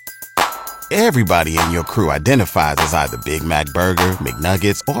Everybody in your crew identifies as either Big Mac Burger,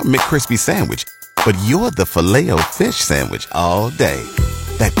 McNuggets, or McCrispy Sandwich. But you're the Filet-O-Fish Sandwich all day.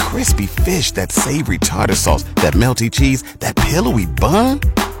 That crispy fish, that savory tartar sauce, that melty cheese, that pillowy bun.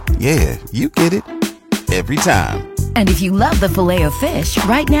 Yeah, you get it. Every time. And if you love the Filet-O-Fish,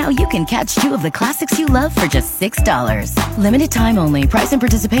 right now you can catch two of the classics you love for just $6. Limited time only. Price and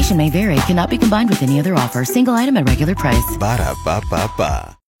participation may vary. Cannot be combined with any other offer. Single item at regular price.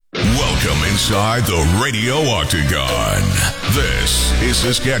 Ba-da-ba-ba-ba. Welcome inside the Radio Octagon. This is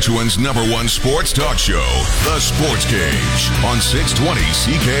Saskatchewan's #1 sports talk show, The Sports Cage, on 620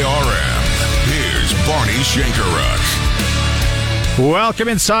 CKRM. Here's Barney Shynkaruk. Welcome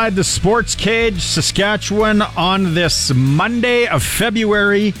inside the Sports Cage, Saskatchewan, on this Monday of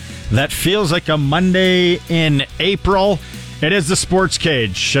February that feels like a Monday in April. It is the Sports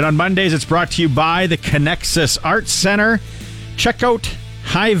Cage, and on Mondays it's brought to you by the Connexus Arts Center. Check out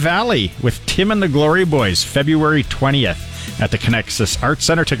High Valley with Tim and the Glory Boys, February 20th at the Connexus Arts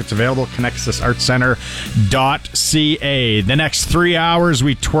Center. Tickets available, connexusartcenter.ca. The next 3 hours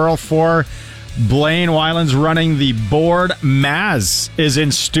we twirl for. Blaine Weiland's running the board. Maz is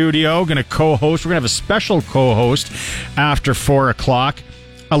in studio, going to co-host. We're going to have a special co-host after 4 o'clock.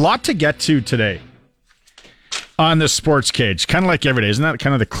 A lot to get to today on the Sports Cage. Kind of like every day. Isn't that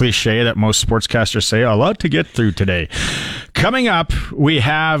kind of the cliche that most sportscasters say? A lot to get through today. Coming up, we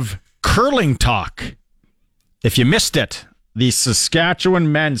have curling talk. If you missed it, the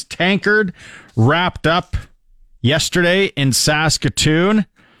Saskatchewan men's tankard wrapped up yesterday in Saskatoon.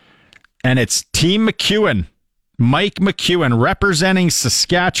 And it's Team McEwen, Mike McEwen, representing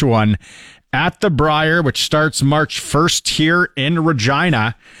Saskatchewan at the Brier, which starts March 1st here in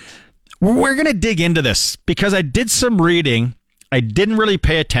Regina. We're going to dig into this because I did some reading. I didn't really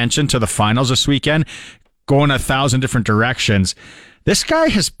pay attention to the finals this weekend, going 1,000 different directions. This guy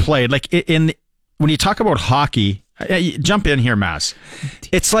has played, like, when you talk about hockey, jump in here, Mass.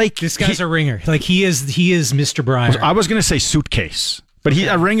 It's like this guy's a ringer. Like he is Mr. Brier. I was going to say suitcase. But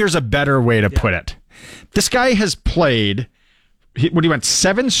a ringer's a better way to put it. This guy has played, he went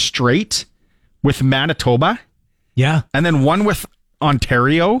 7 straight with Manitoba. Yeah. And then 1 with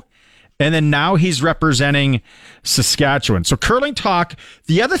Ontario. And then now he's representing Saskatchewan. So curling talk.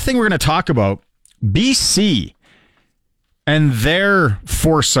 The other thing we're going to talk about, BC and their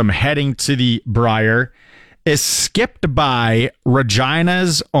foursome heading to the Brier is skipped by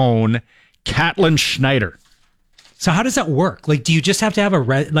Regina's own Catlin Schneider. So how does that work? Like, do you just have to have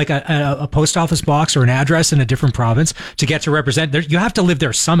a post office box or an address in a different province to get to represent? You have to live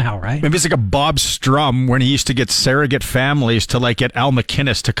there somehow, right? Maybe it's like a Bob Strum when he used to get surrogate families to like get Al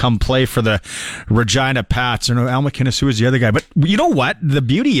McInnes to come play for the Regina Pats. Or no, Al McInnes, who was the other guy? But you know what? The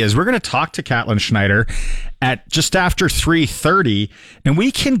beauty is we're going to talk to Catlin Schneider at just after 3:30, and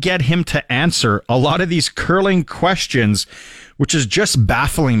we can get him to answer a lot of these curling questions, which is just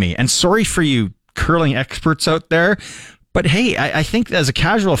baffling me. And sorry for you curling experts out there, but hey, I think as a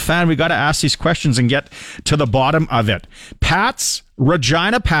casual fan, we got to ask these questions and get to the bottom of it.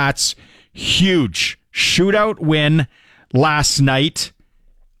 Regina Pats, huge shootout win last night.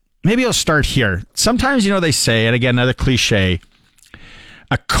 Maybe I'll start here. Sometimes, they say, and again, another cliche,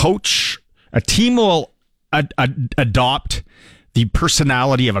 a team will adopt the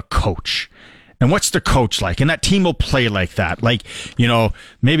personality of a coach. And what's the coach like? And that team will play like that. Like,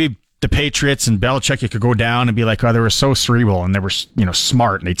 maybe the Patriots and Belichick, you could go down and be like, oh, they were so cerebral and they were,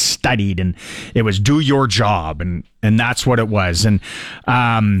 smart and they'd studied and it was do your job. And that's what it was. And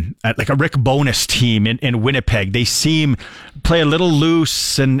like a Rick Bowness team in Winnipeg, they play a little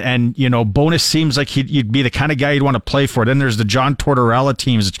loose and Bowness seems like you'd be the kind of guy you'd want to play for. Then there's the John Tortorella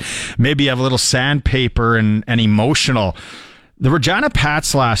teams, which maybe have a little sandpaper and emotional. The Regina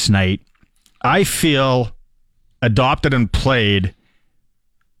Pats last night, I feel, adopted and played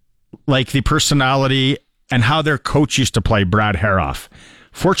like the personality and how their coach used to play, Brad Haroff.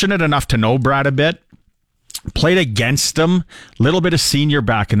 Fortunate enough to know Brad a bit. Played against him. Little bit of senior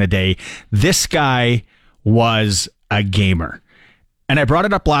back in the day. This guy was a gamer. And I brought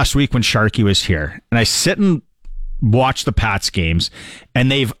it up last week when Sharky was here. And I sit and watch the Pats games.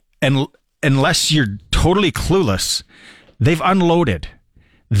 And unless you're totally clueless, they've unloaded.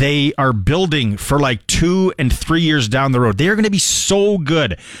 They are building for like 2 and 3 years down the road. They are going to be so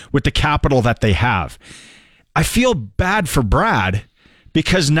good with the capital that they have. I feel bad for Brad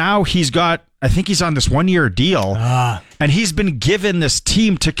because now I think he's on this 1-year deal and he's been given this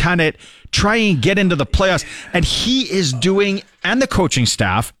team to kind of try and get into the playoffs. And he is doing, and the coaching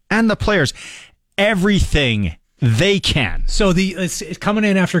staff and the players, everything they can. So it's coming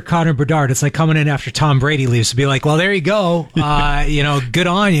in after Connor Bedard. It's like coming in after Tom Brady leaves to be like, well, there you go. Good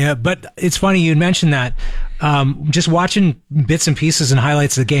on you. But it's funny you mentioned that. Just watching bits and pieces and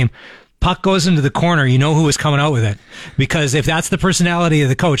highlights of the game. Puck goes into the corner, you know who is coming out with it. Because if that's the personality of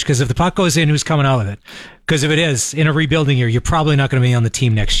the coach, because if the puck goes in, who's coming out with it? Because if it is, in a rebuilding year, you're probably not going to be on the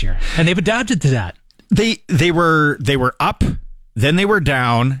team next year. And they've adapted to that. They were up, then they were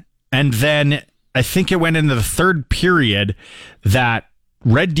down, and then I think it went into the third period that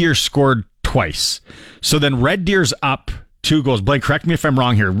Red Deer scored twice. So then Red Deer's up 2 goals. Blake, correct me if I'm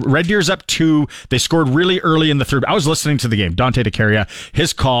wrong here. Red Deer's up 2. They scored really early in the third. I was listening to the game. Dante DeCaria,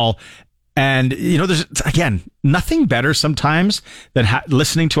 his call. And, there's, again, nothing better sometimes than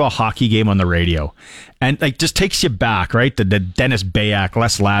listening to a hockey game on the radio. And, just takes you back, right? The Dennis Bayak,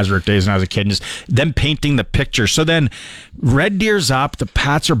 Les Lazaruk days when I was a kid, and just them painting the picture. So then Red Deer's up. The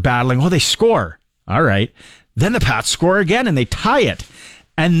Pats are battling. Oh, they score. All right. Then the Pats score again, and they tie it.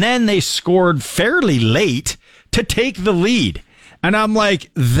 And then they scored fairly late to take the lead. And I'm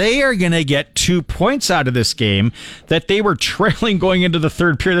like, they are going to get 2 points out of this game that they were trailing going into the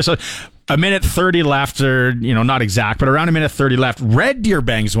third period. So a minute 30 left, or, not exact, but around a minute 30 left. Red Deer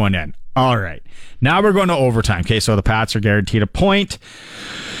bangs one in. All right. Now we're going to overtime. Okay, so the Pats are guaranteed a point.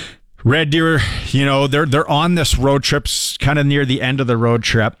 Red Deer, they're on this road trip, kind of near the end of the road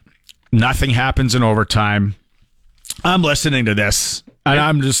trip. Nothing happens in overtime. I'm listening to this, and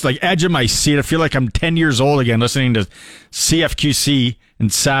I'm just like edging my seat. I feel like I'm 10 years old again listening to CFQC in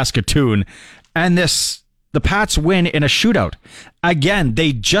Saskatoon. And the Pats win in a shootout. Again,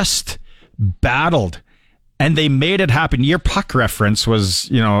 they just battled, and they made it happen. Your puck reference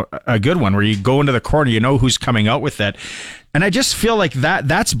was, a good one, where you go into the corner, you know who's coming out with it. And I just feel like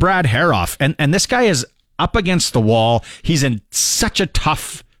that's Brad Haroff. And this guy is up against the wall. He's in such a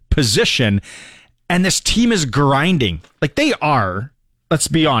tough position, and this team is grinding. Like they are, let's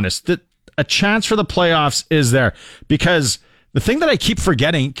be honest, that a chance for the playoffs is there. Because the thing that I keep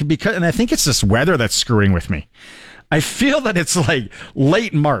forgetting, and I think it's this weather that's screwing with me. I feel that it's like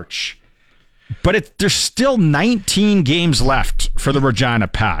late March, but there's still 19 games left for the Regina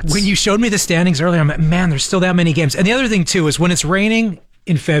Pats. When you showed me the standings earlier, I'm like, man, there's still that many games. And the other thing too is when it's raining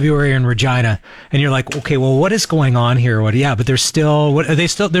in February in Regina, and you're like, okay, well, what is going on here? But they're still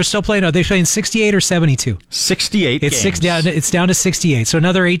playing. Are they playing 68 or 72? 68. It's down to 68. So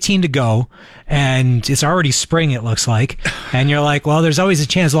another 18 to go, and it's already spring, it looks like. And you're like, well, there's always a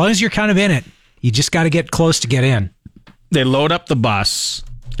chance. As long as you're kind of in it, you just got to get close to get in. They load up the bus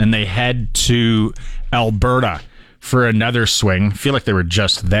and they head to Alberta for another swing. I feel like they were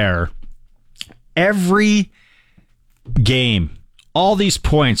just there. Every game, all these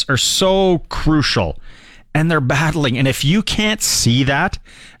points are so crucial, and they're battling. And if you can't see that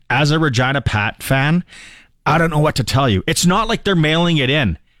as a Regina Pat fan, I don't know what to tell you. It's not like they're mailing it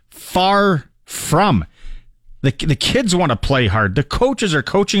in. Far from. The kids want to play hard. The coaches are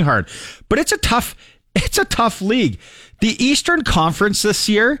coaching hard. But it's a tough league. The Eastern Conference this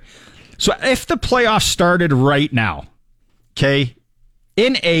year, so if the playoffs started right now, okay,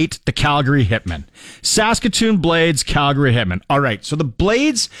 in 8, the Calgary Hitmen. Saskatoon Blades, Calgary Hitmen. All right, so the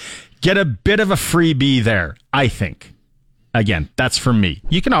Blades get a bit of a freebie there, I think. Again, that's from me.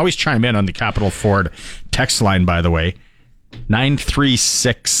 You can always chime in on the Capital Ford text line, by the way.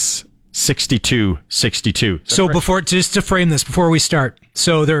 936-6262. So just to frame this, before we start,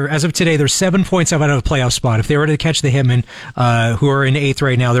 so as of today, they're 7 points out of a playoff spot. If they were to catch the Hitmen, who are in 8th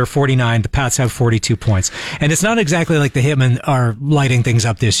right now, they're 49. The Pats have 42 points. And it's not exactly like the Hitmen are lighting things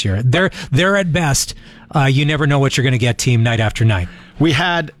up this year. They're at best, you never know what you're going to get team night after night. We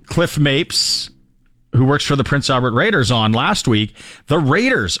had Cliff Mapes, who works for the Prince Albert Raiders, on last week. The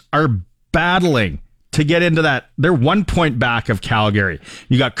Raiders are battling to get into that. They're 1 point back of Calgary.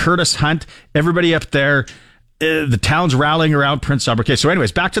 You got Curtis Hunt, everybody up there. The town's rallying around Prince Albert. Okay, so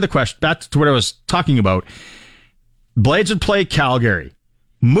anyways, back to the question, back to what I was talking about. Blades would play Calgary.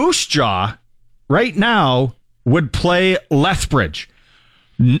 Moose Jaw, right now, would play Lethbridge.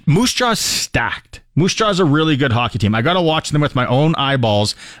 Moose Jaw's stacked. Moose Jaw's a really good hockey team. I got to watch them with my own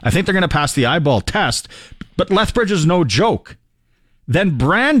eyeballs. I think they're going to pass the eyeball test, but Lethbridge is no joke. Then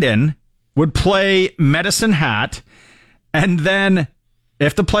Brandon would play Medicine Hat, and then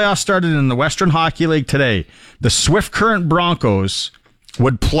if the playoffs started in the Western Hockey League today, the Swift Current Broncos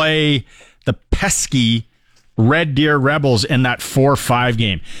would play the pesky Red Deer Rebels in that 4-5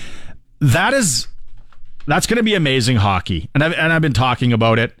 game. That's going to be amazing hockey, and I've been talking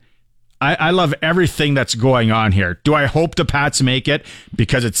about it. I love everything that's going on here. Do I hope the Pats make it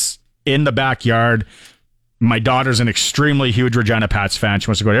because it's in the backyard? My daughter's an extremely huge Regina Pats fan. She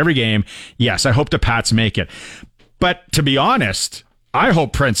wants to go to every game. Yes, I hope the Pats make it. But to be honest, I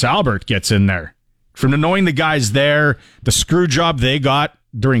hope Prince Albert gets in there. From knowing the guys there, the screw job they got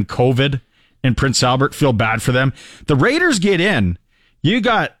during COVID in Prince Albert, feel bad for them. The Raiders get in. You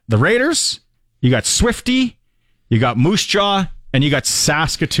got the Raiders, you got Swifty, you got Moose Jaw, and you got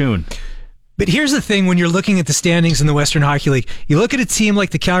Saskatoon. But here's the thing, when you're looking at the standings in the Western Hockey League, you look at a team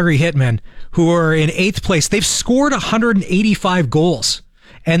like the Calgary Hitmen, who are in 8th place. They've scored 185 goals,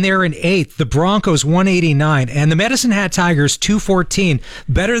 and they're in 8th. The Broncos, 189, and the Medicine Hat Tigers, 214.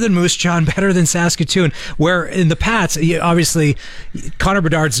 Better than Moose Jaw, better than Saskatoon, where in the Pats, obviously, Connor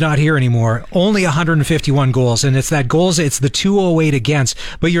Bedard's not here anymore. Only 151 goals, and it's the 208 against.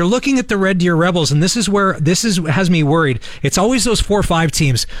 But you're looking at the Red Deer Rebels, and this has me worried. It's always those 4 or 5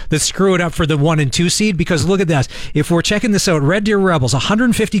 teams that screw it up for the 1 and 2 seed, because look at that. If we're checking this out, Red Deer Rebels,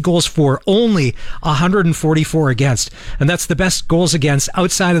 150 goals for, only 144 against. And that's the best goals against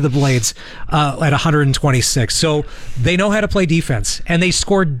outside of the Blades at 126. So they know how to play defense, and they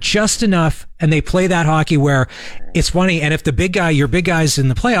scored just enough, and they play that hockey where it's funny. And if your big guys in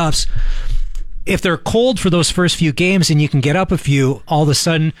the playoffs, if they're cold for those first few games and you can get up a few, all of a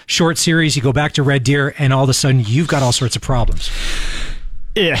sudden, short series, you go back to Red Deer, and all of a sudden you've got all sorts of problems.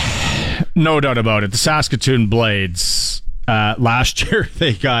 Yeah, no doubt about it. The Saskatoon Blades, last year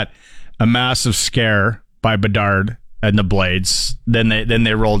they got a massive scare by Bedard and the Blades. Then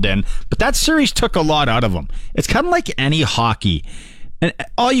they rolled in. But that series took a lot out of them. It's kind of like any hockey. And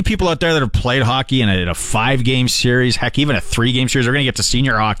all you people out there that have played hockey in a 5-game series, heck, even a 3-game series, we're going to get to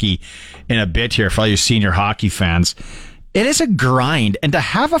senior hockey in a bit here for all you senior hockey fans. It is a grind. And to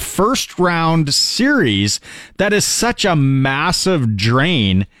have a first-round series that is such a massive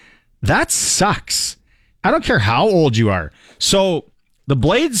drain, that sucks. I don't care how old you are. So the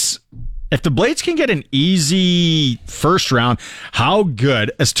Blades... If the Blades can get an easy first round, how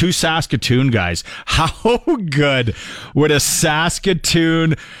good, as 2 Saskatoon guys, how good would a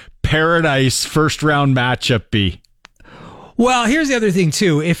Saskatoon Paradise first round matchup be? Well, here's the other thing,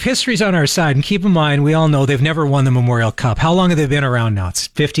 too. If history's on our side, and keep in mind, we all know they've never won the Memorial Cup. How long have they been around now? It's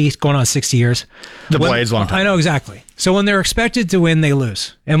 50, going on 60 years. The Blades, long time. I know, exactly. So when they're expected to win, they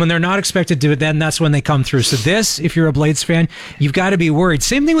lose. And when they're not expected to, then that's when they come through. So this, if you're a Blades fan, you've got to be worried.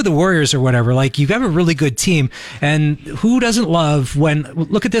 Same thing with the Warriors or whatever. Like, you've got a really good team. And who doesn't love when,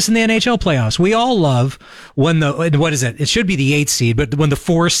 look at this in the NHL playoffs. We all love when what is it? It should be the 8th seed, but when the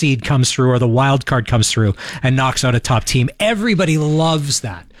 4 seed comes through or the wild card comes through and knocks out a top team, everybody loves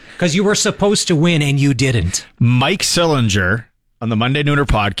that because you were supposed to win and you didn't. Mike Sillinger on the Monday Nooner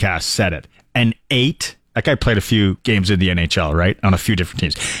podcast said it. That guy played a few games in the NHL, right? On a few different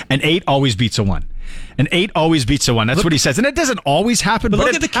teams. An 8 always beats a 1. An 8 always beats a 1. That's what he says. And it doesn't always happen, but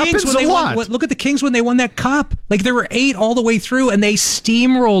look at the Kings when they won. Look at the Kings when they won that cup. Like, there were 8 all the way through, and they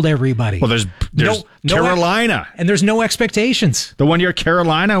steamrolled everybody. Well, there's Carolina. And there's no expectations. The one year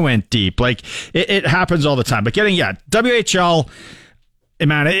Carolina went deep. Like, it happens all the time. But WHL,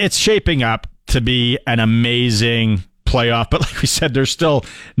 man, it's shaping up to be an amazing playoff, but like we said, there's still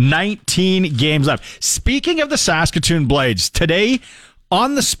 19 games left. Speaking of the Saskatoon Blades, today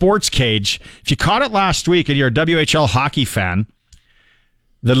on the Sports Cage, if you caught it last week and you're a WHL hockey fan,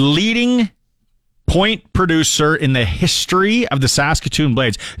 the leading point producer in the history of the Saskatoon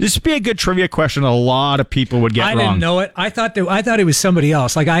Blades. This would be a good trivia question a lot of people would get wrong. I didn't know it. I thought it was somebody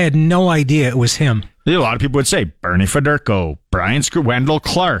else. Like, I had no idea it was him. A lot of people would say Bernie Federko, Brian Wendell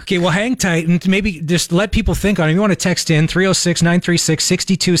Clark. Okay, well, hang tight and maybe just let people think on it. If you want to text in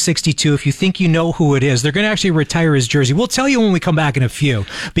 306-936-6262 if you think you know who it is. They're going to actually retire his jersey. We'll tell you when we come back in a few,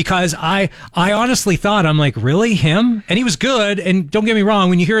 because I honestly thought, I'm like, really, him? And he was good. And don't get me wrong,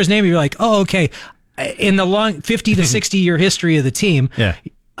 when you hear his name, you're like, oh, okay. In the long 50 to 60 year history of the team, yeah,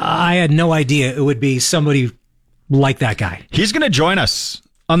 I had no idea it would be somebody like that guy. He's going to join us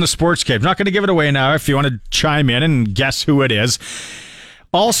on the Sports Cave. Not going to give it away now if you want to chime in and guess who it is.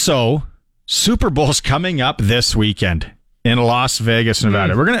 Also, Super Bowl's coming up this weekend in Las Vegas,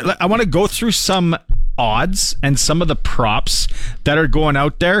 Nevada. I want to go through some odds and some of the props that are going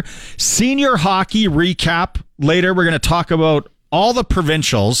out there. Senior hockey recap later. We're going to talk about all the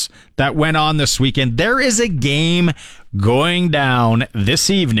provincials that went on this weekend. There is a game going down this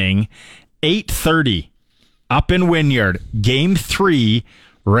evening, 8:30, up in Wynyard. Game 3,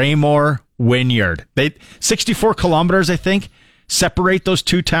 Raymore, Wynyard. 64 kilometers, I think, separate those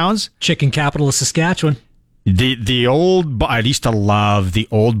two towns. Chicken capital of Saskatchewan. The old, I used to love the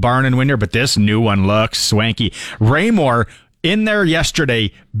old barn in Wynyard, but this new one looks swanky. Raymore, in there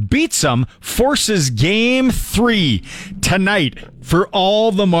yesterday, beats them, forces game 3 tonight for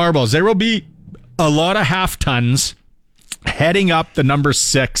all the marbles. There will be a lot of half tons heading up the number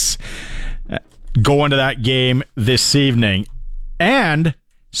 6. going to that game this evening. And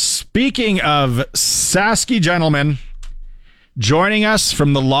speaking of Sasky gentlemen, joining us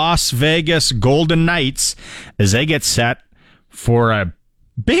from the Las Vegas Golden Knights as they get set for a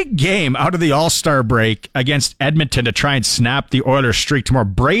big game out of the All-Star break against Edmonton to try and snap the Oilers' streak tomorrow.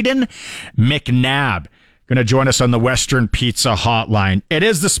 Brayden McNabb going to join us on the Western Pizza Hotline. It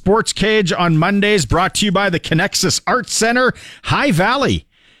is the Sports Cage on Mondays, brought to you by the Connexus Arts Center, High Valley.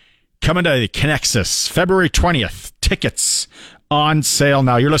 Coming to the Connexus, February 20th. Tickets on sale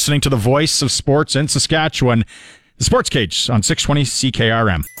now. You're listening to the voice of sports in Saskatchewan, the Sports Cage on 620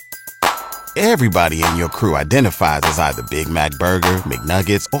 CKRM. Everybody in your crew identifies as either Big Mac Burger,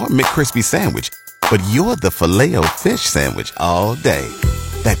 McNuggets, or McCrispy Sandwich. But you're the Filet-O-Fish Sandwich all day.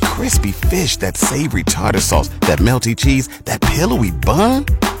 That crispy fish, that savory tartar sauce, that melty cheese, that pillowy bun.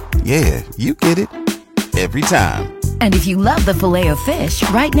 Yeah, you get it. Every time. And if you love the Filet-O-Fish,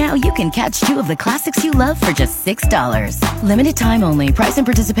 right now you can catch 2 of the classics you love for just $6. Limited time only. Price and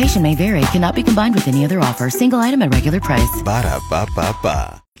participation may vary. Cannot be combined with any other offer. Single item at regular price.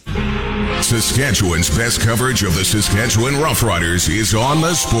 Ba-da-ba-ba-ba. Saskatchewan's best coverage of the Saskatchewan Roughriders is on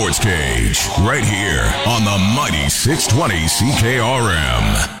the Sports Cage, right here on the mighty 620 CKRM.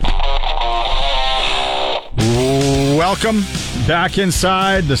 Welcome back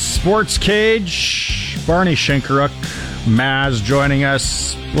inside the Sports Cage. Barney, Shynkaruk, Maz joining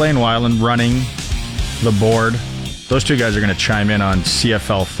us. Blaine Weiland running the board. Those two guys are going to chime in on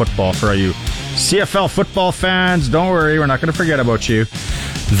CFL football. For all you CFL football fans, don't worry, we're not going to forget about you.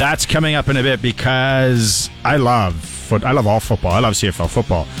 That's coming up in a bit because I love all football. I love CFL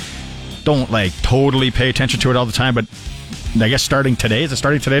football. Don't totally pay attention to it all the time, but I guess starting today, is it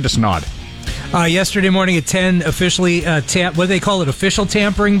starting today? Just nod. Yesterday morning at 10, officially, what do they call it? Official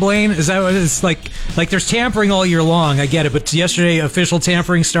tampering, Blaine? Is that what it's like? Like there's tampering all year long, I get it, but yesterday official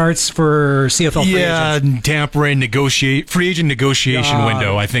tampering starts for CFL free agents. Tampering, free agent negotiation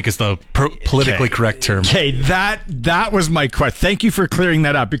window, I think is the politically correct term. Okay, that was my question. Thank you for clearing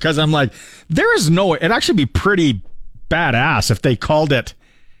that up, because I'm like, there is no, it'd actually be pretty badass if they called it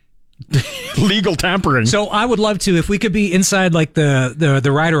legal tampering. So I would love to, if we could be inside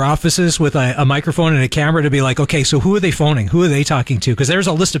the rider offices with a microphone and a camera to be like, okay, so who are they phoning? Who are they talking to? Because there's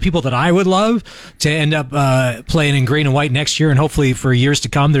a list of people that I would love to end up playing in green and white next year, and hopefully for years to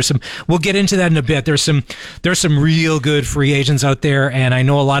come. We'll get into that in a bit. There's some real good free agents out there, and I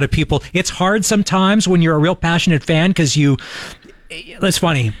know a lot of people. It's hard sometimes when you're a real passionate fan because it's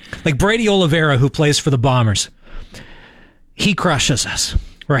funny. Like Brady Oliveira, who plays for the Bombers, he crushes us.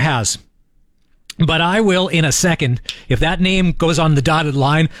 Or has. But I will in a second, if that name goes on the dotted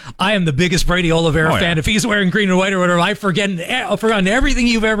line. I am the biggest Brady Oliveira fan. If he's wearing green and white or whatever, I've forgotten everything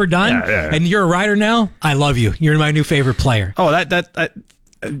you've ever done. And you're a writer now. I love you. You're my new favorite player. Oh, that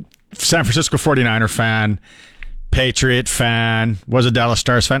San Francisco 49er fan, Patriot fan, was a Dallas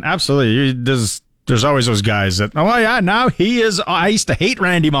Stars fan. Absolutely. There's always those guys that, now he is, I used to hate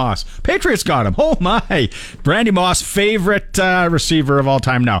Randy Moss. Patriots got him. Oh my. Randy Moss, favorite receiver of all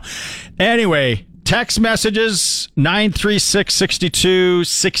time now. Anyway, text messages,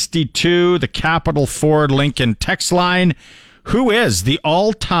 936-6262, the Capital Ford Lincoln text line. Who is the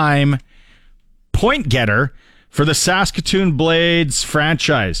all-time point getter for the Saskatoon Blades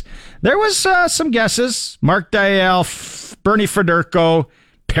franchise? There was some guesses. Mark Dial, Bernie Federko,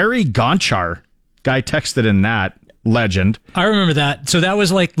 Perry Gonchar. Guy texted in that. Legend. I remember that. So that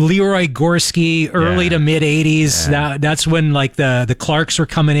was like Leroy Gorski, early to mid 80s. Yeah. That's when the Clarks were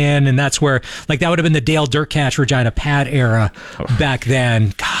coming in, and that's where that would have been the Dale Durkatch Regina Pat era back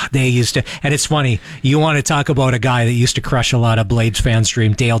then. God, they used to. And it's funny, you want to talk about a guy that used to crush a lot of Blades fans'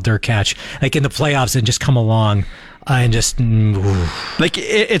 dream, Dale Durkatch, in the playoffs and just come along and just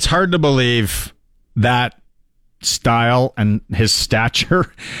it's hard to believe that style and his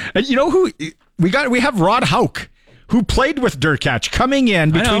stature. And you know who we have? Rod Houk, who played with Durkatch, coming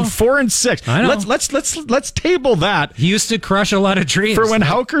in between 4 and 6. I know. Let's table that. He used to crush a lot of dreams for when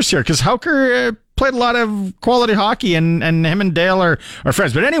Hauker's here, because Hauker played a lot of quality hockey, and him and Dale are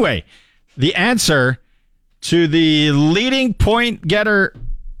friends. But anyway, the answer to the leading point getter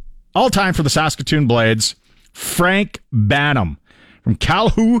all time for the Saskatoon Blades, Frank Banham from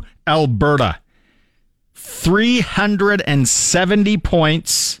Calhoun, Alberta. 370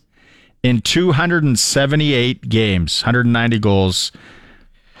 points in 278 games, 190 goals,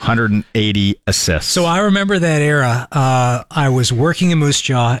 180 assists. So I remember that era. I was working in Moose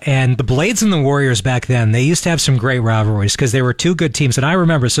Jaw, and the Blades and the Warriors back then, they used to have some great rivalries because they were two good teams. And I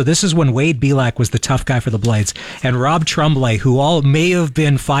remember, so this is when Wade Belak was the tough guy for the Blades, and Rob Tremblay, who all may have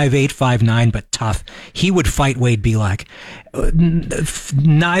been 5'8", 5'9", but tough. He would fight Wade Belak.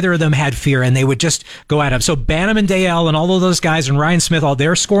 Neither of them had fear, and they would just go at him. So Banham and Dale and all of those guys and Ryan Smith,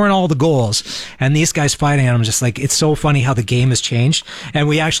 they're scoring all the goals, and these guys fighting at him. Just like, it's so funny how the game has changed. And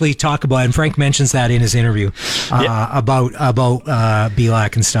we actually talk about, and Frank mentions that in his interview about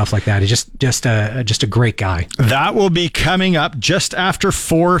Belak and stuff like that. He's just a great guy. That will be coming up just after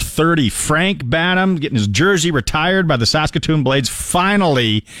 4:30. Frank Banham getting his jersey retired by the Saskatoon Blades.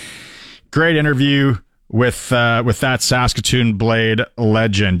 Finally, great interview with that Saskatoon Blade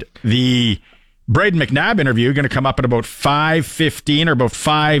legend. The Brayden McNabb interview going to come up at about 5:15 or about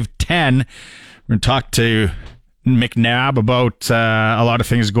 5:10. We're going to talk to McNabb about a lot of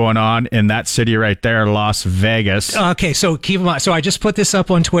things going on in that city right there, Las Vegas. Okay, so keep in mind. So I just put this up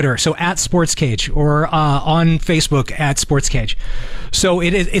on Twitter. So at Sportscage, or on Facebook at Sportscage. So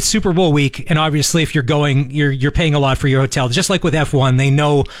it's Super Bowl week, and obviously if you're going, you're paying a lot for your hotel. Just like with F1, they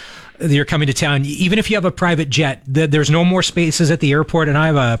know you're coming to town. Even if you have a private jet, there's no more spaces at the airport. And I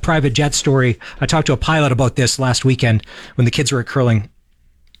have a private jet story. I talked to a pilot about this last weekend when the kids were at curling.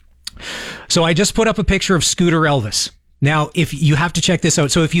 So I just put up a picture of Scooter Elvis. Now, if you have to check this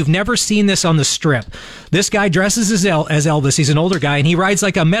out. So if you've never seen this on the Strip, this guy dresses as Elvis. He's an older guy, and he rides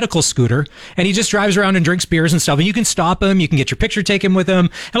like a medical scooter, and he just drives around and drinks beers and stuff. And you can stop him. You can get your picture taken with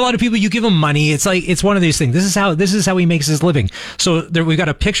him. And a lot of people, you give him money. It's like, it's one of these things. This is how he makes his living. So we've got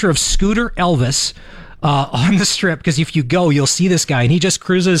a picture of Scooter Elvis on the Strip, because if you go, you'll see this guy, and he just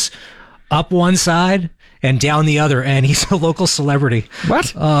cruises up one side and down the other, and he's a local celebrity.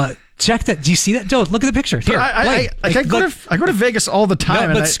 What? Check that. Do you see that? Don't look at the picture. Here, I go to Vegas all the time.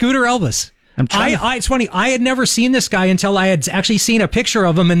 No, but Scooter Elvis. It's funny. I had never seen this guy until I had actually seen a picture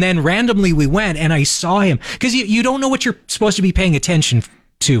of him, and then randomly we went and I saw him, because you don't know what you're supposed to be paying attention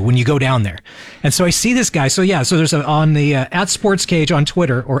to when you go down there. And so I see this guy. So yeah, so there's on the at Sportscage on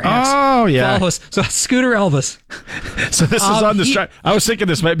Twitter or X. Oh yeah. Follow us. So Scooter Elvis. So this is on the Strip. I was thinking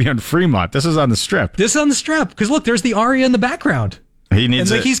this might be on Fremont. This is on the Strip. This is on the Strip, because look, there's the Aria in the background. He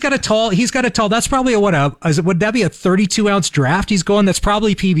needs it. He's got a tall. That's probably would that be a 32-ounce draft he's going? That's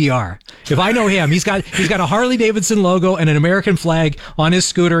probably PBR. If I know him, he's got a Harley Davidson logo and an American flag on his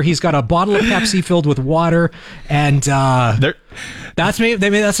scooter. He's got a bottle of Pepsi filled with water, and that's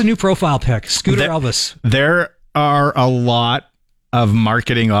a new profile pic. Scooter Elvis. There are a lot of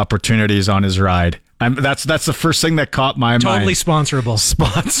marketing opportunities on his ride. That's the first thing that caught my mind. Totally sponsorable.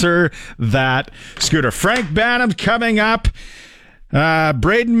 Sponsor that scooter. Frank Banham coming up.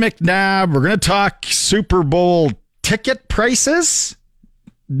 Brayden McNabb. We're going to talk Super Bowl ticket prices.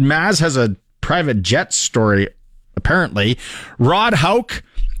 Maz has a private jet story, apparently. Rod Houk,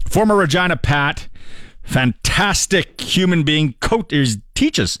 former Regina Pat, fantastic human being,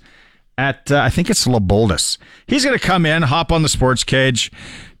 teaches at, I think it's Laboldus. He's going to come in, hop on the Sports Cage,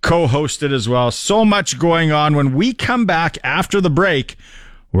 co-host it as well. So much going on. When we come back after the break,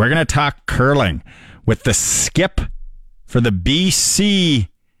 we're going to talk curling with the skip for the BC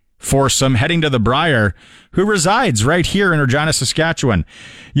foursome heading to the Briar, who resides right here in Regina, Saskatchewan.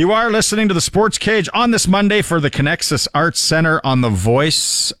 You are listening to the Sports Cage on this Monday for the Connexus Arts Center on the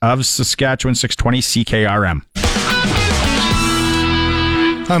Voice of Saskatchewan, 620 CKRM.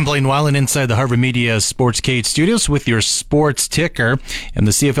 I'm Blaine Weiland inside the Harvard Media Sportscage studios with your sports ticker. And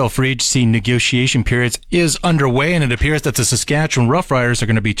the CFL free agency negotiation period is underway, and it appears that the Saskatchewan Roughriders are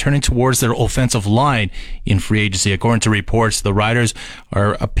going to be turning towards their offensive line in free agency. According to reports, the Riders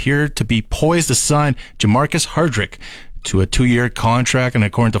appear to be poised to sign Jamarcus Hardrick to a 2-year contract, and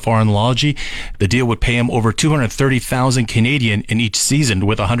according to Foreignlogy, the deal would pay him over $230,000 Canadian in each season,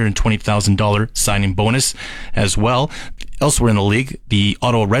 with a $120,000 signing bonus as well. Elsewhere in the league, the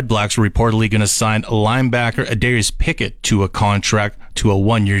Ottawa Redblacks are reportedly going to sign linebacker Adarius Pickett to a contract to a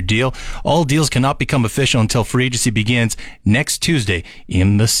 1-year deal. All deals cannot become official until free agency begins next Tuesday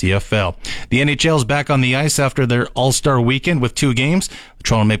in the CFL. The NHL is back on the ice after their All-Star weekend with 2 games. The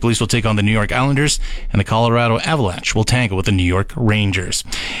Toronto Maple Leafs will take on the New York Islanders, and the Colorado Avalanche will tangle with the New York Rangers.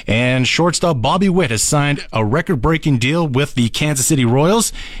 And shortstop Bobby Witt has signed a record-breaking deal with the Kansas City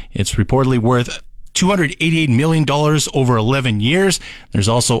Royals. It's reportedly worth $288 million over 11 years. There's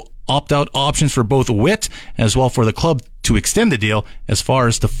also opt-out options for both Witt as well for the club to extend the deal as far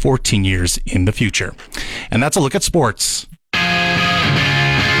as to 14 years in the future. And that's a look at sports.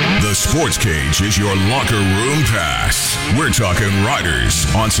 The Sports Cage is your locker room pass. We're talking Riders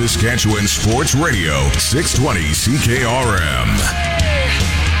on Saskatchewan Sports Radio, 620 CKRM.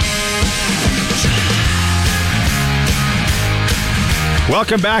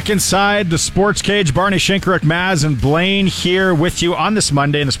 Welcome back inside the Sports Cage. Barney, Shynkaruk, Maz, and Blaine here with you on this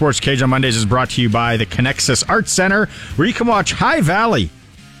Monday. And the Sports Cage on Mondays is brought to you by the Connexus Arts Center, where you can watch High Valley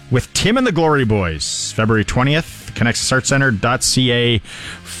with Tim and the Glory Boys, February 20th, connectsartcenter.ca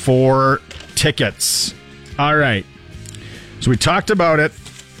for tickets. All right. So we talked about it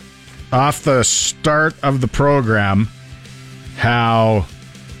off the start of the program, how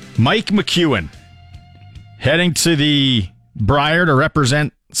Mike McEwen heading to the Briar to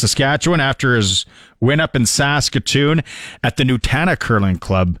represent Saskatchewan after his win up in Saskatoon at the Nutana Curling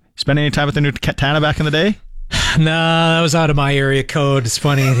Club. Spend any time at the Nutana back in the day? No, that was out of my area code. It's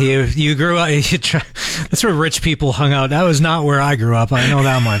funny. You grew up. That's where rich people hung out. That was not where I grew up. I know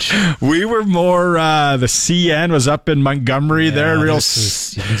that much. We were more. The CN was up in Montgomery. There,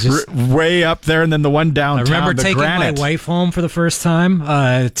 way up there, and then the one downtown. I remember taking my wife home for the first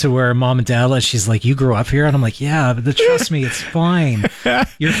time to where mom and dad. She's like, "You grew up here," and I'm like, "Yeah, but trust me, it's fine.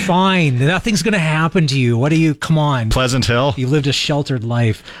 You're fine. Nothing's gonna happen to you. What do you? Come on, Pleasant Hill. You lived a sheltered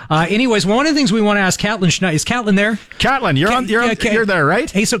life." Anyways, one of the things we want to ask Catlin Schneider. Is Catlin there? Catlin, you're there, right?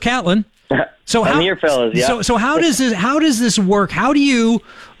 Hey, so Catlin. So I'm here, fellas. Yeah. So how does this work? How do you,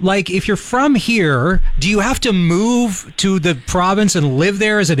 if you're from here, do you have to move to the province and live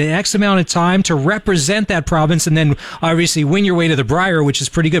there as an X amount of time to represent that province, and then obviously win your way to the Briar, which is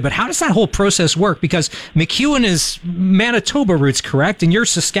pretty good. But how does that whole process work? Because McEwen is Manitoba roots, correct, and you're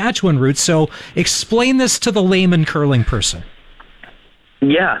Saskatchewan roots. So explain this to the layman curling person.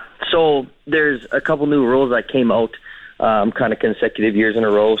 Yeah, so there's a couple new rules that came out kind of consecutive years in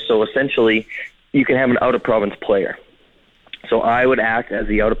a row. So essentially, you can have an out-of-province player. So I would act as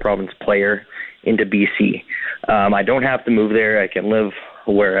the out-of-province player into BC. I don't have to move there. I can live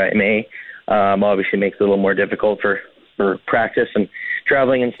where I may. Obviously, it makes it a little more difficult for practice and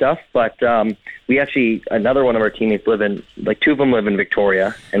traveling and stuff. But we actually, another one of our teammates two of them live in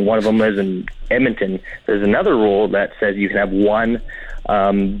Victoria, and one of them lives in Edmonton. There's another rule that says you can have one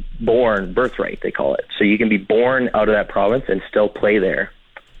born birthright, they call it. So you can be born out of that province and still play there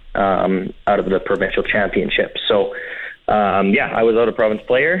out of the provincial championship. So I was out of province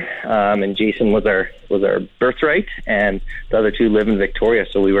player, and Jason was our birthright, and the other two live in Victoria.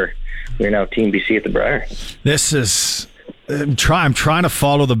 So we're now Team BC at the Briar. This is. I'm trying to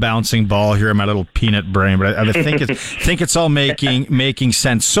follow the bouncing ball here in my little peanut brain, but I think it's all making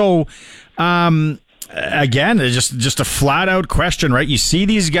sense. So, again, it's just a flat out question, right? You see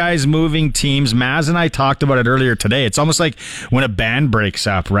these guys moving teams. Maz and I talked about it earlier today. It's almost like when a band breaks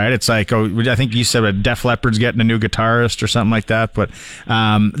up, right? It's like, I think you said Def Leppard's getting a new guitarist or something like that. But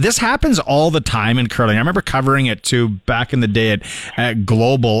this happens all the time in curling. I remember covering it too back in the day at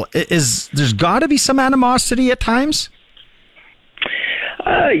Global. There's got to be some animosity at times?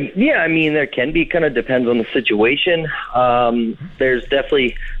 Yeah, I mean, there can be, kind of depends on the situation. There's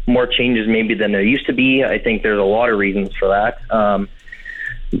definitely more changes maybe than there used to be. I think there's a lot of reasons for that.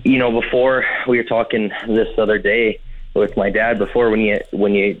 Before, we were talking this other day with my dad, before when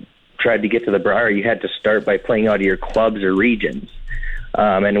you tried to get to the Briar, you had to start by playing out of your clubs or regions.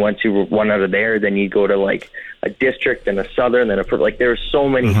 And once you won out of there, then you'd go to a district and a southern, and there were so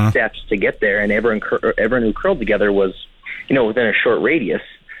many steps to get there, and everyone who curled together was, within a short radius.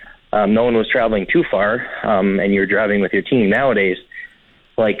 No one was traveling too far, and you're driving with your team. Nowadays,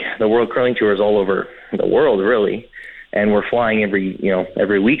 the World Curling Tour is all over the world, really, and we're flying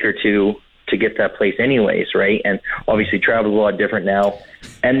every week or two to get to that place anyways, right? And obviously travel's a lot different now,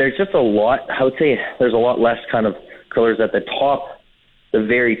 and there's just a lot, I would say there's a lot less kind of curlers at the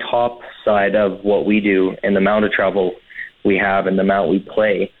very top side of what we do, and the amount of travel we have and the amount we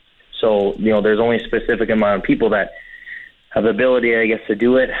play. So, there's only a specific amount of people that have the ability, I guess, to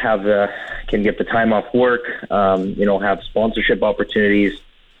do it, can get the time off work, have sponsorship opportunities.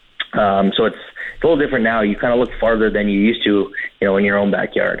 So it's a little different now. You kind of look farther than you used to, in your own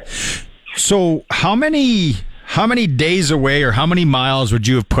backyard. So how many days away or how many miles would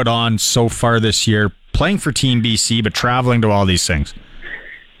you have put on so far this year playing for Team BC, but traveling to all these things?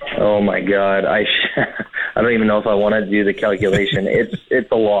 Oh my God. I don't even know if I want to do the calculation.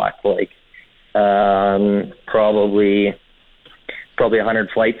 It's a lot, probably 100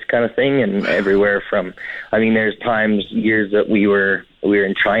 flights kind of thing, and everywhere from, there's years that we were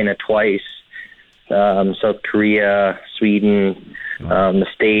in China twice, South Korea, Sweden, the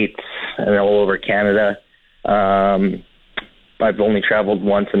States, and all over Canada. I've only traveled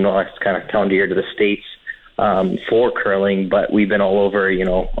once in the last kind of calendar year to the States for curling, but we've been all over,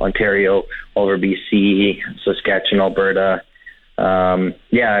 Ontario, all over BC, Saskatchewan, Alberta.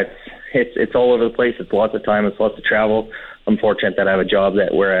 It's all over the place. It's lots of time. It's lots of travel. I'm fortunate that I have a job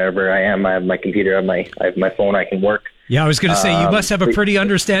that wherever I am, I have my computer, I have my phone, I can work. Yeah, I was going to say, you must have a pretty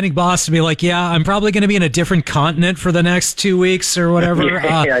understanding boss to be like, yeah, I'm probably going to be in a different continent for the next 2 weeks or whatever.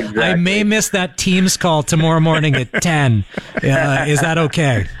 Yeah, exactly. I may miss that Teams call tomorrow morning at 10. Is that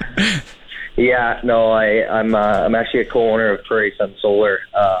okay? Yeah, no, I'm actually a co-owner of Prairie Sun Solar,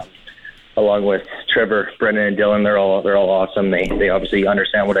 along with Trevor, Brendan, and Dylan. They're all awesome. They obviously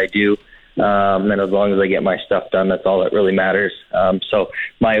understand what I do. And as long as I get my stuff done, that's all that really matters. So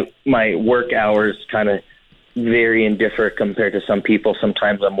my work hours kind of vary and differ compared to some people.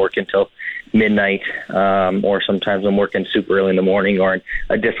 Sometimes I'm working till midnight, or sometimes I'm working super early in the morning or in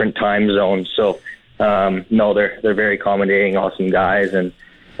a different time zone. So no, they're very accommodating, awesome guys,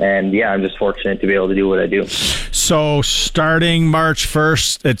 and yeah, I'm just fortunate to be able to do what I do. So starting March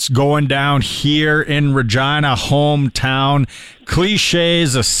 1st, it's going down here in Regina, hometown.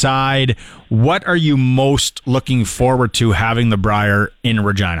 Cliches aside, what are you most looking forward to having the Briar in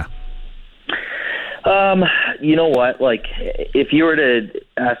Regina? You know what? Like, if you were to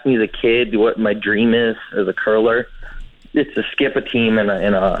ask me as a kid what my dream is as a curler, it's to skip a team in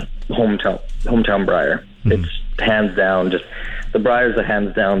a hometown Briar. Mm-hmm. It's hands down just the Briars are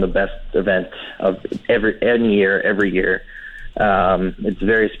hands down the best event of every year. It's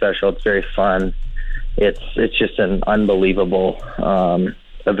very special. It's very fun. It's just an unbelievable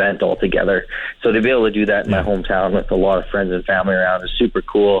event altogether. So to be able to do that in my hometown with a lot of friends and family around is super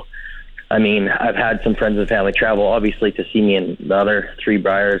cool. I mean, I've had some friends and family travel, obviously, to see me in the other 3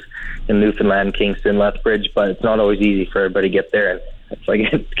 Briars in Newfoundland, Kingston, Lethbridge, but it's not always easy for everybody to get there. It's like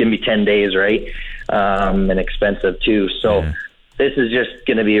it's going to be 10 days, right? And expensive, too. So this is just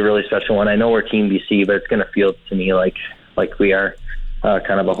going to be a really special one. I know we're Team BC, but it's going to feel to me like we are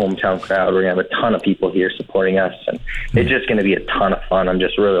kind of a hometown crowd. We're going to have a ton of people here supporting us, and it's just going to be a ton of fun. I'm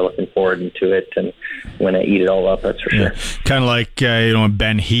just really looking forward to it, and when I eat it all up, that's for sure. Kind of like when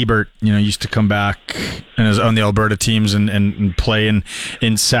Ben Hebert, used to come back and is on the Alberta teams and play in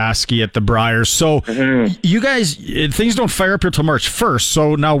Saski at the Briars. So you guys, things don't fire up until March 1st.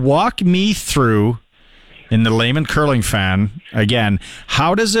 So now walk me through, in the layman curling fan, again,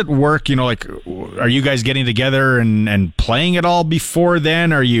 how does it work? Are you guys getting together and playing it all before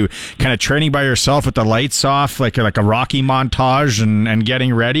then? Are you kind of training by yourself with the lights off, like a Rocky montage and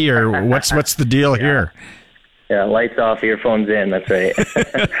getting ready? Or what's the deal here? Yeah, lights off, earphones in, that's right.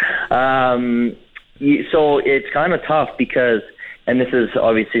 So it's kind of tough because, and this is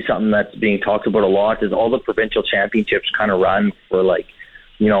obviously something that's being talked about a lot, is all the provincial championships kind of run for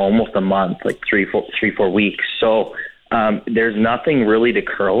almost a month, like 3-4 weeks. So there's nothing really to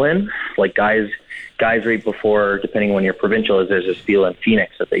curl in. Like guys right before, depending on when your provincial is, there's this field in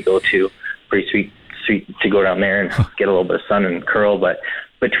Phoenix that they go to. Pretty sweet to go down there and get a little bit of sun and curl. But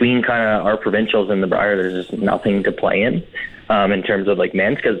between kind of our provincials and the Briar, there's just nothing to play in terms of like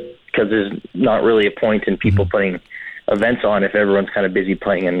men's, because there's not really a point in people putting events on if everyone's kind of busy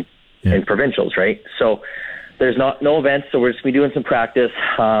playing in provincials, right? So there's no events, so we're just going to be doing some practice.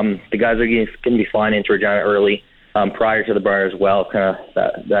 The guys are going to be flying into Regina early prior to the Briar as well, kind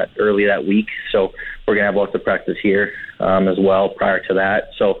of that early that week. So we're going to have lots of practice here as well prior to that.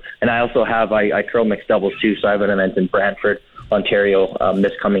 So, and I also have, I curl mixed doubles too, so I have an event in Brantford, Ontario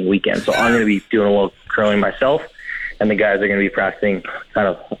this coming weekend. So I'm going to be doing a little curling myself, and the guys are going to be practicing kind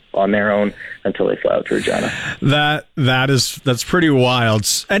of on their own until they fly out to Regina. That's pretty wild.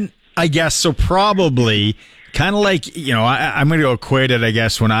 And I guess, so probably kind of like, I'm going to equate it, I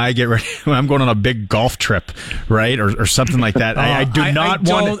guess, when I get ready, when I'm going on a big golf trip, right? Or something like that. I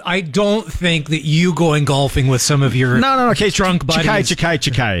don't think that you going golfing with some of your okay, drunk buddies.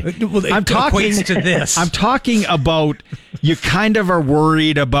 Chikai. Well, I'm talking to this. I'm talking about, you kind of are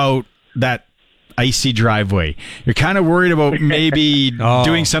worried about that icy driveway. You're kind of worried about maybe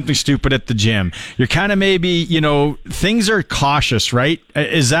doing something stupid at the gym. You're kind of maybe, things are cautious, right?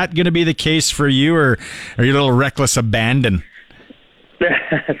 Is that going to be the case for you, or are you a little reckless abandon?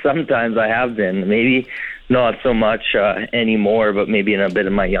 Sometimes I have been. Maybe not so much anymore, but maybe in a bit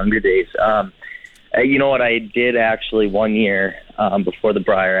of my younger days. You know what? I did actually one year before the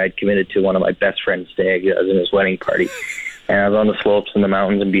Briar, I'd committed to one of my best friend's stag. I was in his wedding party, and I was on the slopes in the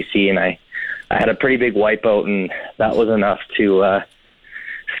mountains in BC, and I had a pretty big wipeout, and that was enough to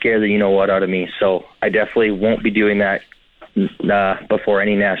scare the you-know-what out of me. So I definitely won't be doing that before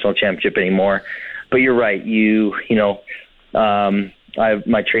any national championship anymore. But you're right. I have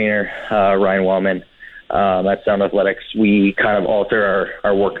my trainer, Ryan Wellman, at Sound Athletics. We kind of alter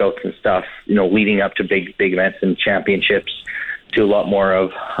our workouts and stuff, leading up to big events and championships, to a lot more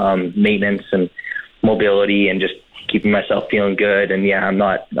of maintenance and mobility and just keeping myself feeling good. And I'm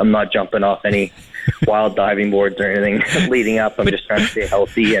not jumping off any wild diving boards or anything leading up. I'm just trying to stay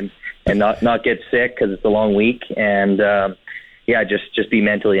healthy and and not get sick because it's a long week, and just be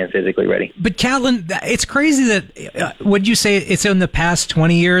mentally and physically ready. But Catlin, it's crazy that, would you say it's in the past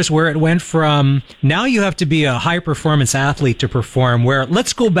 20 years where it went from now you have to be a high-performance athlete to perform, where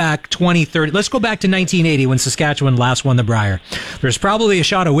let's go back 20, 30, let's go back to 1980 when Saskatchewan last won the Brier. There's probably a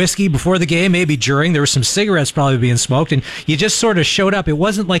shot of whiskey before the game, maybe during. There were some cigarettes probably being smoked, and you just sort of showed up. It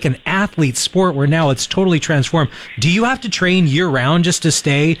wasn't like an athlete sport where now it's totally transformed. Do you have to train year-round just to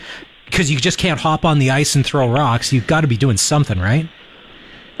stay? Because you just can't hop on the ice and throw rocks. You've got to be doing something, right?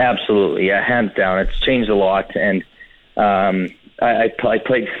 Absolutely, yeah, hands down. It's changed a lot, and I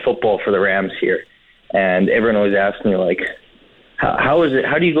played football for the Rams here, and everyone always asks me, like, how is it?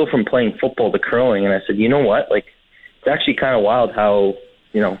 How do you go from playing football to curling? And I said, you know what? Like, it's actually kind of wild how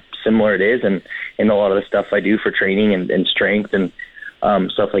similar it is, and in a lot of the stuff I do for training and strength and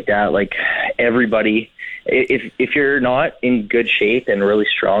stuff like that. Like, everybody. If you're not in good shape and really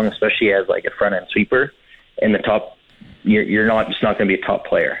strong, especially as like a front end sweeper in the top, you're not going to be a top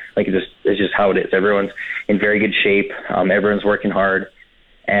player. Like, it's just how it is. Everyone's in very good shape. Everyone's working hard,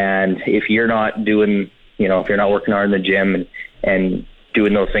 and if you're not doing, if you're not working hard in the gym and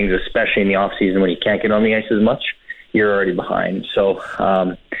doing those things, especially in the off season when you can't get on the ice as much, you're already behind. So,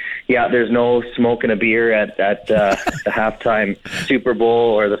 there's no smoking a beer at the halftime Super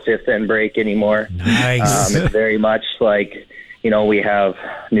Bowl or the fifth end break anymore. Nice. It's very much like, we have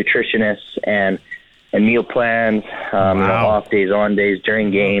nutritionists and meal plans, off days, on days,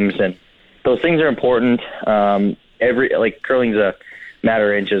 during games, and those things are important. Curling's a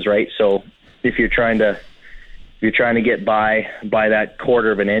matter of inches, right? So if you're trying to get by that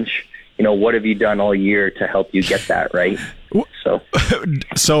quarter of an inch, what have you done all year to help you get that, right? So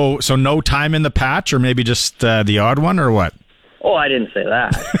no time in the patch, or maybe just the odd one, or what? Oh, I didn't say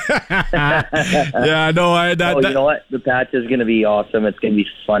that. Yeah, no, you know what? The patch is going to be awesome. It's going to be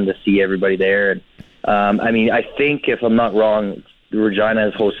fun to see everybody there. And, I think, if I'm not wrong, Regina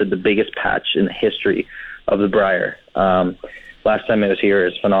has hosted the biggest patch in the history of the Brier. Last time I was here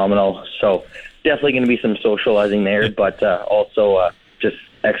is phenomenal. So definitely going to be some socializing there, but also just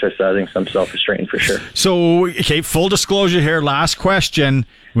exercising some self-restraint for sure. So, okay, full disclosure here, last question.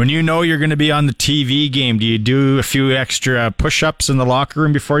 When you're going to be on the TV game, do you do a few extra push-ups in the locker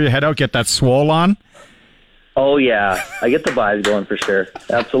room before you head out, get that swole on? Oh, yeah. I get the vibes going for sure.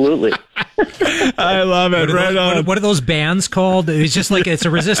 Absolutely. I love it. What are those bands called? It's just like it's a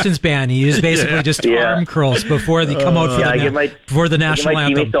resistance band. You use basically just arm curls before they come out for the national anthem. I get my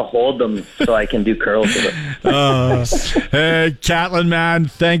teammates to hold them so I can do curls with them. Hey, Catlin, man,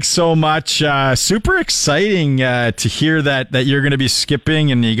 thanks so much. Super exciting to hear that you're going to be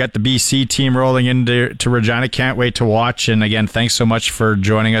skipping, and you got the BC team rolling into Regina. Can't wait to watch. And again, thanks so much for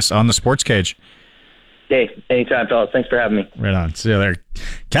joining us on the Sports Cage. Hey, anytime, fellas. Thanks for having me. Right on. See you there.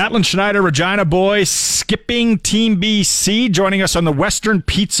 Catlin Schneider, Regina boy, skipping Team BC, joining us on the Western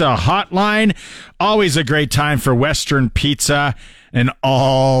Pizza Hotline. Always a great time for Western Pizza and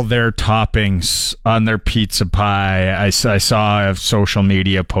all their toppings on their pizza pie. I saw a social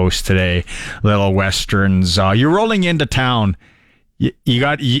media post today, little Westerns. You're rolling into town.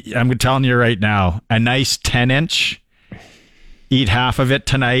 I'm telling you right now, a nice 10-inch. Eat half of it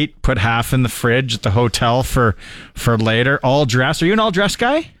tonight, put half in the fridge at the hotel for later. All dressed. Are you an all dressed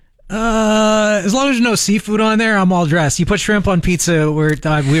guy? As long as there's no seafood on there, I'm all dressed. You put shrimp on pizza.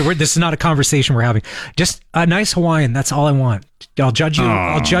 This is not a conversation we're having. Just a nice Hawaiian. That's all I want. I'll judge you.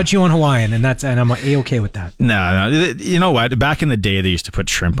 I'll judge you on Hawaiian, and I'm A-okay with that. No. You know what? Back in the day, they used to put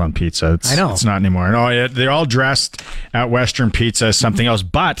shrimp on pizza. I know. It's not anymore. No, they're all dressed at Western Pizza as something else.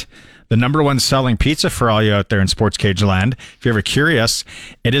 But the number one selling pizza for all you out there in Sports Cage land, if you're ever curious,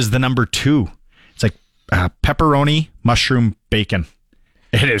 it is the number 2. It's like pepperoni, mushroom, bacon.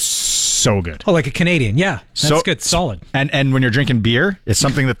 It is so good. Oh, like a Canadian. Yeah, that's good. Solid. And when you're drinking beer, it's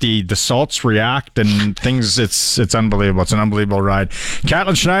something that the salts react and things. It's unbelievable. It's an unbelievable ride.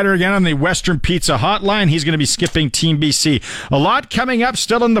 Catlin Schneider again on the Western Pizza Hotline. He's going to be skipping Team BC. A lot coming up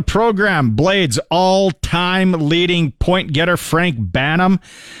still in the program. Blades all-time leading point getter Frank Banham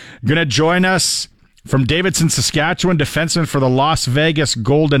going to join us from Davidson, Saskatchewan. Defenseman for the Las Vegas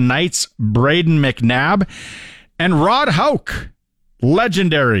Golden Knights, Brayden McNabb, and Rod Houk,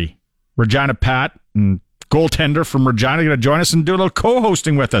 legendary Regina Pat and goaltender from Regina, going to join us and do a little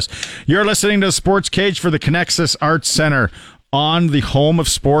co-hosting with us. You're listening to the Sports Cage for the Connexus Arts Center on the home of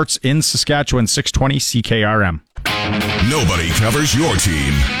sports in Saskatchewan, 620 CKRM. Nobody covers your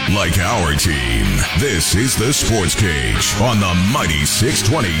team like our team. This is the Sports Cage on the mighty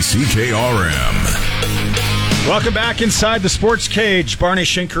 620 CKRM. Welcome back inside the Sports Cage. Barney,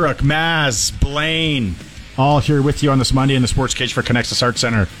 Shynkaruk, Maz, Blaine, all here with you on this Monday in the Sports Cage for Connexus Arts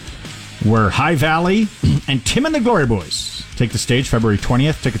Center, where High Valley and Tim and the Glory Boys take the stage February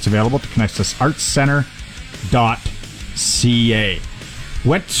 20th. Tickets available to connexusartscenter.ca.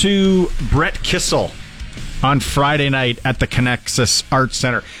 Went to Brett Kissel on Friday night at the Connexus Arts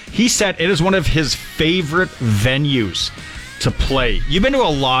Center. He said it is one of his favorite venues to play. You've been to a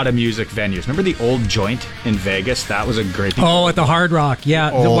lot of music venues. Remember the old joint in Vegas? That was a great thing. Oh, at the Hard Rock.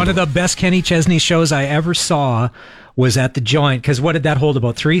 Yeah. One of the best Kenny Chesney shows I ever saw was at the joint, because what did that hold?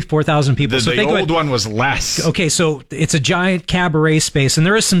 About 4,000 people. The old one was less. Okay, so it's a giant cabaret space, and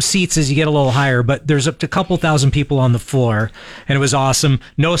there is some seats as you get a little higher, but there's up to a couple thousand people on the floor, and it was awesome.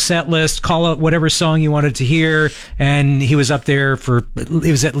 No set list, call out whatever song you wanted to hear, and he was up there for,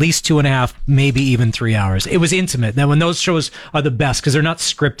 it was at least 2.5, maybe even 3 hours. It was intimate. Now, when those shows are the best, because they're not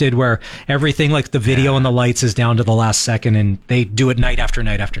scripted, where everything, like the video and the lights, is down to the last second, and they do it night after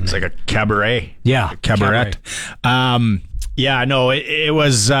night after night. It's like a cabaret. Yeah. A cabaret. It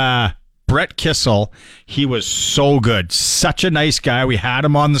was Brett Kissel. He was so good. Such a nice guy. We had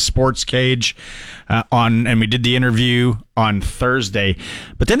him on the Sports Cage and we did the interview on Thursday.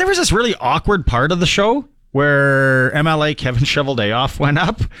 But then there was this really awkward part of the show where MLA Kevin Cheveldayoff went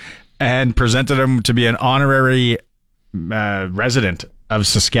up and presented him to be an honorary resident of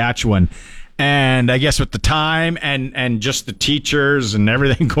Saskatchewan. And I guess with the time and just the teachers and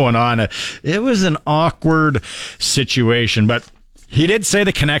everything going on, it was an awkward situation. But he did say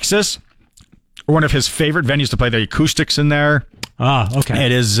the Connexus, one of his favorite venues to play. The acoustics in there. Ah, okay.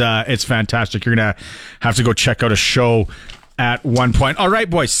 It is. It's fantastic. You're gonna have to go check out a show at one point. All right,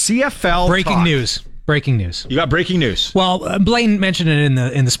 boys. CFL Breaking news. Breaking news. You got breaking news. Well, Blaine mentioned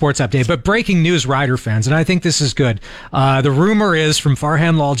it in the sports update, but breaking news, Rider fans, and I think this is good. The rumor is from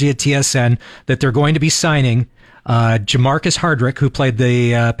Farhan Lalji at TSN that they're going to be signing Jamarcus Hardrick, who played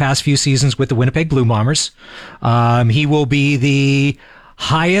the past few seasons with the Winnipeg Blue Bombers. He will be the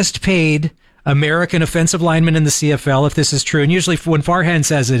highest paid American offensive lineman in the CFL, if this is true. And usually when Farhan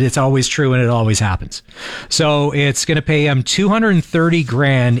says it, it's always true and it always happens. So it's going to pay him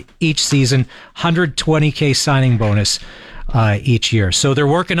 $230,000 each season, $120K signing bonus each year. So they're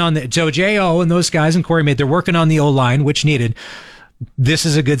working on so J.O. and those guys and Corey Maid, they're working on the O-line, which needed. This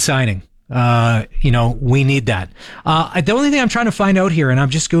is a good signing. We need that. The only thing I'm trying to find out here, and I'm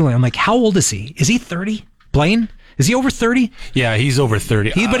just Googling, I'm like, how old is he? Is he 30? Blaine? Is he over 30? Yeah, he's over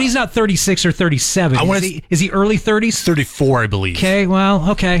 30. But he's not 36 or 37. Is he early 30s? 34, I believe.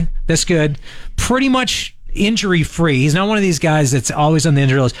 Okay, that's good. Pretty much injury-free. He's not one of these guys that's always on the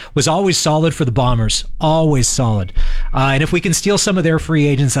injury list. Was always solid for the Bombers. Always solid. And if we can steal some of their free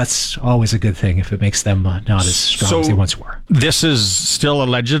agents, that's always a good thing if it makes them not as strong as they once were. This is still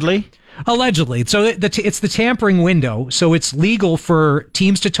allegedly? Allegedly. So it's the tampering window. So it's legal for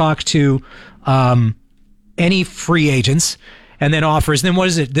teams to talk to any free agents and then offers. Then what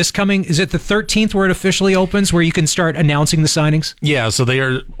is it? Is it the 13th where it officially opens, where you can start announcing the signings? Yeah, so they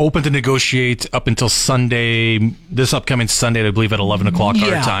are open to negotiate up until Sunday, this upcoming Sunday, I believe, at 11 o'clock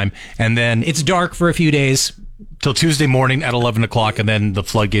our time. And then it's dark for a few days. Till Tuesday morning at 11 o'clock, and then the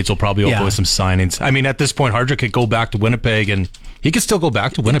floodgates will probably open with some signings. I mean, at this point, Hardrick could go back to Winnipeg, and he could still go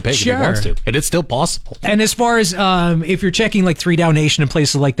back to Winnipeg if he wants to. And it's still possible. And as far as if you're checking like 3 Down Nation and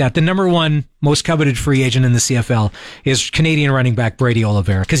places like that, the number one most coveted free agent in the CFL is Canadian running back Brady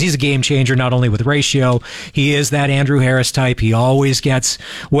Oliveira, because he's a game changer, not only with ratio. He is that Andrew Harris type. He always gets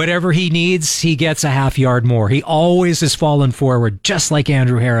whatever he needs. He gets a half yard more. He always is falling forward, just like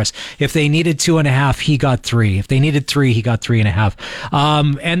Andrew Harris. If they needed 2.5, he got 3. If they needed 3, he got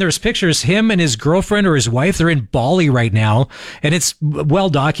 3.5. And there's pictures, him and his girlfriend or his wife, they're in Bali right now, and it's well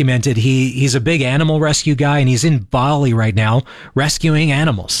documented. He's a big animal rescue guy, and he's in Bali right now rescuing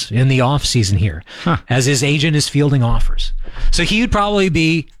animals in the off season here, as his agent is fielding offers. So he would probably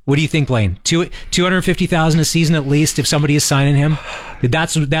be, what do you think, Blaine? $250,000 a season at least if somebody is signing him.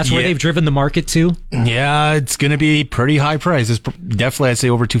 That's where they've driven the market to. Yeah, it's going to be pretty high price. It's definitely, I'd say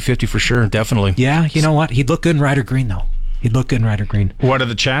over $250 for sure. Definitely. Yeah, you know what? He'd look good in Ryder Green though. He'd look good in Ryder Green. What are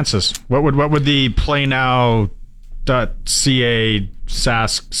the chances? What would the PlayNow.ca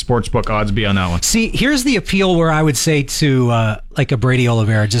Sask Sportsbook odds be on that one? See, here's the appeal where I would say to like a Brady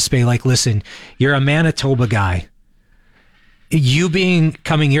Oliveira, just be like, listen, you're a Manitoba guy. You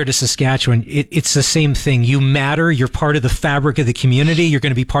coming here to Saskatchewan, it's the same thing. You matter. You're part of the fabric of the community. You're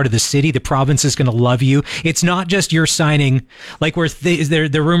going to be part of the city. The province is going to love you. It's not just you're signing, like where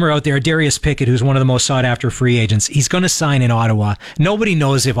the rumor out there, Darius Pickett, who's one of the most sought after free agents, he's going to sign in Ottawa. Nobody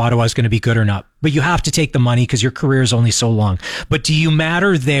knows if Ottawa is going to be good or not, but you have to take the money because your career is only so long. But do you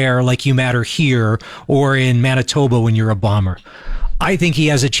matter there like you matter here or in Manitoba when you're a Bomber? I think he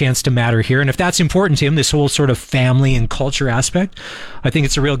has a chance to matter here. And if that's important to him, this whole sort of family and culture aspect, I think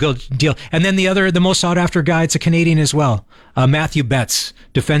it's a real good deal. And then the most sought after guy, it's a Canadian as well. Matthew Betts,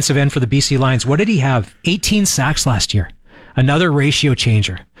 defensive end for the BC Lions. What did he have? 18 sacks last year. Another ratio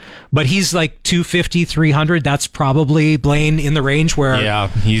changer. But he's like 250, 300. That's probably, Blaine, in the range where... Yeah,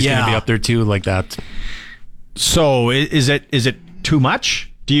 he's going to be up there too, like that. So is it too much?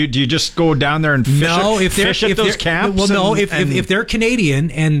 Do you just go down there and fish at those camps? Well, no. If they're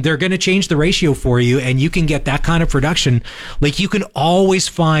Canadian and they're going to change the ratio for you, and you can get that kind of production, like you can always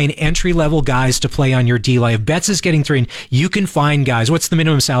find entry level guys to play on your D line. If Betts is getting trained, you can find guys. What's the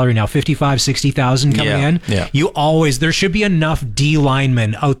minimum salary now? 55, 60,000 coming in. Yeah. There should be enough D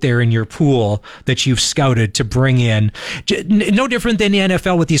linemen out there in your pool that you've scouted to bring in. No different than the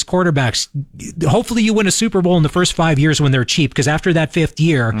NFL with these quarterbacks. Hopefully, you win a Super Bowl in the first 5 years when they're cheap, because after that fifth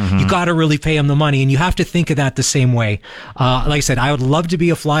year. You got to really pay them the money, and you have to think of that the same way. Like I said, I would love to be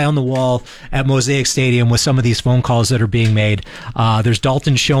a fly on the wall at Mosaic Stadium with some of these phone calls that are being made. There's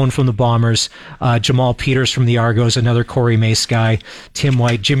Dalton Schoen from the Bombers, Jamal Peters from the Argos, another Corey Mace guy, Tim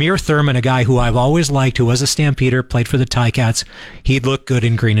White, Jameer Thurman, a guy who I've always liked, who was a Stampeder, played for the Ticats. He'd look good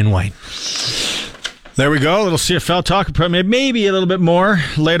in green and white. There we go. A little CFL talk. Maybe a little bit more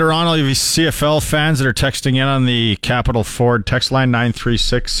later on. All of you CFL fans that are texting in on the Capital Ford text line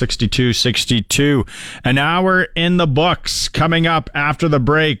 936-6262. An hour in the books. Coming up after the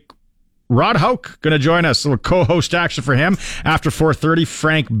break, Rod Houk going to join us. A little co-host action for him. After 4:30,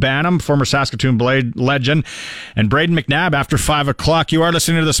 Frank Banham, former Saskatoon Blade legend, and Brayden McNabb after 5 o'clock. You are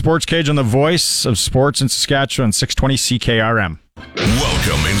listening to the Sports Cage on the voice of sports in Saskatchewan, 620 CKRM.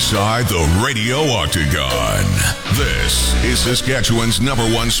 Welcome inside the Radio Octagon. This is Saskatchewan's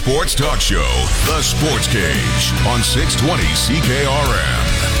 #1 sports talk show, The Sports Cage, on 620 CKRM.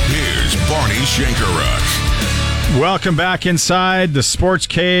 Here's Barney Shynkaruk. Welcome back inside the Sports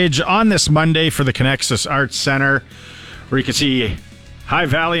Cage on this Monday for the Connexus Arts Center, where you can see High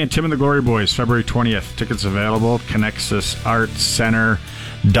Valley and Tim and the Glory Boys, February 20th. Tickets available,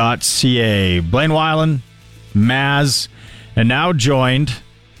 connexusartscenter.ca. Blaine Weiland, Maz, and now joined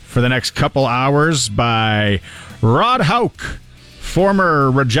for the next couple hours by Rod Houk, former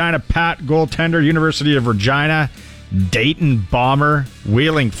Regina Pat goaltender, University of Regina, Dayton Bomber,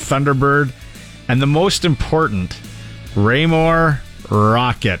 Wheeling Thunderbird, and the most important, Raymore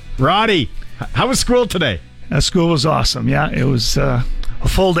Rocket. Roddy, how was school today? School was awesome. Yeah, it was a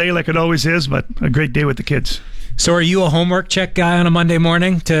full day like it always is, but a great day with the kids. So are you a homework check guy on a Monday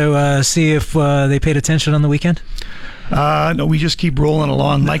morning to see if they paid attention on the weekend? No, we just keep rolling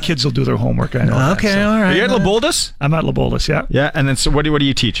along. My kids will do their homework. I know. Okay, all right. Are you at Laboldus? I'm at Laboldus, yeah. Yeah, and then so what do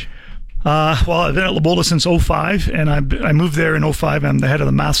you teach? Well, I've been at Laboldus since 2005, and I moved there in 2005. I'm the head of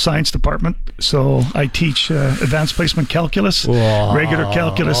the math science department, so I teach advanced placement calculus, regular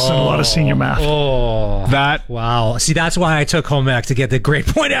calculus, and a lot of senior math. Wow. See, that's why I took home ec, to get the grade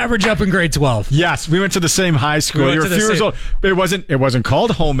point average up in grade 12. Yes, we went to the same high school. You were a few years old. It wasn't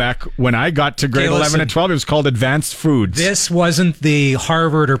called home ec when I got to grade 11 and 12. It was called advanced foods. This wasn't the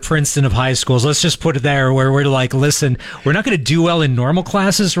Harvard or Princeton of high schools. Let's just put it there, where we're like, listen, we're not going to do well in normal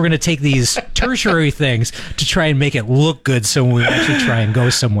classes. We're going to take these tertiary things to try and make it look good, so we actually try and go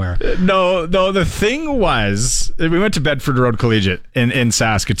somewhere. No, the thing was, we went to Bedford Road Collegiate in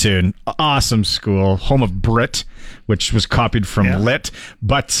Saskatoon. Awesome school, home of Brit, which was copied from Lit.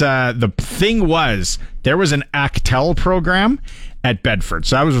 But the thing was, there was an Actel program at Bedford.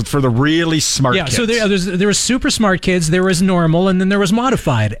 So that was for the really smart kids. So there was super smart kids, there was normal, and then there was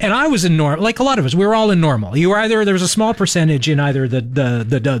modified. And I was in normal, like a lot of us. We were all in normal. You were there was a small percentage in either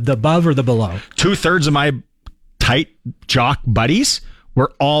the above or the below. 2/3 of my tight jock buddies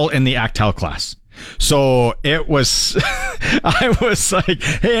were all in the Actel class. So it was, I was like,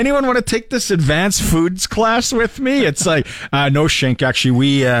 hey, anyone want to take this advanced foods class with me? It's like, no, Shink,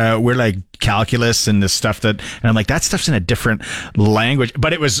 actually, we're like calculus and this stuff and I'm like, that stuff's in a different language.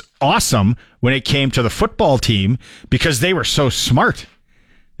 But it was awesome when it came to the football team because they were so smart.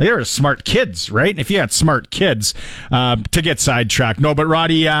 They were smart kids, right? And if you had smart kids, to get sidetracked. No, but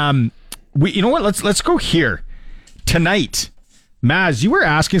Roddy, you know what? Let's go here tonight. Maz, you were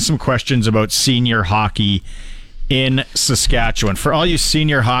asking some questions about senior hockey in Saskatchewan. For all you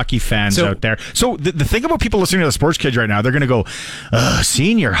senior hockey fans out there. So the thing about people listening to the Sports Cage right now, they're going to go,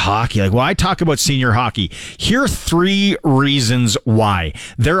 senior hockey. Like, why talk about senior hockey? Here are 3 reasons why.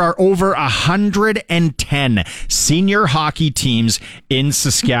 There are over 110 senior hockey teams in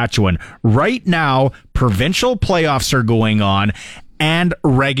Saskatchewan. Right now, provincial playoffs are going on. and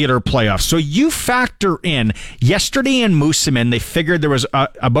regular playoffs. So you factor in yesterday in Moosomin, they figured there was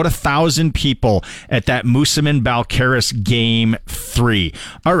about 1,000 people at that Moosomin-Balcarres Game 3.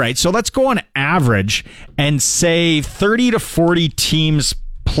 All right, so let's go on average and say 30 to 40 teams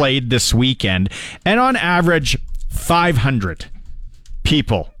played this weekend, and on average 500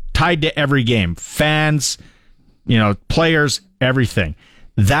 people tied to every game. Fans, players, everything.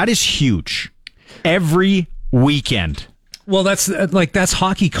 That is huge. Every weekend. Well, that's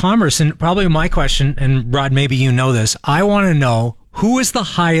hockey commerce, and probably my question, and Rod, maybe you know this. I want to know who is the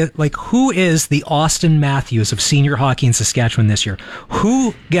highest, who is the Austin Matthews of senior hockey in Saskatchewan this year?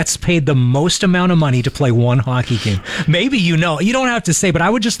 Who gets paid the most amount of money to play one hockey game? Maybe you know. You don't have to say, but I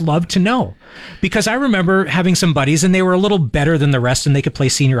would just love to know. Because I remember having some buddies, and they were a little better than the rest, and they could play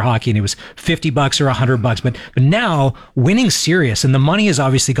senior hockey, and it was $50 or $100. But now, winning's serious, and the money has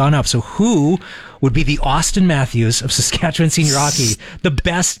obviously gone up. So who would be the Austin Matthews of Saskatchewan senior hockey? The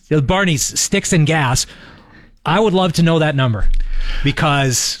best, Barney's sticks and gas. I would love to know that number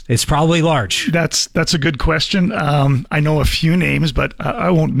because it's probably large. That's a good question. I know a few names, but I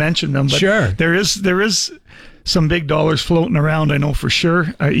won't mention them. But sure. There is some big dollars floating around, I know for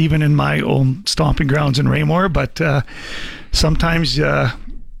sure, even in my own stomping grounds in Raymore. But sometimes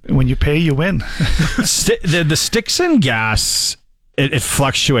when you pay, you win. The sticks and gas, it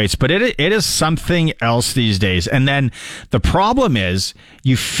fluctuates, but it is something else these days. And then the problem is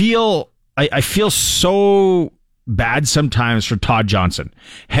I feel so bad sometimes for Todd Johnson,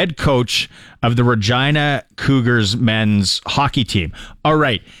 head coach of the Regina Cougars men's hockey team. All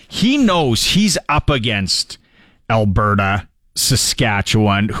right, he knows he's up against Alberta,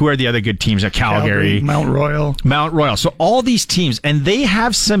 Saskatchewan. Who are the other good teams at Calgary? Mount Royal. So all these teams, and they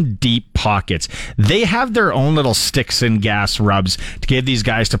have some deep pockets. They have their own little sticks and gas rubs to get these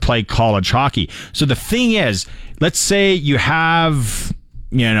guys to play college hockey. So the thing is, let's say you have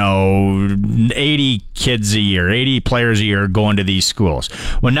 80 kids a year, 80 players a year going to these schools.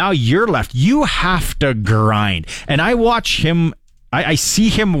 Well, now you're left. You have to grind. And I watch him, I see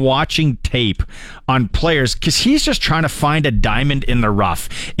him watching tape on players because he's just trying to find a diamond in the rough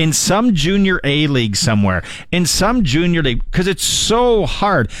in some junior A league somewhere, in some junior league, because it's so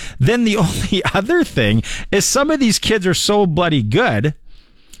hard. Then the only other thing is some of these kids are so bloody good,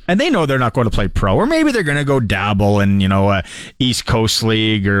 and they know they're not going to play pro, or maybe they're going to go dabble in, East Coast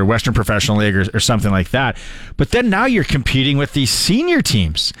League or Western Professional League or something like that. But then now you're competing with these senior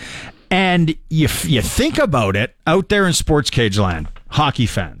teams. And you think about it out there in Sportscage land, hockey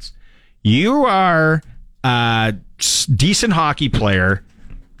fans. You are a decent hockey player.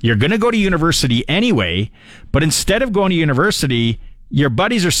 You're going to go to university anyway, but instead of going to university, your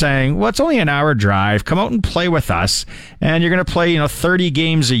buddies are saying, well, it's only an hour drive. Come out and play with us. And you're going to play, 30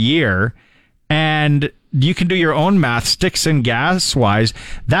 games a year. And you can do your own math, sticks and gas wise.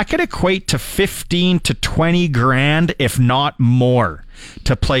 That could equate to 15 to 20 grand, if not more,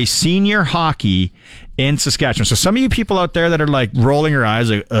 to play senior hockey in Saskatchewan. So some of you people out there that are like rolling your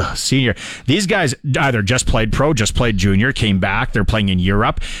eyes like, ugh, senior. These guys either just played pro, just played junior, came back, they're playing in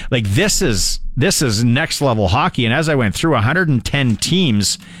Europe. Like this is next level hockey. And as I went through 110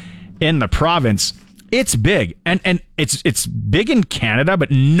 teams in the province, it's big. And it's big in Canada,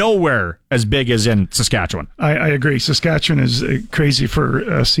 but nowhere as big as in Saskatchewan. I agree. Saskatchewan is crazy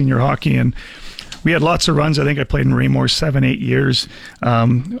for senior hockey, and we had lots of runs. I think I played in Raymore 7-8 years.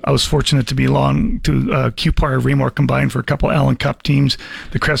 I was fortunate to belong to QPAR Raymore combined for a couple Allen Cup teams.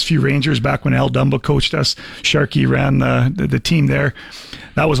 The Crestview Rangers, back when Al Dumba coached us. Sharky ran the team there.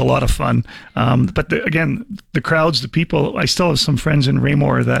 That was a lot of fun. But again, the crowds, the people, I still have some friends in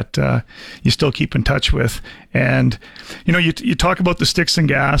Raymore that you still keep in touch with. And, you talk about the sticks and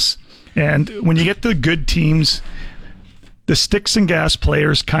gas. And when you get the good teams, the sticks and gas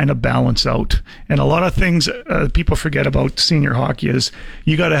players kind of balance out. And a lot of things people forget about senior hockey is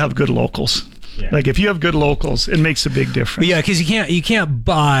you got to have good locals. Yeah. Like if you have good locals, it makes a big difference. Yeah, because you can't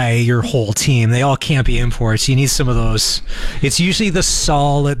buy your whole team. They all can't be imports. You need some of those. It's usually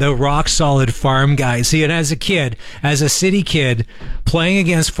the rock solid farm guys. See, and as a city kid, playing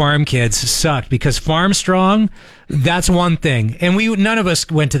against farm kids sucked because farm strong. That's one thing. And none of us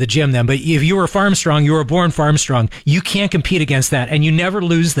went to the gym then, but if you were farm strong, you were born farm strong. You can't compete against that, and you never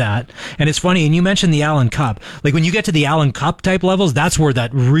lose that. And it's funny, and you mentioned the Allen Cup. Like when you get to the Allen Cup type levels, that's where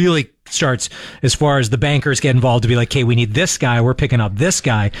that really starts as far as the bankers get involved to be like, hey, we need this guy, we're picking up this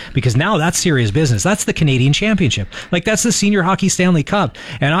guy, because now that's serious business. That's the Canadian Championship. Like that's the Senior Hockey Stanley Cup.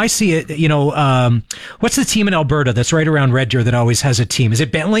 And I see it, what's the team in Alberta that's right around Red Deer that always has a team? Is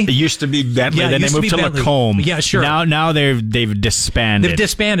it Bentley? It used to be Bentley, then they moved to Lacombe. Yeah, sure. Now they've disbanded. They've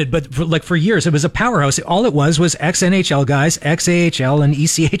disbanded, but for years it was a powerhouse. All it was ex-NHL guys, ex-AHL and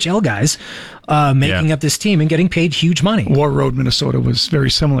ECHL guys making up this team and getting paid huge money. War Road, Minnesota was very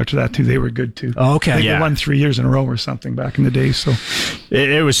similar to that too. They were good too. Oh, okay. They won 3 years in a row or something back in the day. So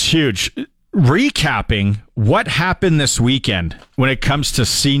it was huge. Recapping what happened this weekend when it comes to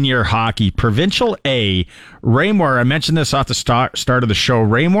senior hockey. Provincial A, Raymore, I mentioned this off the start of the show.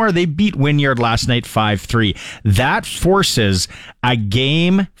 Raymore, they beat Wynyard last night 5-3. That forces a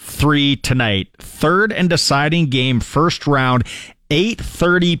Game 3 tonight. Third and deciding game, first round,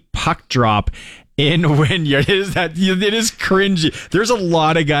 8:30 puck drop in Wynyard. It is cringy. There's a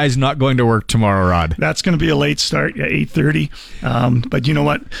lot of guys not going to work tomorrow, Rod. That's going to be a late start, 8:30. But you know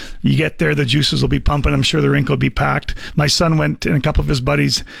what? You get there, the juices will be pumping. I'm sure the rink will be packed. My son went, and a couple of his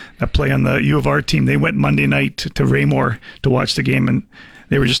buddies that play on the U of R team, they went Monday night to Raymore to watch the game, and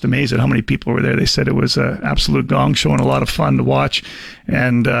they were just amazed at how many people were there. They said it was an absolute gong show and a lot of fun to watch.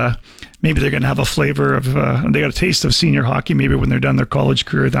 And maybe they're going to have a flavor of, they got a taste of senior hockey. Maybe when they're done their college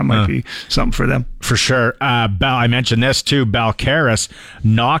career, that might be something for them. For sure. I mentioned this too. Balcarres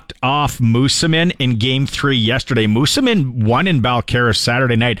knocked off Moosomin in Game 3 yesterday. Moosomin won in Balcarres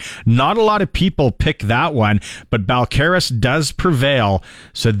Saturday night. Not a lot of people pick that one, but Balcarres does prevail,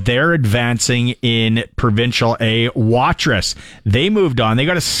 so they're advancing in Provincial A. Watrous, they moved on. They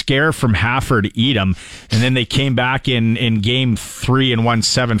got a scare from Hafford Edom, and then they came back in Game 3 and won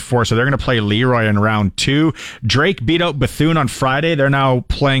 7-4, so they're going to play Leroy in round 2. Drake beat out Bethune on Friday. They're now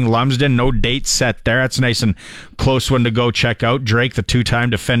playing Lumsden. No date set there. That's a nice and close one to go check out. Drake, the 2-time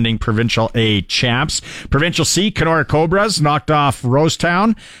defending Provincial A champs. Provincial C, Kenora Cobras knocked off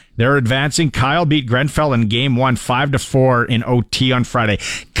Rosetown. They're advancing. Kyle beat Grenfell in Game 1, 5-4 in OT on Friday.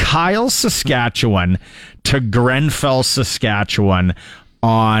 Kyle, Saskatchewan to Grenfell, Saskatchewan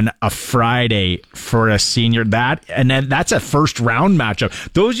on a Friday for a senior. And then that's a first round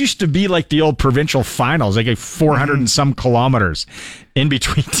matchup. Those used to be like the old provincial finals, like 400 and some kilometers in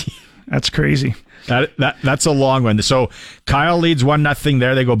between teams. That's crazy. That's a long one. So Kyle leads 1-0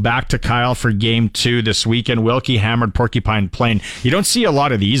 there. They go back to Kyle for Game 2 this weekend. Wilkie hammered Porcupine Plain. You don't see a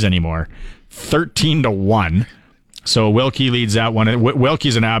lot of these anymore. 13-1. So Wilkie leads that one.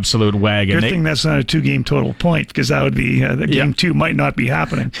 Wilkie's an absolute wagon. Good thing that's not a 2-game total point, because that would be the Game 2 might not be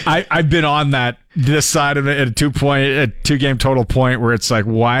happening. I've been on this side of it at a 2-game total point where it's like,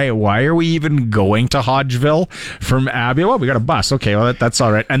 why are we even going to Hodgeville from Abbey? Well, we got a bus. Okay, well that's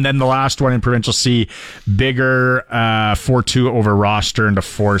all right. And then the last one in Provincial C, Bigger 4-2 over Rostern to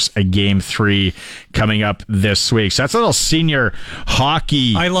force a Game 3 coming up this week. So that's a little senior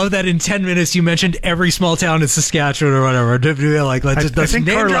hockey. I love that in 10 minutes you mentioned every small town in Saskatchewan or whatever. Like, let's name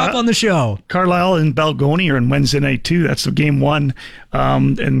drop on the show. Carlisle and Balgonie are on Wednesday night too. That's the Game 1.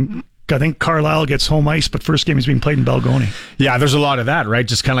 And I think Carlisle gets home ice, but first game is being played in Balgonie. Yeah, there's a lot of that, right?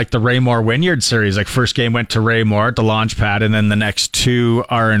 Just kind of like the Raymore Wynyard series. Like first game went to Raymore at the launch pad, and then the next two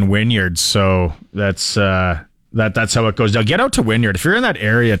are in Wynyard. So that's how it goes. Now get out to Wynyard if you're in that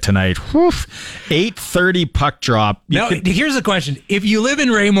area tonight. 8:30 puck drop. Now, here's the question: if you live in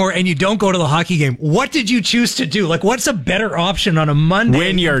Raymore and you don't go to the hockey game, what did you choose to do? Like, what's a better option on a Monday?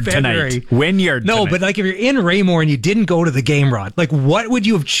 Wynyard tonight. Wynyard. No, tonight. but like if you're in Raymore and you didn't go to the game, Rod, like what would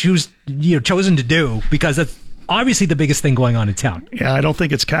you have chosen to do? Because that's obviously the biggest thing going on in town. Yeah, I don't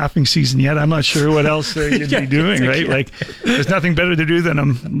think it's calving season yet. I'm not sure what else you'd be doing, right? Like, there's nothing better to do than a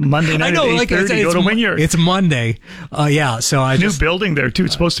Monday night at 8:30 go to Wynyard. It's Monday. So new building there, too.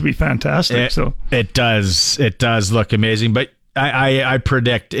 It's supposed to be fantastic. It does look amazing, but I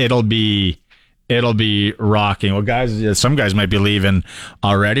predict it'll be rocking. Well, guys, some guys might be leaving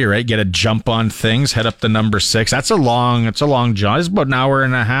already, right? Get a jump on things, head up to number 6. It's a long jaunt. It's about an hour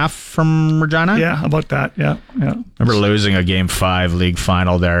and a half from Regina. Yeah, about that. Yeah. Remember losing a Game 5 league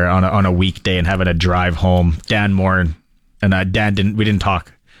final there on a weekday and having to drive home. Dan Moore and Dan we didn't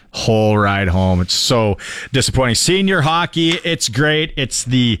talk whole ride home. It's so disappointing. Senior hockey, it's great. It's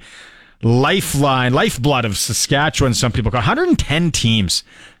the lifeblood of Saskatchewan. Some people call 110 teams.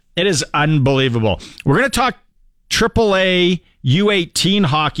 It is unbelievable. We're going to talk AAA U18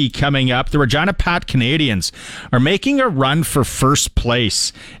 hockey coming up. The Regina Pat Canadians are making a run for first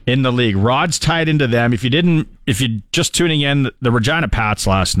place in the league. Rod's tied into them. If you're just tuning in, the Regina Pats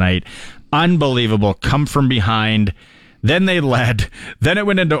last night, unbelievable. Come from behind. Then they led. Then it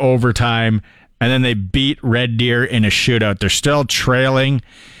went into overtime. And then they beat Red Deer in a shootout. They're still trailing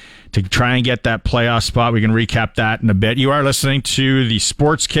to try and get that playoff spot. We can recap that in a bit. You are listening to the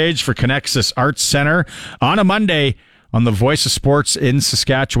Sports Cage for Connexus Arts Center on a Monday on the Voice of Sports in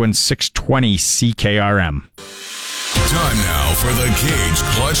Saskatchewan, 620 CKRM. Time now for the Cage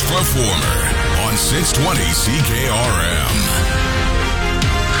Clutch Performer on on 620 CKRM.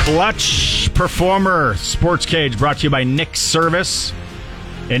 Clutch Performer Sports Cage brought to you by Nick's Service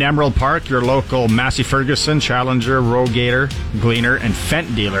in Emerald Park, your local Massey Ferguson, Challenger, Rogator, Gleaner, and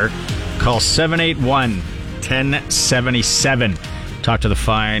Fent dealer. Call 781-1077. Talk to the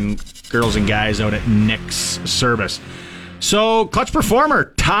fine girls and guys out at Nick's Service. So, Clutch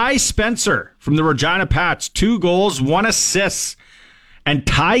Performer, Ty Spencer from the Regina Pats, 2 goals, 1 assist. And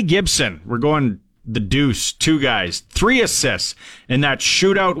Ty Gibson, we're going the deuce, 2 guys, 3 assists in that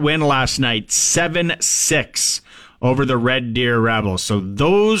shootout win last night, 7-6 over the Red Deer Rebels. So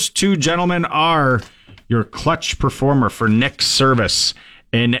those 2 gentlemen are your Clutch Performer for Nick's Service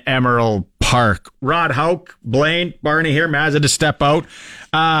in Emerald Park. Rod, Houk, Blaine, Barney here. Maz had to step out.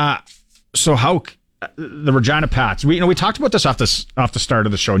 So Houk, the Regina Pats. We talked about this off the start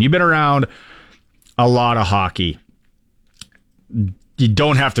of the show, and you've been around a lot of hockey. You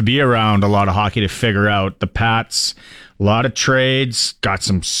don't have to be around a lot of hockey to figure out the Pats. A lot of trades, got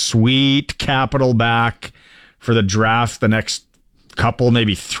some sweet capital back for the draft, the next couple,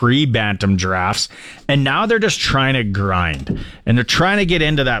 maybe 3 Bantam drafts, and now they're just trying to grind, and they're trying to get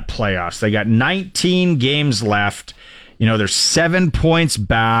into that playoffs. They got 19 games left. They're 7 points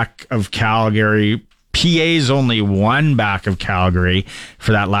back of Calgary. PA's only 1 back of Calgary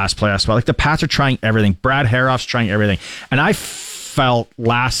for that last playoff spot. Like, the Pats are trying everything. Brad Haroff's trying everything. And I felt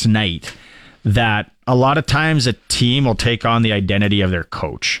last night that a lot of times a team will take on the identity of their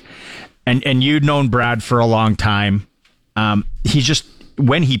coach. And you'd known Brad for a long time. He just,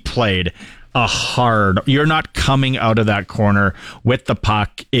 when he played, you're not coming out of that corner with the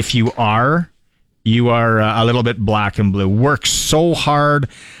puck. If you are a little bit black and blue. Works so hard.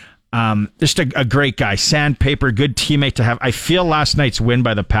 Just a great guy. Sandpaper, good teammate to have. I feel last night's win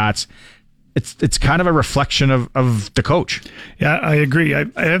by the Pats, it's kind of a reflection of the coach. Yeah, I agree. I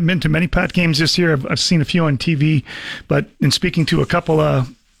haven't been to many Pat games this year. I've seen a few on TV, but in speaking to a couple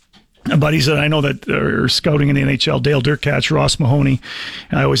of buddies that I know that are scouting in the NHL, Dale Durkach, Ross Mahoney,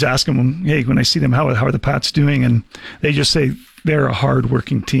 and I always ask them, hey, when I see them, how are the Pats doing? And they just say they're a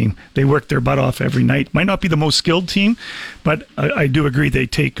hard-working team. They work their butt off every night. Might not be the most skilled team, but I do agree they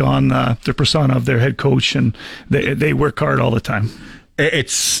take on the persona of their head coach, and they work hard all the time.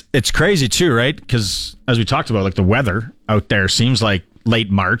 It's crazy too, right? Because as we talked about, like, the weather out there seems like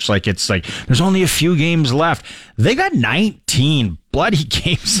late March, like it's like there's only a few games left. They got 19 bloody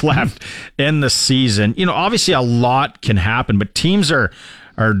games left in the season. Obviously a lot can happen, but teams are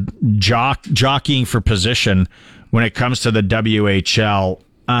jockeying for position when it comes to the WHL.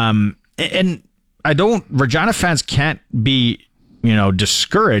 And Regina fans can't be,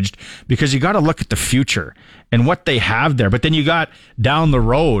 discouraged, because you got to look at the future and what they have there. But then you got down the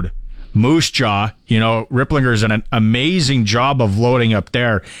road, Moose Jaw, Ripplinger's done an amazing job of loading up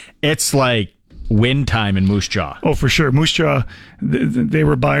there. It's like win time in Moose Jaw. Oh, for sure. Moose Jaw, they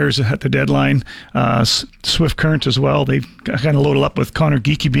were buyers at the deadline. Swift Current as well. They kind of loaded up with Connor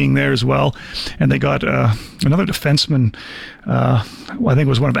Geekie being there as well. And they got another defenseman. I think it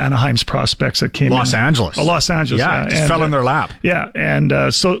was one of Anaheim's prospects that came Los Angeles. Oh, Los Angeles. Yeah, just fell in their lap. Yeah, and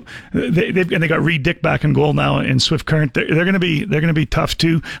so they got Reed Dick back in goal now in Swift Current. They're going to be tough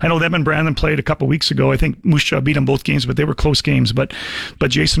too. I know them and Brandon played a couple weeks ago. I think Moose Jaw beat them both games, but they were close games. But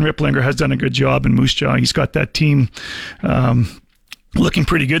Jason Ripplinger has done a good job in Moose Jaw. He's got that team looking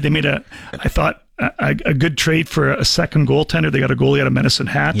pretty good. They made I thought a good trade for a second goaltender. They got a goalie out of Medicine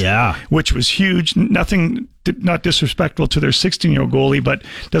Hat, which was huge. Not disrespectful to their 16-year-old goalie, but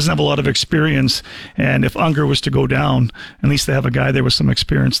doesn't have a lot of experience. And if Unger was to go down, at least they have a guy there with some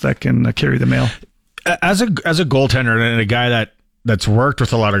experience that can carry the mail. As a goaltender and a guy that's worked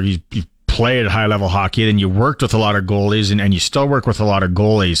with a lot of you played high-level hockey, and you worked with a lot of goalies, and you still work with a lot of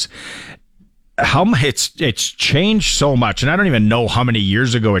goalies. How it's changed so much, and I don't even know how many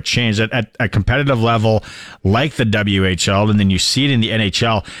years ago it changed at a competitive level like the WHL, and then you see it in the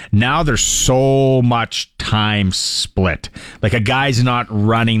NHL. Now there's so much time split. Like, a guy's not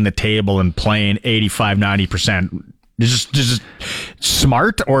running the table and playing 85-90%. Is just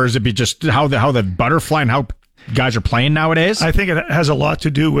smart, or is it just how the butterfly and how guys are playing nowadays? I think it has a lot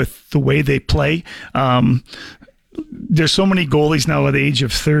to do with the way they play. There's so many goalies now at the age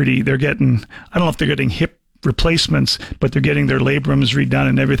of 30. They're getting, I don't know if they're getting hip replacements, but they're getting their labrums redone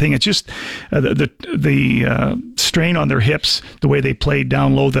and everything. It's just the strain on their hips, the way they play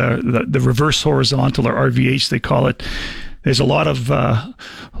down low, the reverse horizontal, or RVH they call it. There's a lot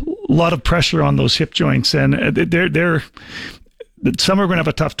of pressure on those hip joints, and some are going to have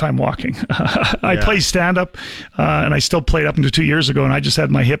a tough time walking. I play stand-up, and I still played up until 2 years ago, and I just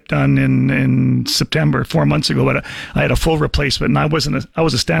had my hip done in September, 4 months ago, but I had a full replacement, and I was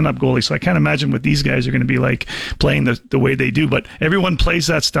a stand-up goalie, so I can't imagine what these guys are going to be like playing the way they do. But everyone plays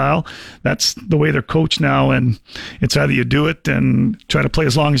that style. That's the way they're coached now, and it's either you do it and try to play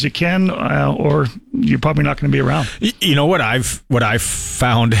as long as you can, or you're probably not going to be around. You know what I've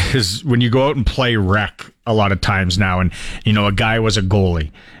found is when you go out and play rec a lot of times now, and a guy was a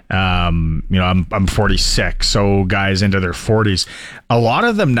goalie. I'm 46, so guys into their 40s. A lot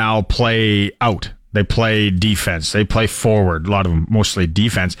of them now play out. They play defense. They play forward. A lot of them mostly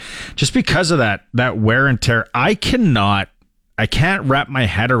defense, just because of that wear and tear. I can't wrap my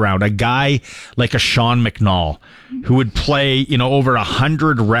head around a guy like a Sean McNabb who would play, over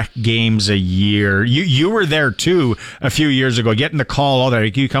 100 rec games a year. You were there too a few years ago, getting the call all there.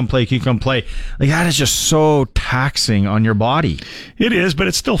 Can you come play? Like, that is just so taxing on your body. It is, but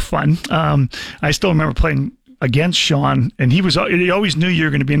it's still fun. I still remember playing against Sean, and he always knew you were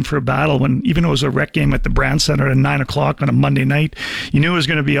going to be in for a battle. Even though it was a rec game at the Brand Center at 9 o'clock on a Monday night, you knew it was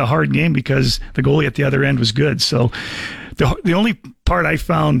going to be a hard game because the goalie at the other end was good. So the only part I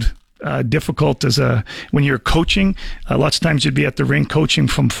found difficult is when you're coaching. Lots of times you'd be at the rink coaching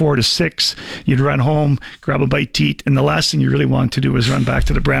from 4 to 6. You'd run home, grab a bite to eat, and the last thing you really want to do is run back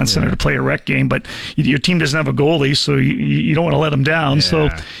to the Brand Center to play a rec game. But your team doesn't have a goalie, so you don't want to let them down. Yeah. So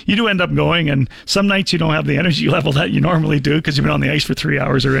you do end up going, and some nights you don't have the energy level that you normally do because you've been on the ice for 3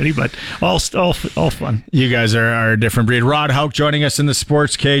 hours already. But all fun. You guys are a different breed. Rod Houk joining us in the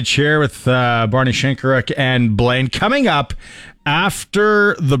Sports Cage here with Barney Shynkaruk and Blaine. Coming up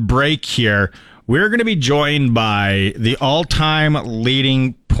after the break here, we're going to be joined by the all-time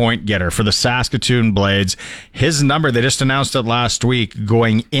leading point getter for the Saskatoon Blades. His number, they just announced it last week,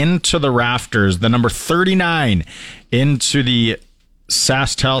 going into the rafters, the number 39 into the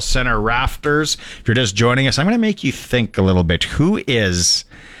SaskTel Center rafters. If you're just joining us, I'm going to make you think a little bit. Who is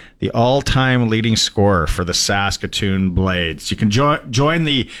the all-time leading scorer for the Saskatoon Blades? You can join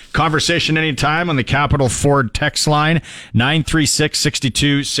the conversation anytime on the Capital Ford text line,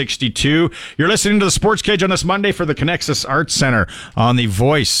 936-6262. You're listening to the Sports Cage on this Monday for the Connexus Arts Center on the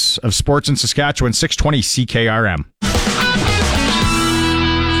voice of sports in Saskatchewan, 620 CKRM.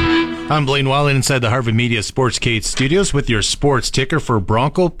 I'm Blaine Weiland inside the Harvard Media Sportscage studios with your sports ticker for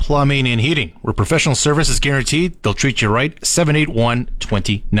Bronco Plumbing and Heating, where professional service is guaranteed. They'll treat you right.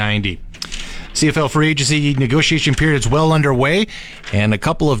 781-2090. CFL free agency negotiation period is well underway, and a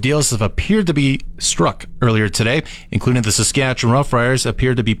couple of deals have appeared to be struck earlier today, including the Saskatchewan Roughriders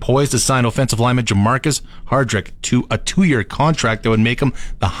appear to be poised to sign offensive lineman Jamarcus Hardrick to a 2-year contract that would make him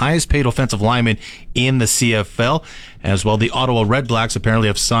the highest paid offensive lineman in the CFL. As well, the Ottawa Redblacks apparently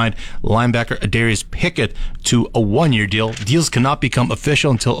have signed linebacker Adarius Pickett to a 1-year deal. Deals cannot become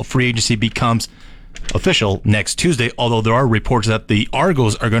official until a free agency becomes official next Tuesday, although there are reports that the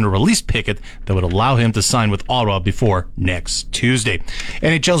Argos are going to release Pickett that would allow him to sign with Ottawa before next Tuesday.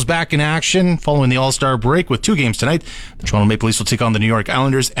 NHL's back in action following the All-Star break with 2 games tonight. The Toronto Maple Leafs will take on the New York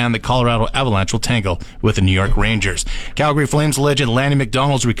Islanders, and the Colorado Avalanche will tangle with the New York Rangers. Calgary Flames legend Lanny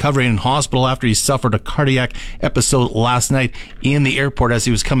McDonald's recovering in hospital after he suffered a cardiac episode last night in the airport as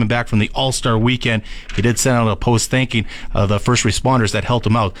he was coming back from the All-Star weekend. He did send out a post thanking the first responders that helped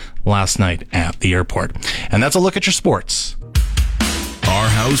him out last night at the airport. And that's a look at your sports. Our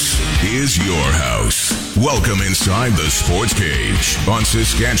house is your house. Welcome inside the Sports Cage on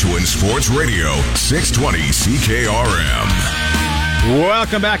Saskatchewan Sports Radio, 620 CKRM.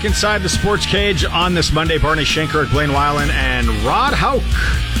 Welcome back inside the Sports Cage on this Monday. Barney Shynkaruk, Blaine Weiland, and Rod Houk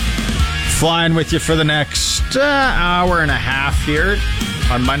flying with you for the next hour and a half here.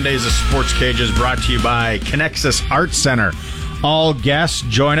 On Mondays, the Sports Cage is brought to you by Connexus Arts Center. All guests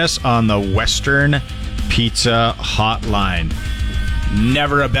join us on the Western Pizza Hotline.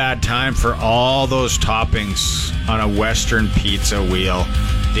 Never a bad time for all those toppings on a Western pizza wheel.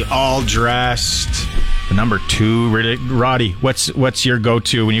 The all-dressed, the number 2. Roddy, what's your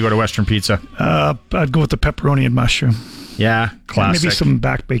go-to when you go to Western Pizza? I'd go with the pepperoni and mushroom. Yeah, classic. And maybe some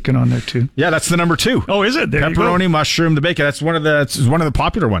back bacon on there too. Yeah, that's the number 2. Oh, is it? There pepperoni, mushroom, the bacon. That's one of the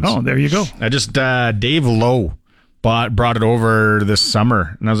popular ones. Oh, there you go. I just Dave Lowe brought it over this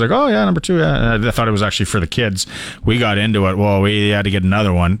summer, and I was like, oh yeah, number 2. Yeah. I thought it was actually for the kids. We got into it. Well, we had to get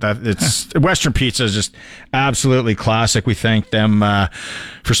another one. Western Pizza is just absolutely classic. We thank them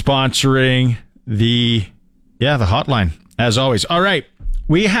for sponsoring the hotline as always. All right,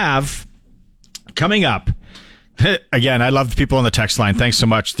 we have coming up. Again, I love the people on the text line. Thanks so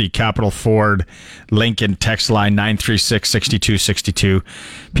much. The Capital Ford Lincoln text line, 936-6262.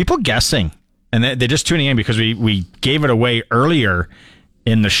 People guessing and they're just tuning in because we gave it away earlier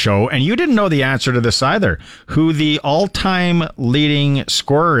in the show, and you didn't know the answer to this either. Who the all-time leading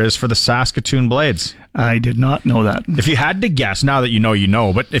scorer is for the Saskatoon Blades? I did not know that. If you had to guess, now that you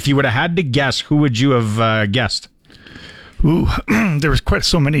know, but if you would have had to guess, who would you have guessed? Ooh, there was quite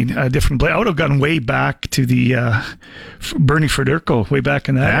so many different Blades. I would have gone way back to the Bernie Federico, way back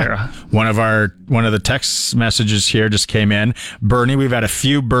in that era. One of the text messages here just came in. Bernie, we've had a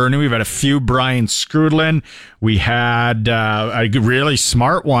few Bernie, we've had a few Brian Scrudlin. We had a really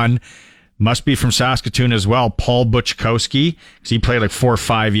smart one. Must be from Saskatoon as well. Paul Buchkowski, because he played like 4 or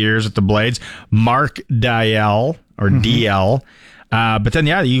 5 years at the Blades. Mark Diel, or DL. But then,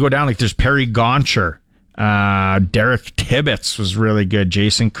 you go down, like there's Perry Goncher. Derek Tibbetts was really good.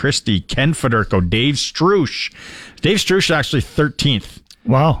 Jason Christie, Ken Federico, Dave Strush. Dave Strush is actually 13th.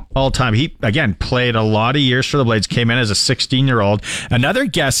 Wow. All time. He, again, played a lot of years for the Blades, came in as a 16-year-old. Another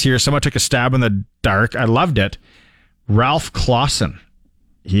guess here, someone took a stab in the dark. I loved it. Ralph Clausen.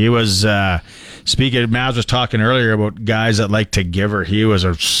 He was, speaking, Maz was talking earlier about guys that like to give her. He was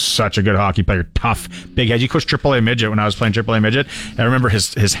such a good hockey player. Tough, big head. He coached AAA midget when I was playing AAA midget. I remember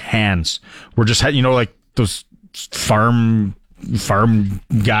his hands were just, like those farm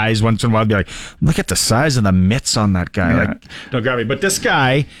guys once in a while be like, look at the size of the mitts on that guy. Yeah. Like, don't grab me. But this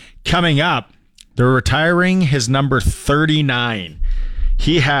guy coming up, they're retiring his number 39.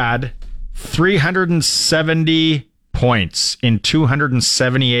 He had 370 points in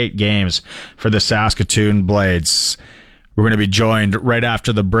 278 games for the Saskatoon Blades. We're going to be joined right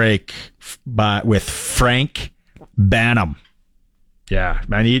after the break with Frank Banham. Yeah,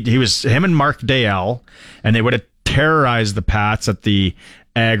 man, he was him and Mark Dale, and they would have terrorized the Pats at the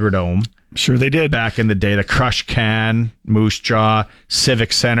Agrodome. Sure they did. Back in the day, the Crush Can, Moose Jaw,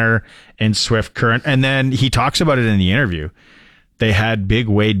 Civic Center, and Swift Current. And then he talks about it in the interview. They had big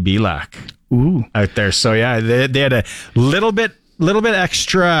Wade Belak out there. So yeah, they had a little bit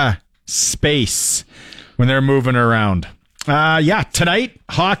extra space when they're moving around. Tonight,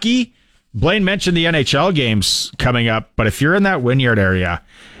 hockey. Blaine mentioned the NHL games coming up, but if you're in that Wynyard area,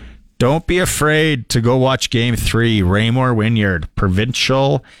 don't be afraid to go watch Game 3, Raymore Wynyard,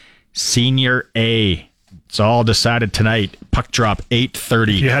 Provincial Senior A. It's all decided tonight. Puck drop,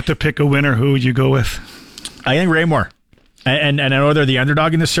 8:30. If you had to pick a winner, who would you go with? I think Raymore. And I know they're the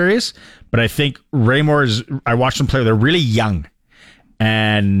underdog in the series, but I think Raymore I watched them play, they're really young.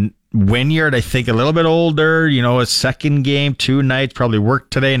 And Wynyard, I think, a little bit older, a second game, 2 nights, probably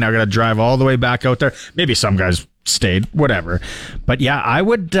worked today. Now got to drive all the way back out there. Maybe some guys stayed, whatever. But yeah, I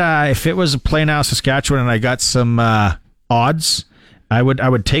would, if it was a play now Saskatchewan and I got some odds, I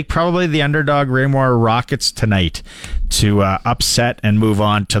would take probably the underdog Raymore Rockets tonight to upset and move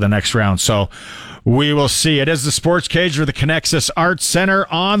on to the next round. So we will see. It is the Sports Cage for the Connexus Arts Center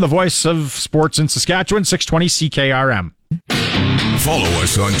on the voice of sports in Saskatchewan, 620 CKRM. Follow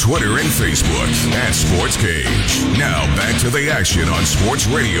us on Twitter and Facebook at Sports Cage. Now back to the action on Sports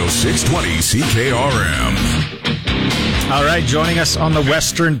Radio 620 CKRM. All right, joining us on the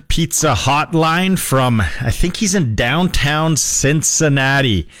Western Pizza Hotline from, I think he's in downtown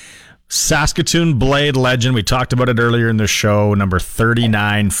Cincinnati, Saskatoon Blade legend. We talked about it earlier in the show, number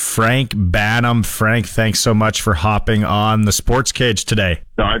 39, Frank Banham. Frank, thanks so much for hopping on the Sports Cage today.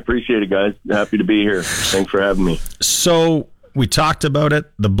 No, I appreciate it, guys. Happy to be here. Thanks for having me. So we talked about it.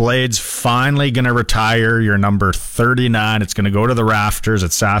 The Blades finally going to retire your number 39. It's going to go to the rafters at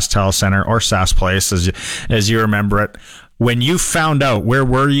SaskTel Center or Sask Place, as you remember it. When you found out, where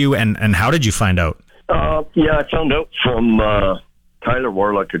were you and how did you find out? I found out from Tyler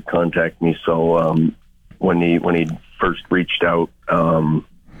Warlock had contacted me. So when he first reached out,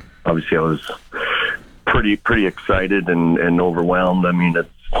 obviously I was pretty excited and overwhelmed. I mean, it's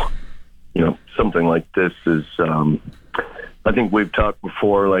something like this is. I think we've talked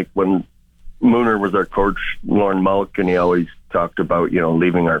before, like when Mooner was our coach, Lauren Mulk, and he always talked about,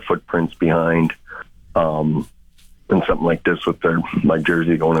 leaving our footprints behind. And something like this with my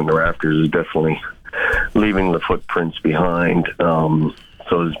jersey going in the rafters is definitely leaving the footprints behind. So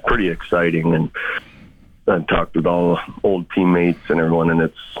it was pretty exciting. And I talked with all old teammates and everyone, and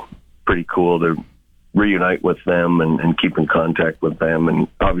it's pretty cool to reunite with them and keep in contact with them. And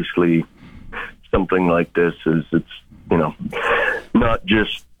obviously something like this it's not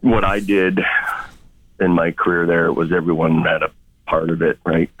just what I did in my career there. It was everyone had a part of it,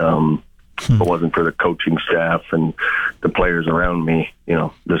 right? If it wasn't for the coaching staff and the players around me,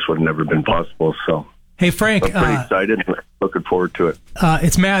 this would have never been possible. So, hey, Frank, I'm pretty excited and looking forward to it.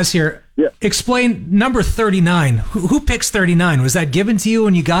 It's Maz here. Yeah. Explain number 39. Who picks 39? Was that given to you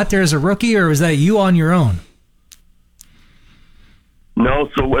when you got there as a rookie, or was that you on your own? No,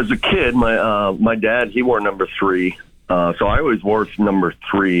 so as a kid, my dad, he wore number 3. So I always wore number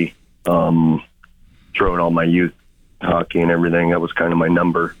 3 throughout all my youth hockey and everything. That was kind of my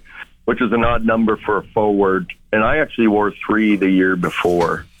number, which is an odd number for a forward. And I actually wore 3 the year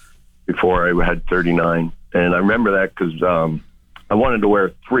before I had 39. And I remember that because I wanted to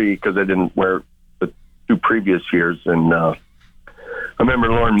wear 3 because I didn't wear the 2 previous years. And I remember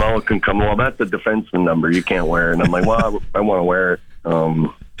Lauren Mulliken come, well, that's a defenseman number. You can't wear it. And I'm like, well, I want to wear it.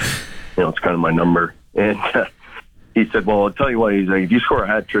 It's kind of my number. And he said, well, I'll tell you what. He's like, if you score a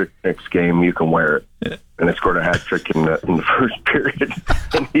hat trick next game, you can wear it. Yeah. And I scored a hat trick in the first period.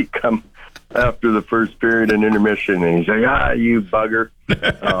 And he come after the first period in intermission, and he's like, you bugger.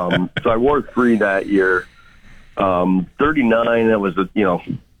 So I wore 3 that year. 39, that was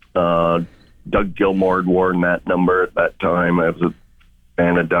Doug Gilmore had worn that number at that time. I was a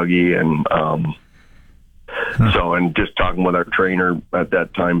fan of Dougie, and and just talking with our trainer at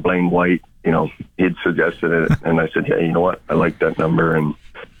that time, Blaine White, he'd suggested it, and I said, you know what, I like that number, and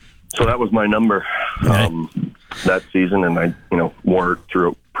so that was my number that season, and I wore it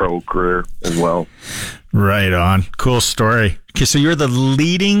through a pro career as well. Right on. Cool story. Okay, so you're the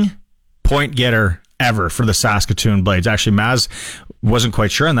leading point getter ever for the Saskatoon Blades. Actually, Maz wasn't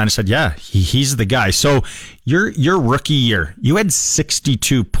quite sure, and then I said, yeah, he's the guy. So your rookie year, you had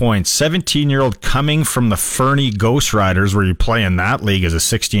 62 points, 17-year-old coming from the Fernie Ghost Riders, where you play in that league as a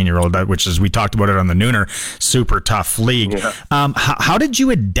 16-year-old, which is, we talked about it on the Nooner, super tough league. Yeah. How did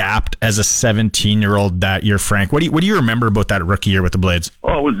you adapt as a 17-year-old that year, Frank? What do you remember about that rookie year with the Blades?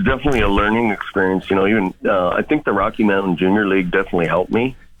 Oh, it was definitely a learning experience. Even I think the Rocky Mountain Junior League definitely helped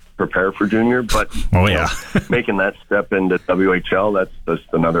me prepare for junior, but making that step into WHL, that's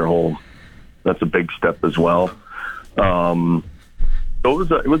just another that's a big step as well. So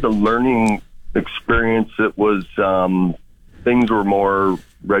it was a learning experience. It was things were more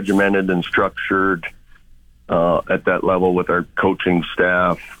regimented and structured at that level with our coaching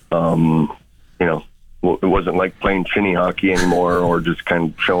staff. It wasn't like playing shinny hockey anymore or just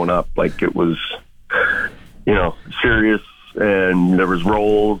kind of showing up. Like it was serious. And there was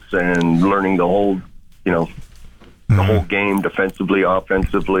roles and learning the whole, the whole game, defensively,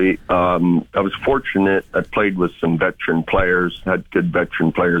 offensively. I was fortunate. I played with some veteran players, had good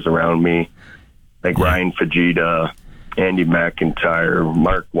veteran players around me, like Ryan Fajita, Andy McIntyre,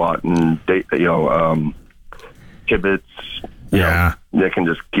 Mark Watton, Tibbetts. They can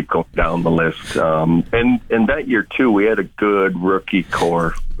just keep going down the list. And that year, too, we had a good rookie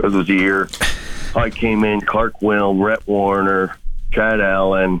core. It was a year I came in, Clark Wilm, Rhett Warner, Chad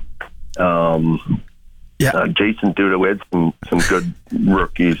Allen, Jason Duda. We had some good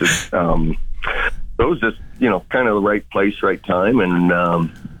rookies. So it was just, kind of the right place, right time, and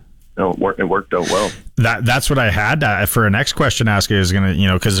it worked out well. That's what I had for a next question to ask you is going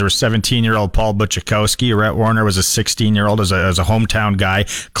to, because there was 17-year-old Paul Buchakowski. Rhett Warner was a 16-year-old as a hometown guy.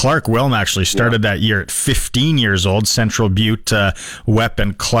 Clark Wilm actually started that year at 15 years old, Central Butte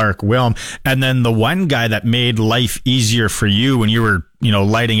weapon Clark Wilm. And then the one guy that made life easier for you when you were,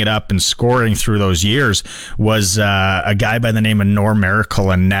 lighting it up and scoring through those years was a guy by the name of Norm Miracle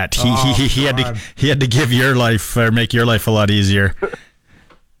in net. He had to give your life or make your life a lot easier.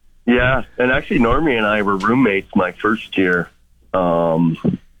 Yeah, and actually Normie and I were roommates my first year. It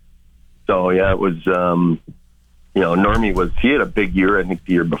was, Normie he had a big year, I think,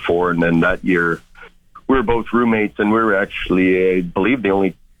 the year before, and then that year we were both roommates, and we were actually, I believe, the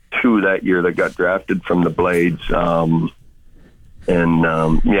only 2 that year that got drafted from the Blades. He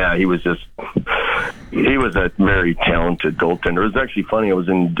was a very talented goaltender. It was actually funny. I was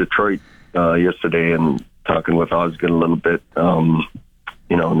in Detroit yesterday and talking with Osgood a little bit.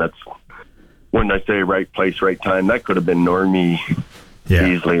 And that's when I say right place, right time. That could have been Normie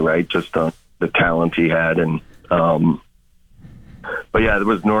easily, right? Just the talent he had, and there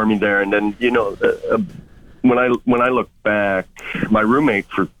was Normie there. And then when I look back, my roommate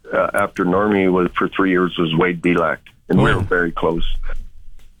for after Normie was for 3 years was Wade Belak, and we were very close.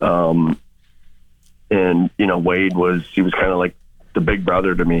 Wade was kind of like the big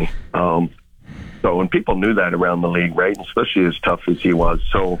brother to me. So, and people knew that around the league, right? Especially as tough as he was.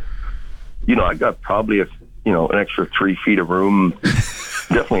 So, I got probably an extra 3 feet of room,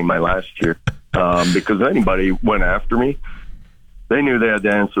 definitely my last year, because if anybody went after me, they knew they had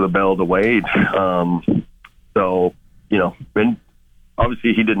to answer the bell to Wade. And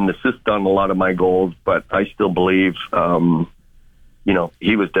obviously he didn't assist on a lot of my goals, but I still believe,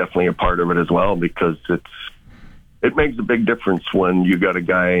 he was definitely a part of it as well, because it makes a big difference when you got a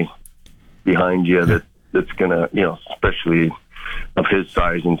guy behind you that's gonna, especially of his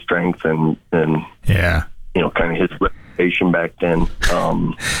size and strength and kind of his reputation conversation back then.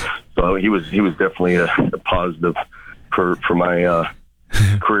 So he was definitely a positive for my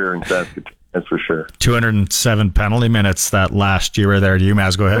career in Saskatoon. That's for sure. 207 penalty minutes that last year there. Do you,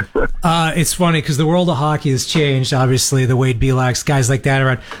 Maz, go ahead? It's funny because the world of hockey has changed. Obviously, the Wade Belaks, guys like that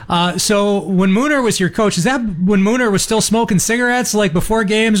around. So when Mooner was your coach, is that when Mooner was still smoking cigarettes, like before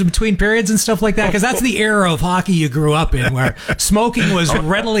games and between periods and stuff like that? Because that's the era of hockey you grew up in, where smoking was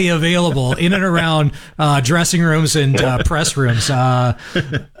readily available in and around dressing rooms and press rooms.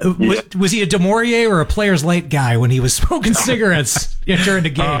 Was he a Demorier or a Players Light guy when he was smoking cigarettes during the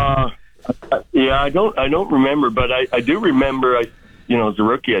game? Yeah, I don't remember, but I do remember. As a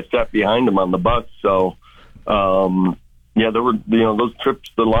rookie, I sat behind him on the bus. So, there were those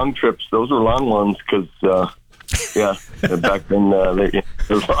trips, the long trips. Those were long ones because, back then there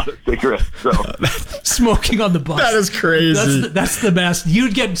was a lot of cigarettes. So smoking on the bus. That is crazy. That's the best.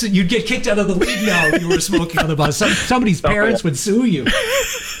 You'd get kicked out of the league now if you were smoking on the bus. Somebody's parents would sue you.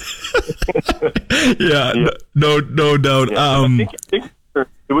 No doubt. Yeah, I think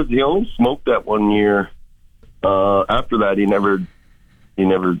it was the only smoke that one year. After that, I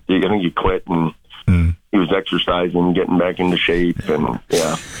think he quit and he was exercising, getting back into shape, and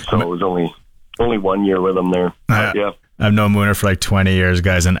so it was only 1 year with him there. I've known Mooner for like 20 years,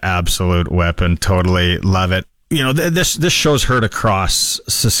 guys. An absolute weapon. Totally love it. This show's heard across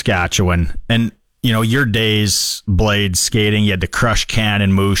Saskatchewan, and your days, Blade, skating, you had the Crush Can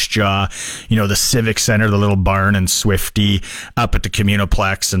in Moose Jaw, the Civic Center, the little barn in Swifty, up at the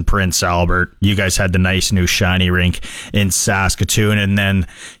Communoplex in Prince Albert. You guys had the nice new shiny rink in Saskatoon, and then,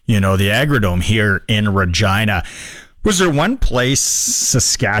 the Agrodome here in Regina. Was there one place,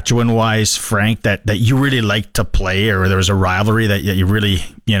 Saskatchewan-wise, Frank, that you really liked to play, or there was a rivalry that you really,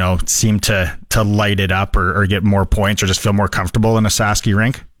 seemed to light it up or get more points or just feel more comfortable in a Sasky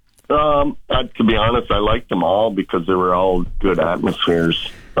rink? To be honest, I liked them all because they were all good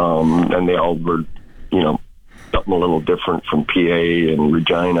atmospheres, and they all were, something a little different from PA and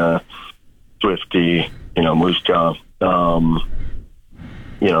Regina, Swifty, Moose Jaw. So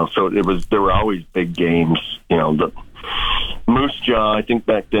there were always big games. The Moose Jaw, I think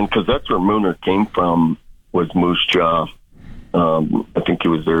back then, because that's where Mooner came from, was Moose Jaw. I think he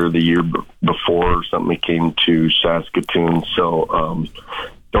was there the year before or something. He came to Saskatoon, so.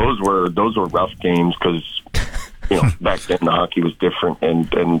 Those were rough games because, back then the hockey was different,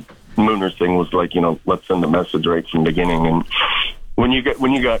 and Mooner's thing was like, let's send the message right from the beginning. And when you got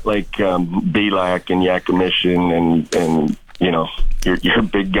like Belak and Yakimishin and your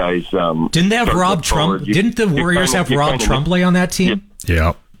big guys. Didn't they have Rob Trump? Didn't the Warriors have Rob Tremblay on that team?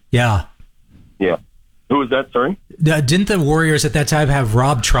 Yeah. Who was that? Sorry. Didn't the Warriors at that time have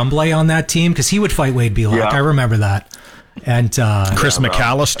Rob Tremblay on that team? Because he would fight Wade Belak. Yeah. I remember that. And Chris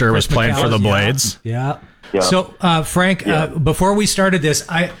McAllister was playing for the Blades. Yeah. So, Frank, before we started this,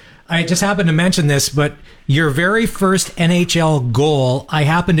 I just happened to mention this, but your very first NHL goal, I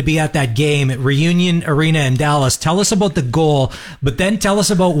happened to be at that game at Reunion Arena in Dallas. Tell us about the goal, but then tell us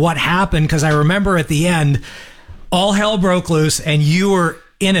about what happened, because I remember at the end, all hell broke loose, and you were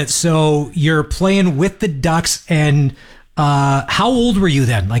in it. So you're playing with the Ducks, and how old were you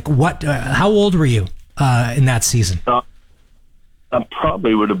then? Like what? How old were you in that season? I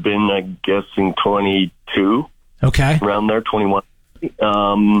probably would have been, I'm guessing, 22. Okay. Around there, 21. It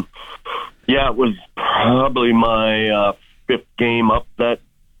was probably my fifth game up that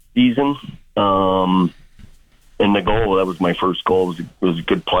season. And the goal, that was my first goal. It was a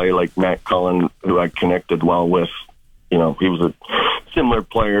good play, like Matt Cullen, who I connected well with. He was a similar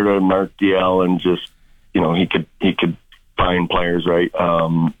player to Mark DL, and just, he could find players right.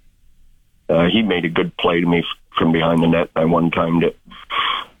 He made a good play to me from behind the net. I one-timed it.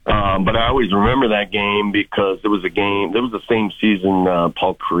 But I always remember that game because it was the same season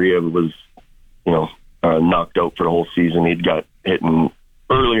Paul Correa was, knocked out for the whole season. He'd got hit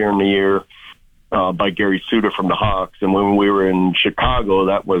earlier in the year by Gary Suter from the Hawks. And when we were in Chicago,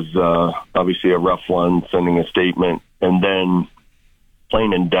 that was obviously a rough one, sending a statement. And then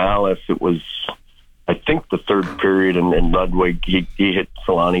playing in Dallas, it was, I think, the third period, and Ludwig, he hit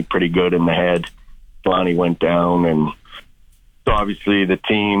Solani pretty good in the head. Solani went down, and so obviously the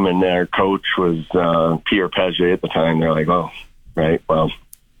team and their coach was Pierre Paget at the time. They're like, oh, right, well,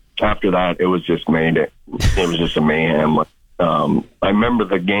 after that, it was just it was just a mayhem. I remember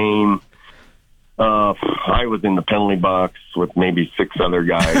the game. I was in the penalty box with maybe 6 other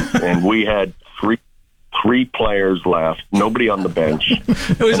guys, and we had three players left, nobody on the bench.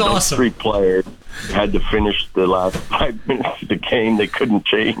 It was awesome. 3 players had to finish the last 5 minutes of the game. They couldn't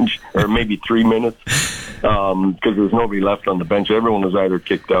change, or maybe 3 minutes, because there was nobody left on the bench. Everyone was either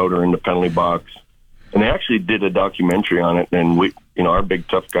kicked out or in the penalty box. And they actually did a documentary on it. And we, our big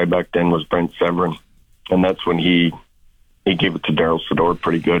tough guy back then was Brent Severin. And that's when he gave it to Daryl Sador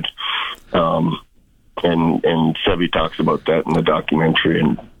pretty good. And Sevy talks about that in the documentary.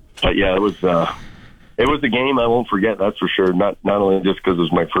 But yeah, it was a game I won't forget. That's for sure. Not only just because it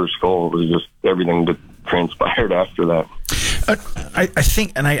was my first goal, it was just everything that transpired after that. I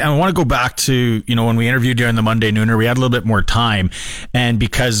think, and I want to go back to, when we interviewed during the Monday Nooner, we had a little bit more time, and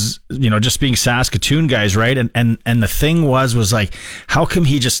because, just being Saskatoon guys, right? And the thing was like, how come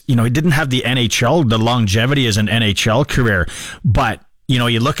he just, he didn't have the the longevity as an NHL career, but,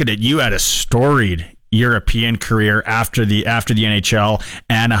 you look at it, you had a storied European career after the NHL.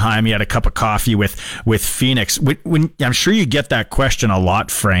 Anaheim, you had a cup of coffee with Phoenix. When I'm sure you get that question a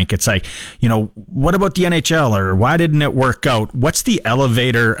lot, Frank. It's like, what about the NHL, or why didn't it work out? What's the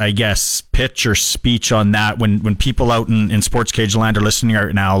elevator, I guess, pitch or speech on that when people out in Sportscage land are listening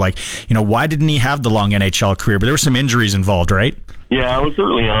right now, like, why didn't he have the long NHL career? But there were some injuries involved, right? Yeah, I was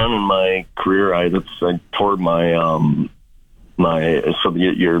early on in my career. I tore my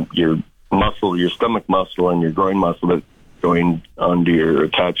your muscle, your stomach muscle and your groin muscle that going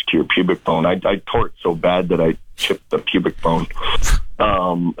attached to your pubic bone. I tore it so bad that I chipped the pubic bone.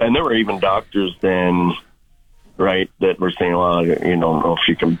 And there were even doctors then, right, that were saying, well, I don't know if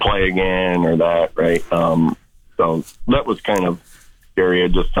you can play again or that, right? So that was kind of scary. I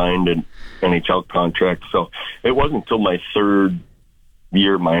just signed an NHL contract. So it wasn't until my third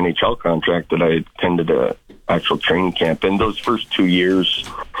year of my NHL contract that I attended a actual training camp. And those first 2 years,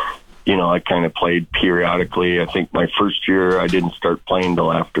 I kind of played periodically. I think my first year I didn't start playing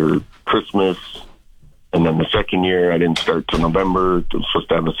till after Christmas. And then the second year I didn't start till November. I was supposed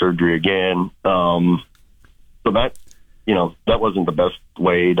to have a surgery again. So that, that wasn't the best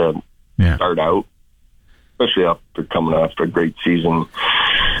way to start out, especially after coming after a great season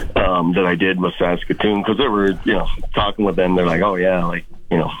that I did with Saskatoon. Because they were, talking with them. They're like, oh, yeah, like,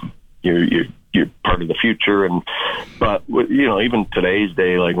 you're part of the future. But even today's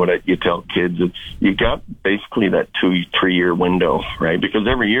day, like what you tell kids, it's, you got basically that 2-3 year window, right? Because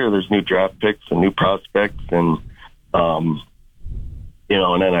every year there's new draft picks and new prospects, and and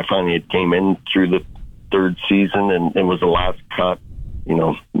then I finally came in through the third season and it was the last cut,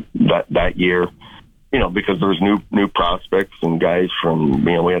 that year, because there was new prospects and guys from,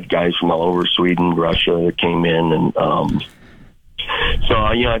 we had guys from all over Sweden, Russia that came in, and so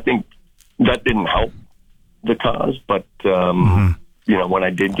I think that didn't help the cause, but when I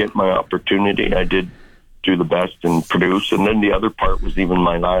did get my opportunity, I did do the best and produce. And then the other part was, even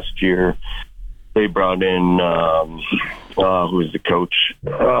my last year, they brought in who was the coach?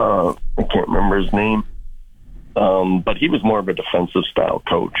 I can't remember his name, but he was more of a defensive style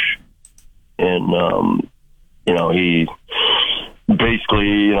coach, and he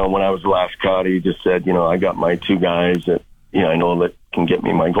basically, when I was the last cut, he just said, I got my two guys that I know that can get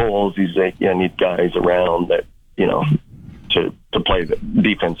me my goals. He's like, I need guys around that, to play the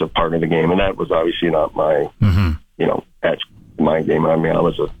defensive part of the game. And that was obviously not my, that's my game. I mean, I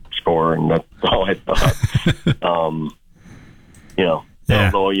was a scorer, and that's all I thought.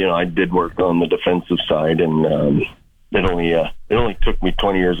 Although, I did work on the defensive side, and it only took me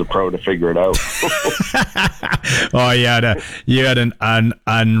 20 years of pro to figure it out. Oh, you had an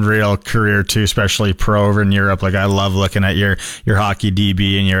unreal career too, especially pro over in Europe. Like, I love looking at your hockey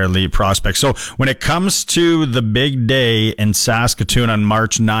DB and your elite prospects. So when it comes to the big day in Saskatoon on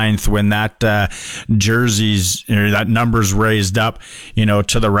March 9th, when that jerseys, that number's raised up,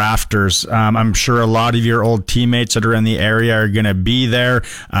 to the rafters, I'm sure a lot of your old teammates that are in the area are going to be there.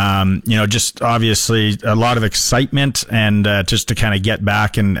 Just obviously a lot of excitement, and just to kind of get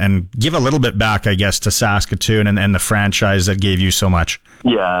back and give a little bit back, I guess, to Saskatoon and the franchise that gave you so much.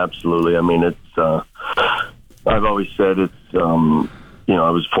 Yeah, absolutely. I mean, it's, I've always said it's, I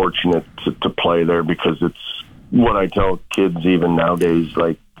was fortunate to play there, because it's what I tell kids even nowadays,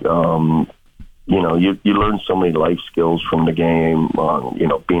 like, you learn so many life skills from the game,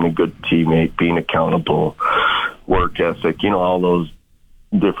 being a good teammate, being accountable, work ethic, all those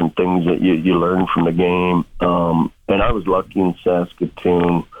different things that you learn from the game. And I was lucky in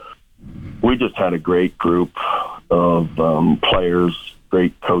Saskatoon. We just had a great group of players,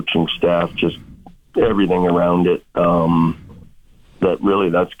 great coaching staff, just everything around it.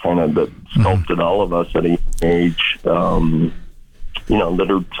 That's kind of that sculpted all of us at a age, that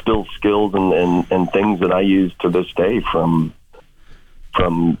are still skills and things that I use to this day from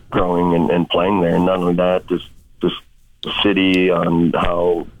growing and playing there. And not only that, just the city, on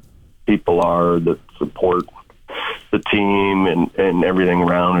how people are that support the team and everything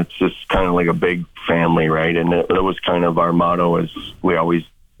around. It's just kind of like a big family, right? And it was kind of our motto, is we always,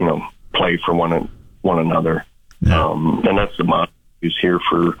 play for one one another. Yeah. And that's the motto is here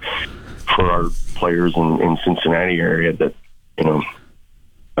for our players in Cincinnati area that,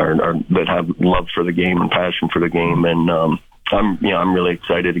 that have love for the game and passion for the game. And, I'm really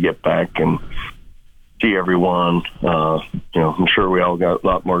excited to get back and see everyone. I'm sure we all got a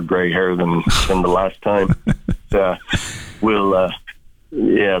lot more gray hair than the last time.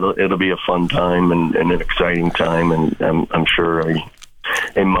 It'll be a fun time and an exciting time. And I'm sure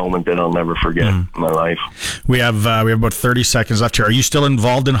a moment that I'll never forget in my life. We have about 30 seconds left here. Are you still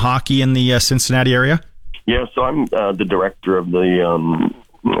involved in hockey in the Cincinnati area? Yeah, so I'm the director of the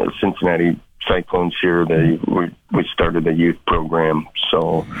Cincinnati Cyclones here. We started a youth program,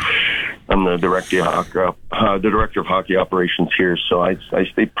 so I'm the director of hockey operations here. So I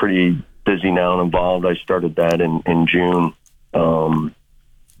stay pretty busy now and involved. I started that in June,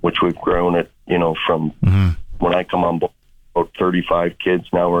 which we've grown it, from when I come on board. About 35 kids.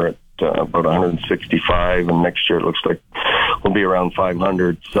 Now we're at about 165, and next year it looks like we'll be around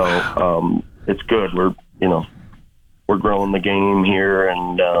 500. So it's good. We're growing the game here,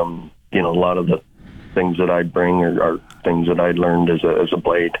 and a lot of the things that I bring are things that I learned as a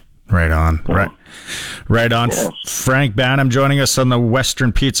Blade. Right on. Right on. Yes. Frank Banham joining us on the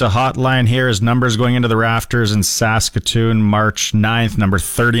Western Pizza Hotline here. His numbers going into the rafters in Saskatoon, March 9th, number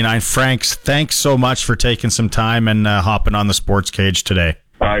 39. Frank, thanks so much for taking some time and hopping on the Sports Cage today.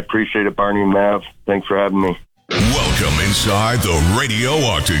 I appreciate it, Barney and Mav. Thanks for having me. Welcome inside the Radio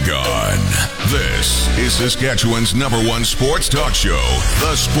Octagon. This is Saskatchewan's #1 sports talk show,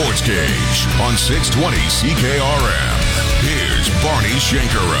 The Sports Cage, on 620 CKRM. Here's Barney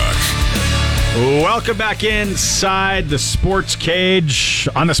Shynkaruk. Welcome back inside the Sports Cage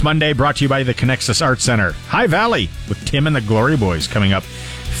on this Monday, brought to you by the Connexus Arts Center. High Valley with Tim and the Glory Boys coming up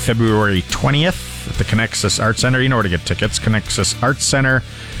February 20th at the Connexus Arts Center. You know where to get tickets,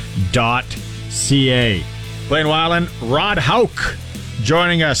 connexusartscenter.ca. Blaine Weiland, Rod Houk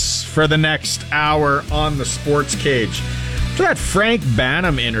joining us for the next hour on the Sports Cage. For that Frank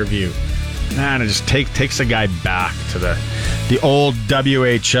Banham interview, man, it just takes a guy back to the old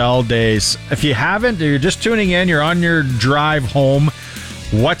WHL days. If you haven't, you're just tuning in, you're on your drive home,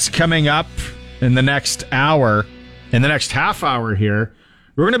 what's coming up in the next hour, in the next half hour here,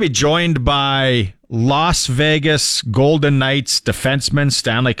 we're going to be joined by Las Vegas Golden Knights defenseman,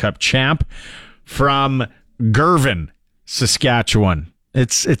 Stanley Cup champ from Girvan, Saskatchewan.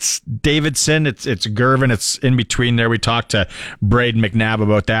 It's Davidson, it's Girvan, it's in between there. We talked to Brayden McNabb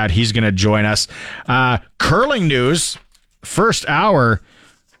about that. He's going to join us. Curling news, first hour,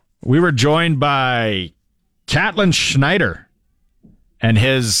 we were joined by Catlin Schneider and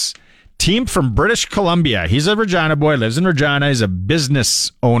his team from British Columbia. He's a Regina boy, lives in Regina. He's a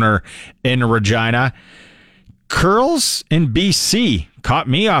business owner in Regina. Curls in BC caught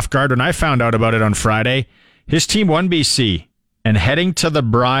me off guard when I found out about it on Friday. His team won BC and heading to the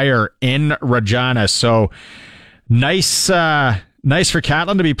Briar in Regina. So nice for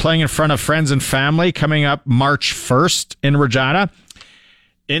Catlin to be playing in front of friends and family coming up March 1st in Regina.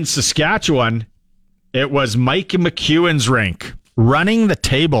 In Saskatchewan, it was Mike McEwen's rink running the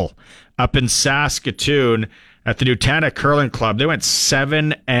table up in Saskatoon at the Nutana Curling Club. They went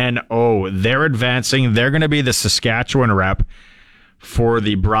 7-0. They're advancing. They're going to be the Saskatchewan rep for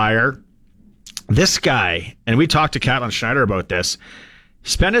the Briar. This guy, and we talked to Catlin Schneider about this,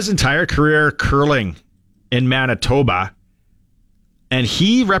 spent his entire career curling in Manitoba, and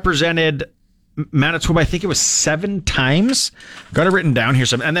he represented Manitoba, I think it was 7 times. Got it written down here.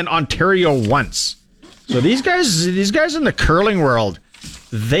 And then Ontario once. So these guys in the curling world,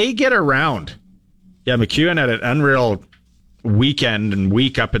 they get around. Yeah, McEwen had an unreal weekend and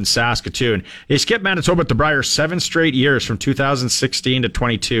week up in Saskatoon. He skipped Manitoba at the Briar 7 straight years from 2016 to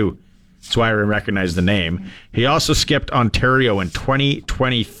 22. That's why I recognize the name. He also skipped Ontario in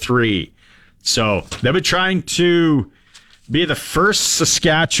 2023. So they'll be trying to be the first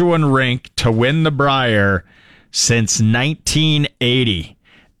Saskatchewan rink to win the Briar since 1980.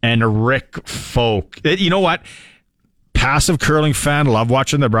 And Rick Folk. You know what? Passive curling fan, love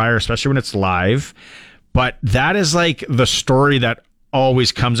watching the Briar, especially when it's live. But that is like the story that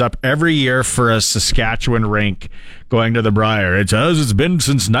always comes up every year for a Saskatchewan rink going to the Briar. It's been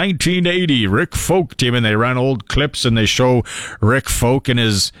since 1980. Rick Folk team, and they run old clips and they show Rick Folk in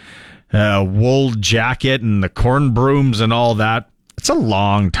his wool jacket and the corn brooms and all that. It's a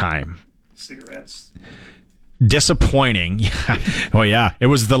long time. Cigarettes. Disappointing. Oh yeah, it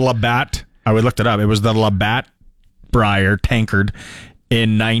was the Labatt. I looked it up. It was the Labatt Briar tankard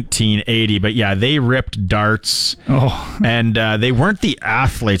in 1980. But yeah, they ripped darts. And they weren't the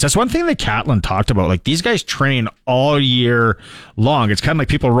athletes. That's one thing that Catlin talked about. Like, these guys train all year long. It's kind of like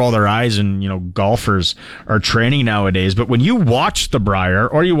people roll their eyes and, golfers are training nowadays. But when you watch the Briar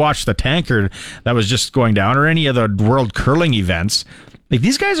or you watch the Tankard that was just going down, or any of the World Curling events, like,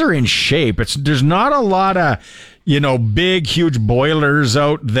 these guys are in shape. There's not a lot of, big, huge boilers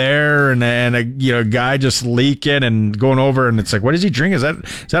out there and a guy just leaking and going over, and it's like, what does he drink? Is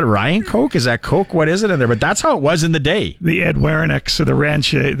that Ryan Coke? Is that Coke? What is it in there? But that's how it was in the day. The Ed Warenics of the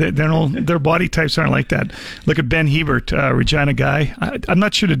ranch, their body types aren't like that. Look at Ben Hebert, Regina guy. I'm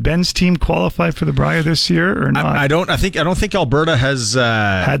not sure, did Ben's team qualify for the Briar this year or not? I don't think Alberta has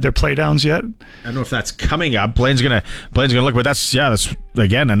had their playdowns yet. I don't know if that's coming up. Blaine's gonna look, but that's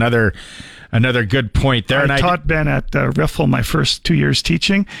again another good point there. I taught Ben at Riffle my first 2 years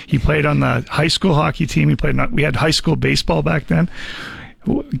teaching. He played on the high school hockey team. We had high school baseball back then.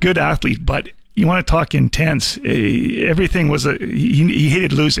 Good athlete, but you want to talk intense. Everything was he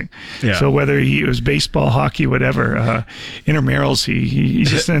hated losing. Yeah. So whether he was baseball, hockey, whatever, intramurals, he's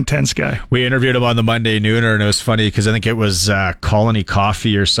just an intense guy. We interviewed him on the Monday Nooner, and it was funny because I think it was Colony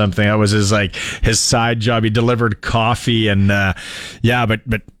Coffee or something. That was his side job. He delivered coffee, and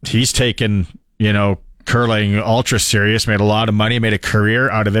but he's taken curling ultra serious, made a lot of money, made a career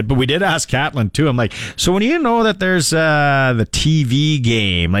out of it. But we did ask Catlin too. I'm like, so when you know that there's the TV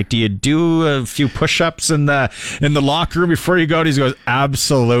game, like, do you do a few push-ups in the locker room before you go? He goes,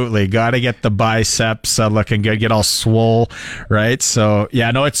 absolutely, got to get the biceps looking good, get all swole, right? So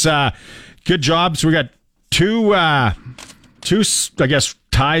yeah, no, it's good job. So we got two, I guess,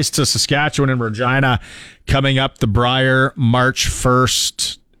 ties to Saskatchewan and Regina coming up. The Briar, March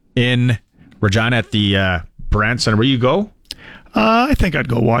 1st in Regina at the Brand Center. Will you go? I think I'd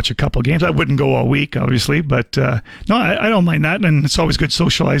go watch a couple games. I wouldn't go all week, obviously, but no, I don't mind that, and it's always good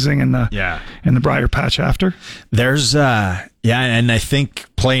socializing in the Briar Patch after. There's and I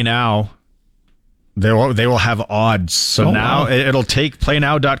think Play Now, they will have odds. So now it'll take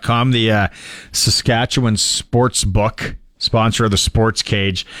playnow.com, the Saskatchewan sports book sponsor of the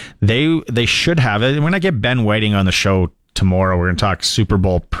Sportscage. They should have it. When I get Ben Whiting on the show tomorrow, we're going to talk Super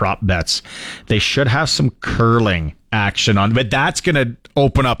Bowl prop bets. They should have some curling action on, but that's going to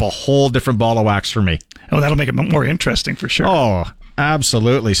open up a whole different ball of wax for me. Oh, that'll make it more interesting for sure. Oh,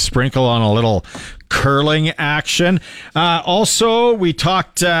 absolutely. Sprinkle on a little curling action. Also, we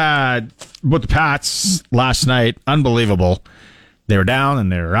talked about the Pats last night. Unbelievable. They were down and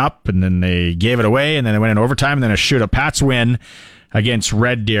they were up, and then they gave it away, and then they went in overtime, and then a shootout. Pats win against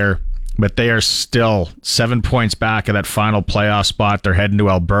Red Deer, but they are still 7 points back of that final playoff spot. They're heading to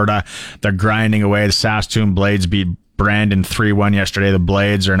Alberta. They're grinding away. The Saskatoon Blades beat Brandon 3-1 yesterday. The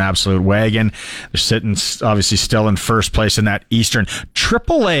Blades are an absolute wagon. They're sitting, obviously, still in first place in that Eastern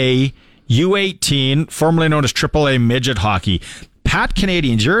AAA U18, formerly known as AAA Midget Hockey. Pat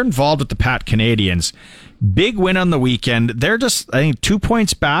Canadians, you're involved with the Pat Canadians. Big win on the weekend. They're just, I think, 2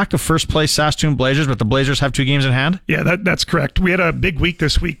 points back of first place Saskatoon Blazers, but the Blazers have 2 games in hand? Yeah, that's correct. We had a big week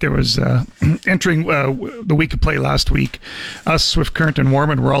this week. There was, entering the week of play last week, us, Swift Current, and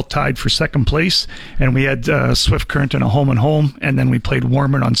Warman were all tied for second place, and we had Swift Current in a home and home, and then we played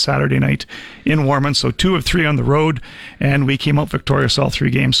Warman on Saturday night in Warman, so 2 of 3 on the road, and we came out victorious all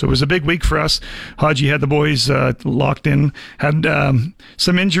 3 games. So it was a big week for us. Haji had the boys locked in, had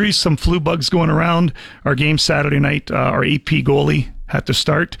some injuries, some flu bugs going around. Our game Saturday night, our AP goalie had to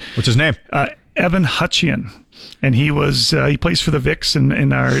start. What's his name? Evan Hutchian. And he plays for the Vics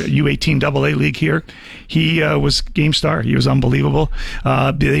in our U18 AA league here. He was game star. He was unbelievable.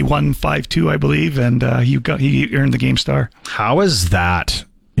 They won 5-2, I believe, and he earned the game star. How is that?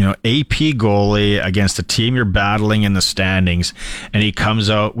 AP goalie against a team you're battling in the standings, and he comes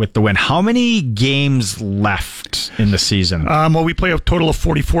out with the win. How many games left in the season? Well, we play a total of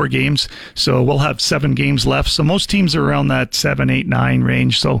 44 games, so we'll have 7 games left. So most teams are around that 7, 8, 9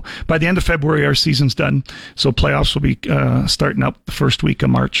 range. So by the end of February, our season's done. So playoffs will be starting up the first week of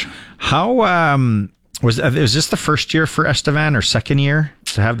March. How was this the first year for Estevan or second year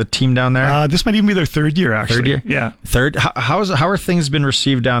to have the team down there? This might even be their third year, actually. Third year? Yeah. Third? How are things been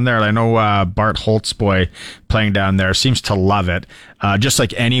received down there? I know Bart Holtzboy playing down there seems to love it. Just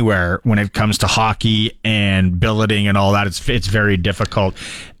like anywhere when it comes to hockey and billeting and all that, it's very difficult.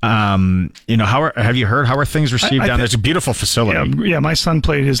 Have you heard how are things received down there? It's a beautiful facility. Yeah, my son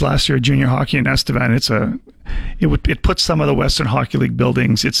played his last year junior hockey in Estevan. It puts some of the Western Hockey League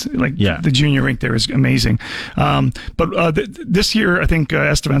buildings. It's like the junior rink there is amazing. But this year, I think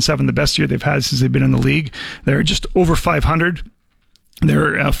Estevan's having the best year they've had since they've been in the league. They're just over 500.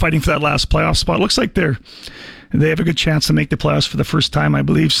 they're fighting for that last playoff spot. Looks like they have a good chance to make the playoffs for the first time, I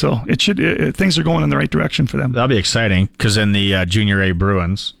believe. So things are going in the right direction for them. That'll be exciting because then the Junior A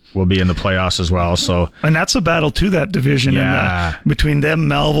Bruins will be in the playoffs as well. So, and that's a battle to that division. Yeah. And, between them,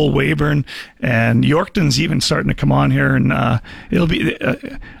 Melville, Weyburn, and Yorkton's even starting to come on here. And it'll be.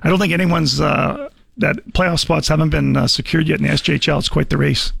 I don't think anyone's that playoff spots haven't been secured yet in the SJHL. It's quite the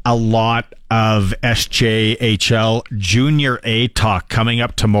race. A lot of SJHL Junior A talk coming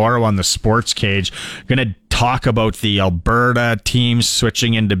up tomorrow on the Sports Cage. Going to talk about the Alberta teams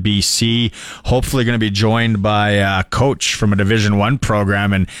switching into BC. Hopefully going to be joined by a coach from a Division I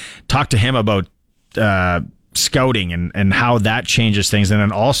program and talk to him about scouting and how that changes things. And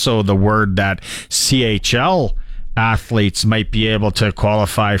then also the word that CHL athletes might be able to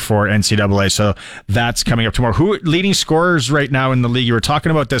qualify for NCAA. So that's coming up tomorrow. Who leading scorers right now in the league? You were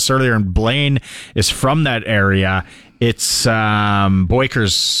talking about this earlier, and Blaine is from that area. It's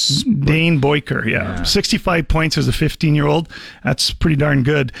Boyker's. Dane Boyker, yeah. 65 points as a 15-year-old. That's pretty darn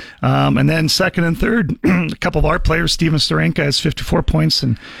good. And then second and third, a couple of our players, Steven Sorenka has 54 points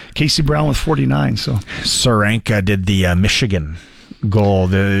and Casey Brown with 49. So Sorenka did the Michigan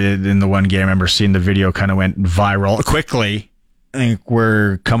goal in the one game. I remember seeing the video, kind of went viral quickly. I think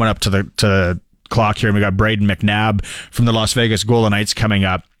we're coming up to the clock here, and we got Brayden McNabb from the Las Vegas Golden Knights coming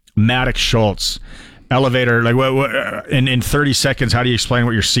up. Maddox Schultz, elevator, like what in 30 seconds, how do you explain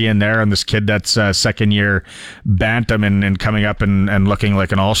what you're seeing there on this kid that's second year bantam and coming up and looking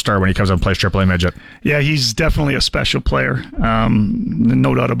like an all-star when he comes up and plays AAA midget? Yeah, he's definitely a special player.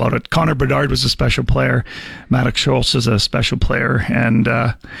 No doubt about it. Connor Bedard was a special player. Maddox Schultz is a special player, and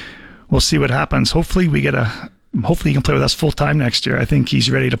we'll see what happens. Hopefully he can play with us full time next year. I think he's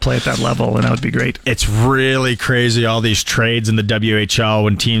ready to play at that level, and that would be great. It's really crazy, all these trades in the WHL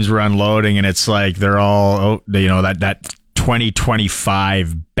when teams were unloading, and it's like they're all, that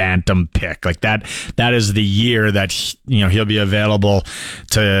 2025 bantam pick. Like that is the year that he'll be available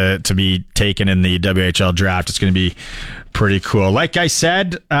to be taken in the WHL draft. It's going to be pretty cool. Like I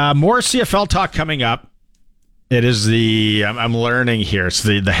said, more CFL talk coming up. It is I'm learning here. It's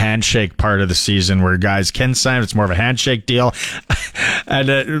the handshake part of the season where guys can sign. It's more of a handshake deal.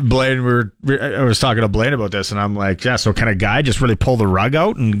 And Blaine, I was talking to Blaine about this, and I'm like, yeah, so can a guy just really pull the rug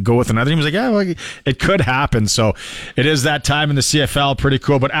out and go with another team? He's like, yeah, well, it could happen. So it is that time in the CFL. Pretty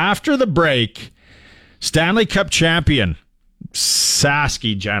cool. But after the break, Stanley Cup champion,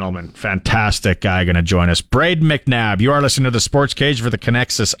 Sasky gentleman, fantastic guy, going to join us. Brayden McNabb. You are listening to the Sports Cage for the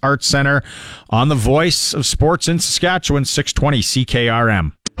Connexus Arts Center on the Voice of Sports in Saskatchewan, 620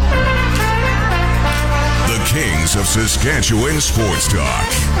 CKRM. The Kings of Saskatchewan Sports Talk.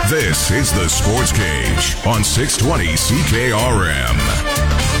 This is the Sports Cage on 620 CKRM.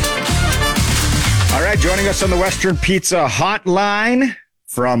 All right, joining us on the Western Pizza Hotline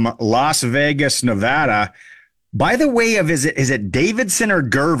from Las Vegas, Nevada. By the way, is it Davidson or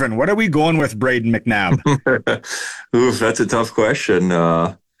Gervin? What are we going with, Brayden McNabb? Oof, that's a tough question.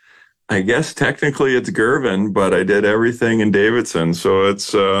 I guess technically it's Gervin, but I did everything in Davidson. So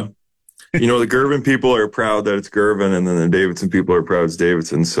it's, the Gervin people are proud that it's Gervin, and then the Davidson people are proud it's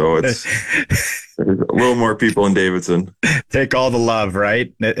Davidson. So it's there's a little more people in Davidson. Take all the love,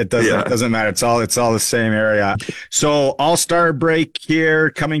 right? It doesn't matter. It's all the same area. So All-Star break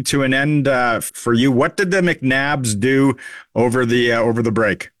here coming to an end for you. What did the McNabbs do over the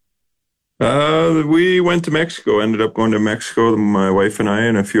break? We went to Mexico. Ended up going to Mexico, my wife and I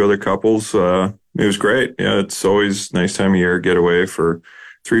and a few other couples. It was great. Yeah, it's always a nice time of year, get away for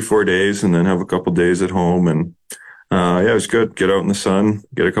 3-4 days and then have a couple days at home. And it was good. Get out in the sun,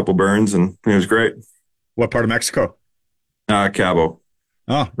 get a couple burns, and it was great. What part of Mexico? Cabo.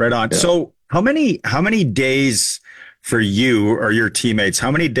 Oh, right on. Yeah. So how many days for you or your teammates,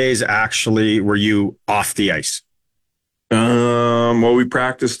 how many days actually were you off the ice? Well, we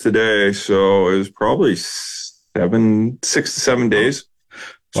practiced today, so it was probably 6 to 7 days.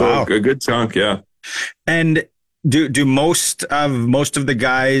 So wow. A good chunk, yeah. And do most of the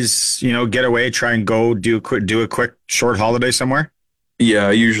guys, get away, try and go do a quick short holiday somewhere?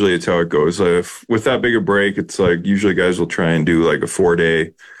 Yeah, usually it's how it goes. With that big a break, it's like usually guys will try and do like a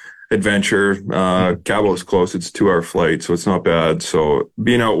 4-day adventure. Cabo is close. It's a 2-hour flight, so it's not bad. So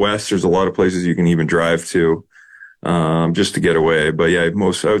being out west, there's a lot of places you can even drive to just to get away. But yeah, I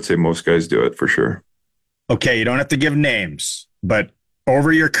would say most guys do it for sure. Okay, you don't have to give names, but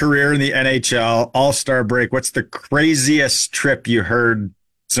over your career in the NHL, All-Star break, what's the craziest trip you heard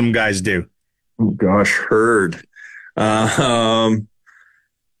some guys do? Oh, gosh, heard. I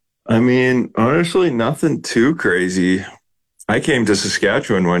mean, honestly, nothing too crazy. I came to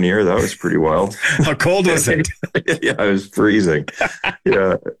Saskatchewan one year. That was pretty wild. How cold was it? Yeah, it was freezing.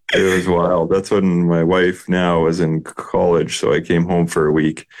 Yeah, it was wild. That's when my wife now was in college, so I came home for a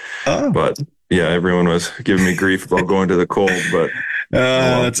week. Oh. But yeah, everyone was giving me grief about going to the cold, but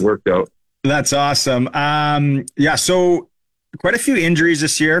it worked out. That's awesome. Yeah, so quite a few injuries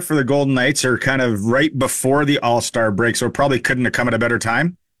this year for the Golden Knights are kind of right before the All-Star break, so it probably couldn't have come at a better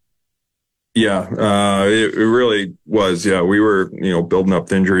time. Yeah, it really was. Yeah, we were, building up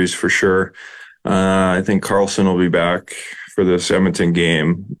the injuries for sure. I think Carlson will be back for this Edmonton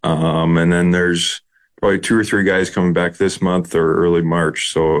game. And then there's probably 2 or 3 guys coming back this month or early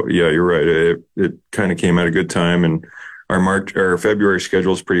March. So yeah, you're right. It kind of came at a good time, and our February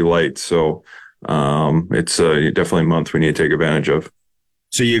schedule is pretty light. So, it's definitely a month we need to take advantage of.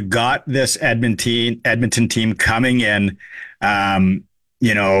 So you got this Edmonton team coming in,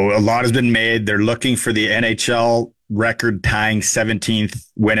 a lot has been made. They're looking for the NHL record tying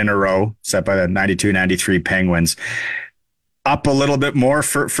 17th win in a row set by the 92-93 Penguins. Up a little bit more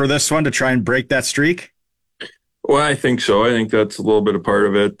for this one to try and break that streak? Well, I think so. I think that's a little bit of part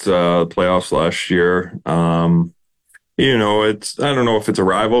of it. Playoffs last year. I don't know if it's a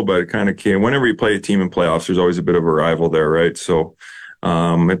rival, but it kind of came. Whenever you play a team in playoffs, there's always a bit of a rival there, right? So, we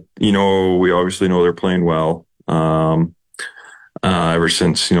obviously know they're playing well. Ever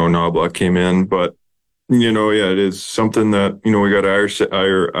since, Knobloch came in. But, it is something that, we got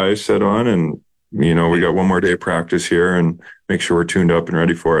our eyes set on, and, we got one more day of practice here and make sure we're tuned up and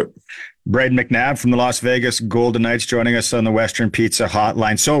ready for it. Brayden McNabb from the Las Vegas Golden Knights joining us on the Western Pizza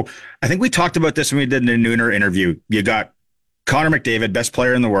Hotline. So I think we talked about this when we did the Nooner interview. You got Connor McDavid, best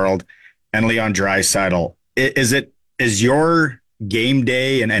player in the world, and Leon Draisaitl. Is your game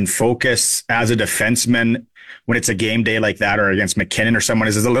day and focus as a defenseman when it's a game day like that, or against McKinnon or someone,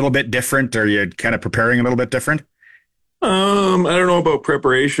 is it a little bit different, or are you kind of preparing a little bit different? I don't know about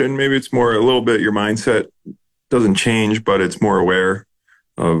preparation. Maybe it's more a little bit your mindset doesn't change, but it's more aware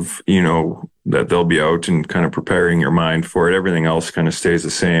of, that they'll be out and kind of preparing your mind for it. Everything else kind of stays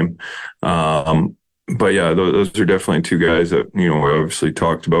the same. But yeah, those are definitely 2 guys that, we obviously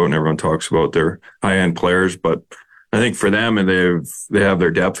talked about, and everyone talks about. They're high-end players, but I think for them, and they have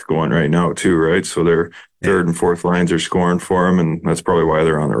their depth going right now too, right? So their third and fourth lines are scoring for them, and that's probably why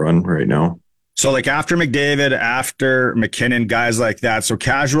they're on the run right now. So like after McDavid, after McKinnon, guys like that. So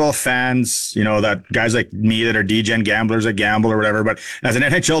casual fans, that guys like me that are DGen gamblers that gamble or whatever. But as an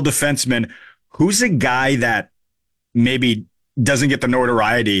NHL defenseman, who's a guy that maybe doesn't get the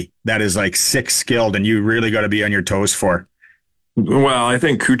notoriety that is like sick skilled and you really got to be on your toes for? Well, I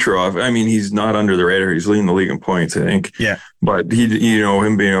think Kucherov, he's not under the radar. He's leading the league in points, I think. Yeah. But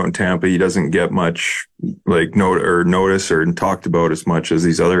him being out in Tampa, he doesn't get much notice or talked about as much as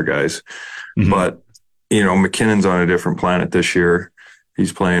these other guys. Mm-hmm. But, McKinnon's on a different planet this year.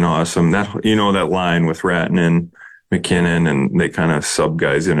 He's playing awesome. That line with Ratton, McKinnon, and they kind of sub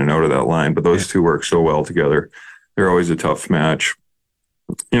guys in and out of that line. But those 2 work so well together. They're always a tough match.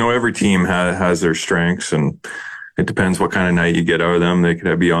 Every team has their strengths, and it depends what kind of night you get out of them. They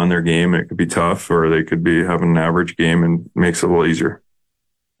could be on their game. It could be tough, or they could be having an average game, and makes it a little easier.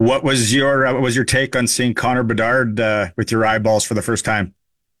 What was your take on seeing Connor Bedard with your eyeballs for the first time?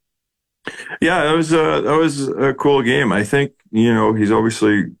 Yeah, that was a cool game. I think, he's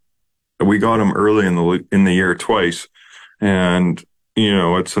obviously, we got him early in the year twice, and,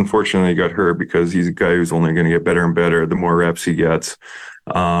 it's unfortunate he got hurt because he's a guy who's only going to get better and better the more reps he gets.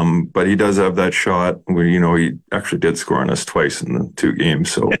 But he does have that shot where, he actually did score on us twice in the 2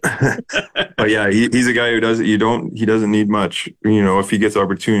 games. So, but yeah, he's a guy who he doesn't need much. If he gets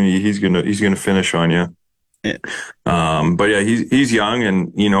opportunity, he's going to finish on you. Yeah. But yeah, he's young,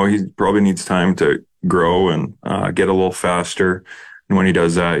 and, he probably needs time to grow and, get a little faster. And when he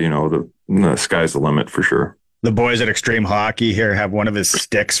does that, the sky's the limit for sure. The boys at Extreme Hockey here have one of his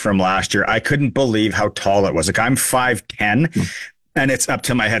sticks from last year. I couldn't believe how tall it was. Like, I'm 5'10", and it's up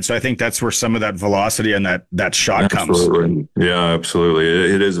to my head. So I think that's where some of that velocity and that shot comes. Yeah, absolutely.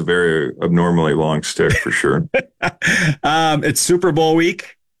 It is a very abnormally long stick for sure. It's Super Bowl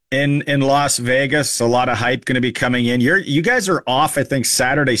week in Las Vegas. A lot of hype going to be coming in. You guys are off, I think,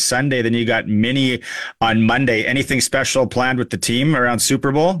 Saturday, Sunday. Then you got Mini on Monday. Anything special planned with the team around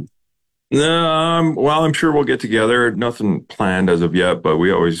Super Bowl? Well, I'm sure we'll get together. Nothing planned as of yet, but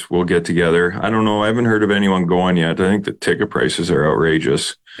we always will get together. I don't know. I haven't heard of anyone going yet. I think the ticket prices are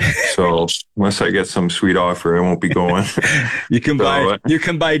outrageous. So unless I get some sweet offer, I won't be going. You can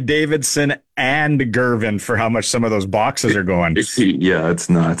buy Davidson and Gervin for how much some of those boxes are going. Yeah, it's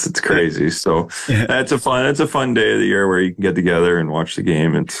nuts. It's crazy. So it's a fun day of the year where you can get together and watch the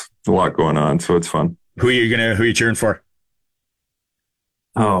game. It's a lot going on, so it's fun. Who are you cheering for?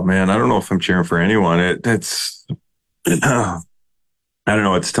 Oh man, I don't know if I'm cheering for anyone. It's I don't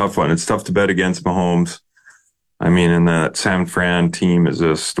know. It's a tough one. It's tough to bet against Mahomes. I mean, and that San Fran team is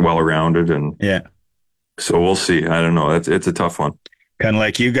just well-rounded, and Yeah. so we'll see. I don't know. It's a tough one. Kind of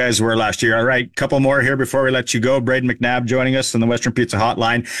like you guys were last year. All right, couple more here before we let you go. Brayden McNabb joining us on the Western Pizza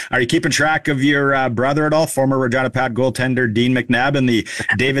Hotline. Are you keeping track of your brother at all? Former Regina Pat goaltender Dean McNabb and the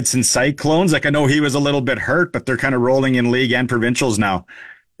Davidson Cyclones. Like, I know he was a little bit hurt, but they're kind of rolling in league and provincials now.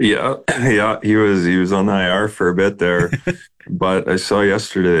 Yeah, he was on the IR for a bit there, but I saw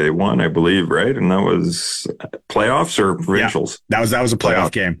yesterday they won, I believe, right? And that was playoffs or provincials. Yeah, that was a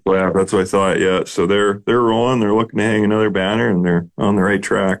playoff game. Yeah, that's what I thought. Yeah, so they're rolling. They're looking to hang another banner, and they're on the right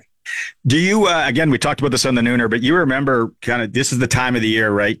track. Do you again? We talked about this on the Nooner, but you remember kind of this is the time of the year,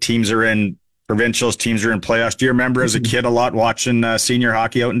 right? Teams are in provincials, teams are in playoffs. Do you remember as a kid a lot watching senior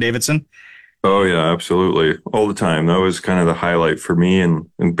hockey out in Davidson? Oh yeah, absolutely, all the time. That was kind of the highlight for me, and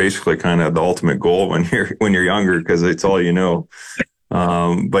basically kind of the ultimate goal when you're younger, because it's all you know.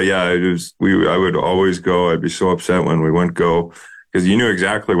 But yeah, I would always go. I'd be so upset when we wouldn't go, because you knew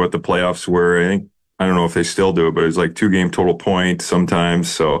exactly what the playoffs were. I don't know if they still do it, but it was like 2-game total point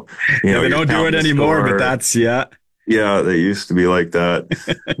sometimes. So they don't do it anymore. But that's yeah, they used to be like that.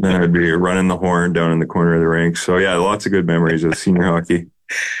 Then I'd be running the horn down in the corner of the rink. So yeah, lots of good memories of senior hockey.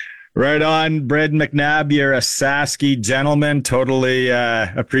 Right on, Brayden McNabb. You're a Sasky gentleman. Totally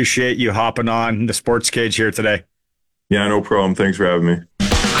appreciate you hopping on the Sports Cage here today. Yeah, no problem. Thanks for having me.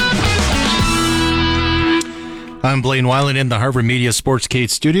 I'm Blaine Weiland in the Harvard Media Sportscage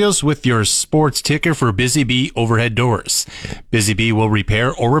Studios with your sports ticker for Busy Bee Overhead Doors. Busy Bee will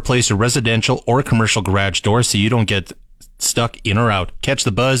repair or replace a residential or commercial garage door so you don't get stuck in or out. Catch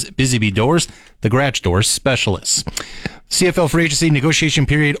the buzz. Busy Bee Doors, the garage door specialists. CFL free agency negotiation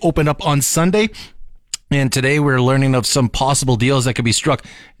period opened up on Sunday, and today we're learning of some possible deals that could be struck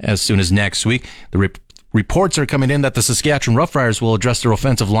as soon as next week. The reports are coming in that the Saskatchewan Roughriders will address their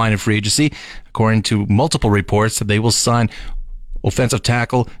offensive line in free agency. According to multiple reports, they will sign offensive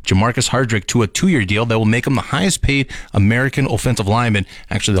tackle Jamarcus Hardrick to a 2-year deal that will make him the highest paid American offensive lineman,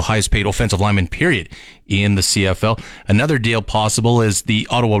 actually the highest paid offensive lineman period in the CFL. Another deal possible is the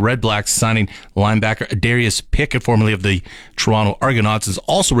Ottawa Redblacks signing linebacker Darius Pickett, formerly of the Toronto Argonauts. There's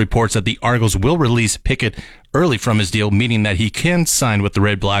also reports that the Argos will release Pickett early from his deal, meaning that he can sign with the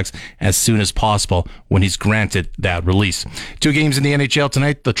Red Blacks as soon as possible when he's granted that release. 2 games in the NHL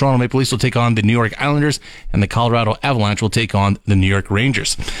tonight. The Toronto Maple Leafs will take on the New York Islanders, and the Colorado Avalanche will take on the New York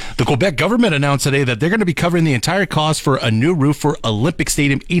Rangers. The Quebec government announced today that they're going to be covering the entire cost for a new roof for Olympic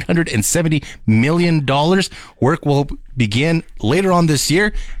Stadium, $870 million. Work will begin later on this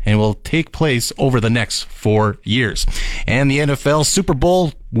year and will take place over the next 4 years. And the NFL Super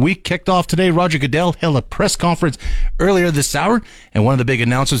Bowl week kicked off today. Roger Goodell held a press conference earlier this hour, and one of the big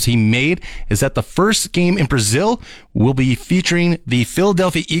announcements he made is that the first game in Brazil will be featuring the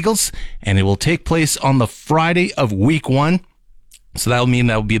Philadelphia Eagles, and it will take place on the Friday of week 1. So that will mean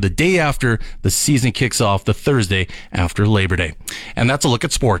that will be the day after the season kicks off, the Thursday after Labor Day. And that's a look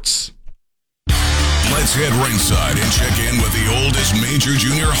at sports. Let's head ringside and check in with the oldest major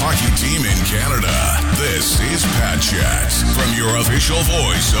junior hockey team in Canada. This is Pat Chat from your official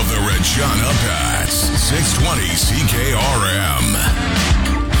voice of the Regina Pats, 620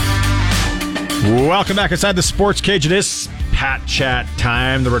 CKRM. Welcome back inside the Sports Cage. It is Pat Chat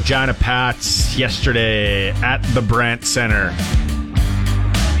time. The Regina Pats yesterday at the Brandt Center.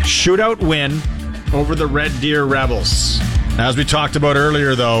 Shootout win over the Red Deer Rebels. As we talked about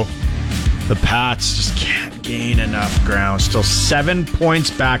earlier, though, the Pats just can't gain enough ground. Still 7 points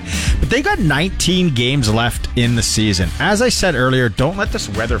back, but they got 19 games left in the season. As I said earlier, don't let this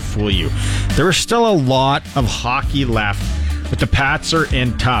weather fool you. There is still a lot of hockey left, but the Pats are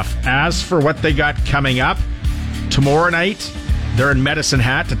in tough. As for what they got coming up, tomorrow night, they're in Medicine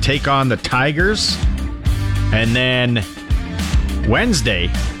Hat to take on the Tigers. And then Wednesday,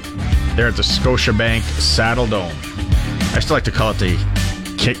 they're at the Scotiabank Saddle Dome. I still like to call it the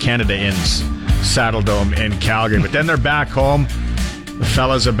Canada Inn's Saddle Dome in Calgary. But then they're back home. The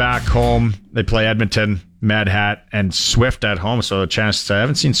fellas are back home. They play Edmonton, Mad Hat, and Swift at home. So a chance to, I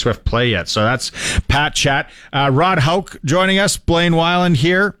haven't seen Swift play yet. So that's Pat Chat. Rod Houk joining us. Blaine Weiland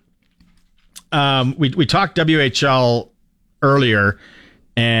here. We talked WHL earlier,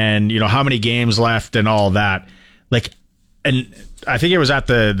 and how many games left and all that. And I think it was at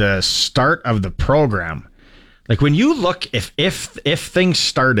the start of the program. When you look, if things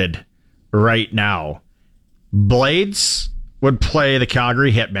started right now, Blades would play the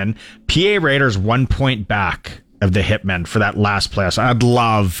Calgary Hitmen. PA Raiders 1 point back of the Hitmen for that last playoffs. I'd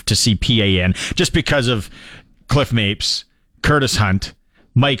love to see PA in just because of Cliff Mapes, Curtis Hunt,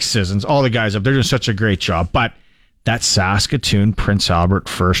 Mike Sissons, all the guys up, they're doing such a great job. But that Saskatoon Prince Albert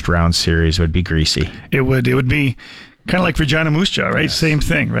first round series would be greasy. It would be kind of like Regina Moose Jaw, right? Yes. Same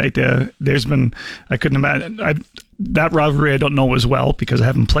thing, right? There's been, I couldn't imagine, that rivalry I don't know as well because I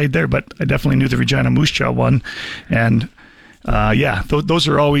haven't played there, but I definitely knew the Regina Moose Jaw one. And those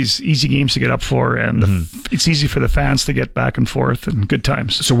are always easy games to get up for, and it's easy for the fans to get back and forth and good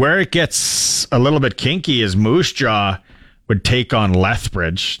times. So where it gets a little bit kinky is Moose Jaw would take on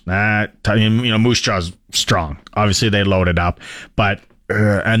Lethbridge. Moose Jaw's strong. Obviously, they loaded up, but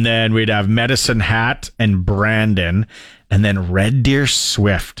and then we'd have Medicine Hat and Brandon, and then Red Deer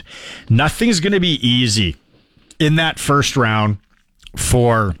Swift. Nothing's going to be easy in that first round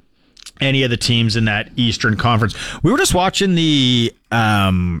for any of the teams in that Eastern Conference. We were just watching the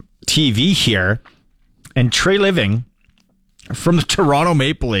TV here, and Trey Living from the Toronto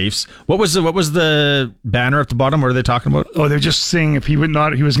Maple Leafs. What was the banner at the bottom? What are they talking about? Oh, they're just saying if he was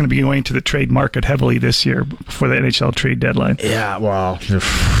going to be going to the trade market heavily this year before the NHL trade deadline. Yeah, well,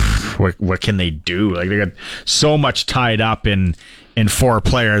 what can they do? Like, they got so much tied up in 4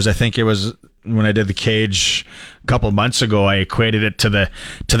 players. I think it was when I did the cage a couple of months ago, I equated it to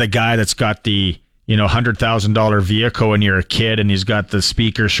the guy that's got the $100,000 vehicle when you're a kid, and he's got the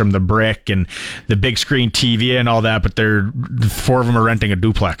speakers from the Brick and the big screen TV and all that, but 4 of them are renting a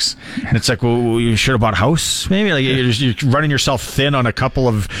duplex. And it's like, well, you should have bought a house, maybe. Like, you're running yourself thin on a couple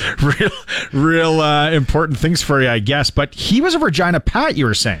of real important things for you, I guess. But he was a Regina Pat, you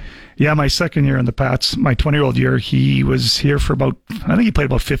were saying. Yeah, my second year in the Pats, my 20-year-old year, he was here for I think he played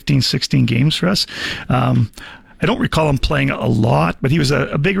about 15, 16 games for us. I don't recall him playing a lot, but he was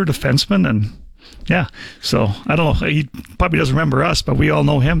a bigger defenseman, and yeah, so I don't know. He probably doesn't remember us, but we all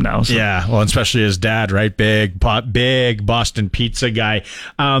know him now. So. Yeah, well, especially his dad, right? Big Boston pizza guy.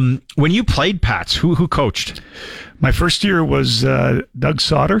 When you played Pats, who coached? My first year was Doug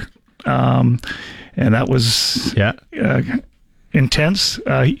Sauter, and that was intense.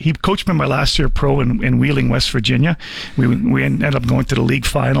 He coached me my last year pro in Wheeling, West Virginia. We ended up going to the league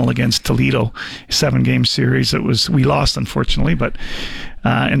final against Toledo, 7-game series. We lost, unfortunately, but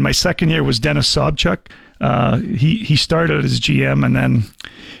and my second year was Dennis Sobchuk. He started as GM and then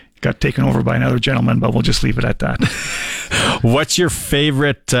got taken over by another gentleman, but we'll just leave it at that. What's your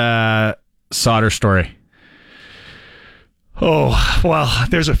favorite Sauter story? Oh, well,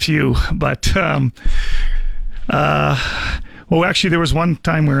 there's a few, but well, actually, there was one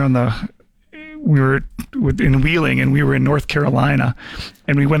time we were in Wheeling, and we were in North Carolina,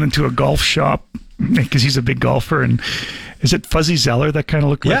 and we went into a golf shop because he's a big golfer. And is it Fuzzy Zeller that kind of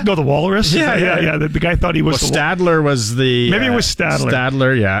looked like? No, the Walrus. Yeah. The guy thought he was. Stadler was the. Maybe it was Stadler.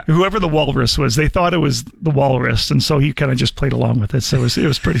 Stadler, yeah. Whoever the Walrus was, they thought it was the Walrus, and so he kind of just played along with it. So it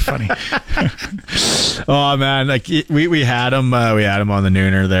was pretty funny. Oh man, like we had him on the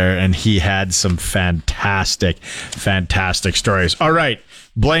Nooner there, and he had some fantastic stories. All right,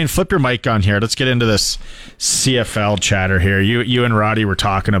 Blaine, flip your mic on here. Let's get into this CFL chatter here. You and Roddy were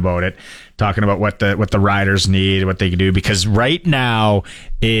talking about what the Riders need, what they can do, because right now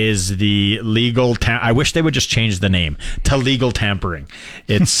is the legal. I wish they would just change the name to legal tampering.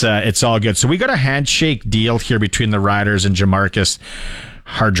 It's all good. So we got a handshake deal here between the Riders and Jamarcus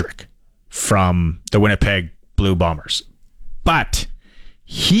Hardrick from the Winnipeg Blue Bombers, but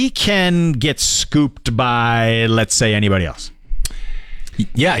he can get scooped by, let's say, anybody else.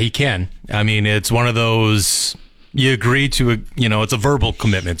 Yeah, he can. I mean, it's one of those. You agree to it's a verbal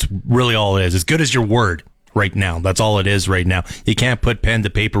commitment. It's really all it is. As good as your word right now. That's all it is right now. You can't put pen to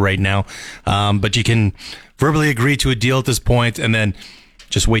paper right now, but you can verbally agree to a deal at this point, and then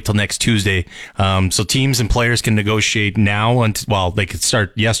just wait till next Tuesday. So teams and players can negotiate now. They could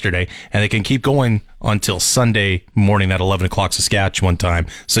start yesterday, and they can keep going until Sunday morning at 11 o'clock Saskatchewan time.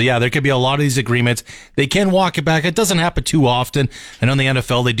 So yeah, there could be a lot of these agreements. They can walk it back. It doesn't happen too often. I know in the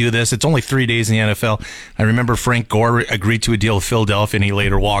NFL they do this. It's only 3 days in the NFL. I remember Frank Gore agreed to a deal with Philadelphia, and he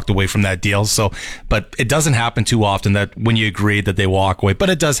later walked away from that deal. So, but it doesn't happen too often that when you agree that they walk away. But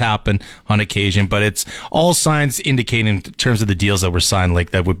it does happen on occasion. But it's all signs indicating in terms of the deals that were signed,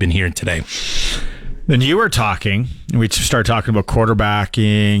 like that we've been hearing today. Then you were talking, and we started talking about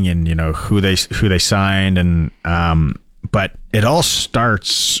quarterbacking and who they signed, and but it all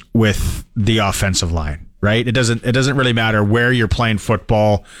starts with the offensive line, right? It doesn't really matter where you're playing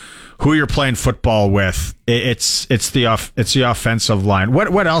football, who you're playing football with. It's the offensive line.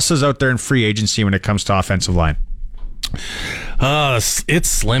 What else is out there in free agency when it comes to offensive line? It's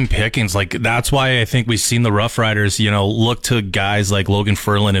slim pickings. Like, that's why I think we've seen the Rough Riders, look to guys like Logan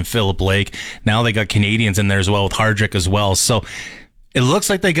Ferland and Philip Lake. Now they got Canadians in there as well with Hardrick as well. So It looks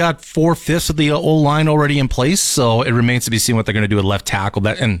like they got 4/5 of the O-line already in place, so it remains to be seen what they're going to do at left tackle.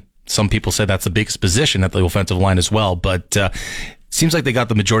 And some people say that's the biggest position at the offensive line as well, but seems like they got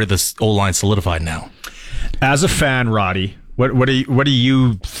the majority of the O-line solidified now. As a fan, Roddy, what are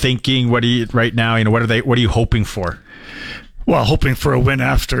you thinking? Right now? What are you hoping for? Well, hoping for a win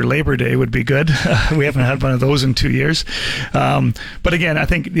after Labor Day would be good. We haven't had one of those in 2 years. But again, I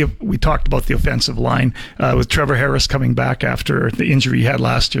think we talked about the offensive line with Trevor Harris coming back after the injury he had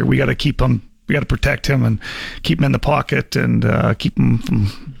last year. We got to keep him. We got to protect him and keep him in the pocket and keep him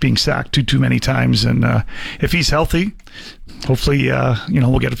from being sacked too many times. And if he's healthy, hopefully,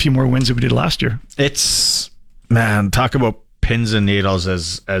 we'll get a few more wins than we did last year. Talk about pins and needles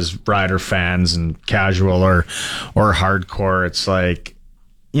as Rider fans and casual or hardcore. It's like,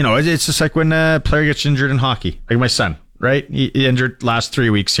 it's just like when a player gets injured in hockey, like my son, right? He injured last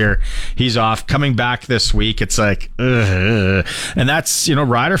 3 weeks here. He's off, coming back this week. It's like, ugh. And that's,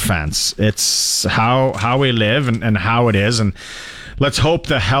 Rider fans. It's how we live and how it is. And let's hope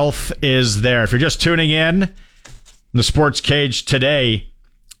the health is there. If you're just tuning in, the Sports Cage today,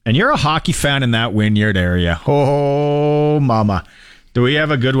 and you're a hockey fan in that Wynyard area, oh, mama, do we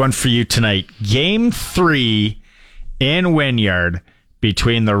have a good one for you tonight? Game 3 in Wynyard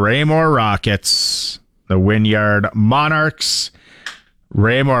between the Raymore Rockets, the Wynyard Monarchs.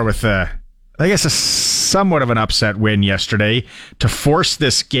 Raymore with a somewhat of an upset win yesterday to force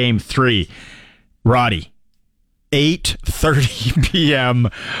this Game 3. Roddy, 8:30 p.m.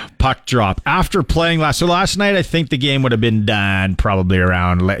 puck drop after playing last. So last night, I think the game would have been done probably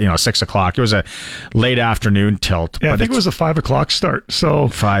around 6 o'clock. It was a late afternoon tilt. Yeah, I think it was a 5 o'clock start. So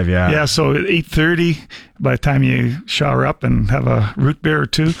 5, yeah. Yeah, so at 8:30, by the time you shower up and have a root beer or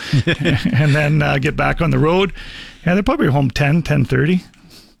two, and then get back on the road, yeah, they're probably home 10:30.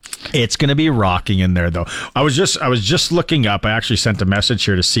 It's going to be rocking in there, though. I was just looking up. I actually sent a message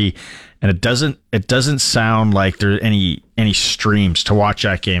here to see, and it doesn't sound like there are any streams to watch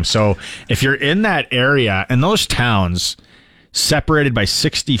that game. So if you're in that area and those towns separated by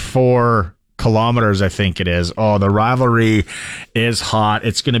 64 kilometers, I think it is. Oh, the rivalry is hot.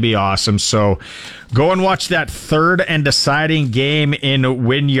 It's going to be awesome. So go and watch that third and deciding game in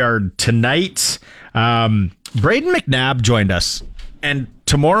Wynyard tonight. Brayden McNabb joined us, and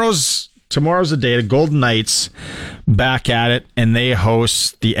tomorrow's the day. The Golden Knights back at it, and they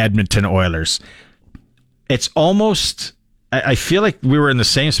host the Edmonton Oilers. It's almost, I feel like we were in the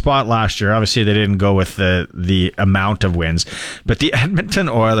same spot last year. Obviously, they didn't go with the amount of wins, but the Edmonton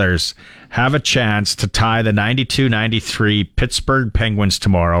Oilers have a chance to tie the 92-93 Pittsburgh Penguins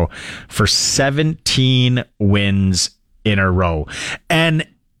tomorrow for 17 wins in a row. And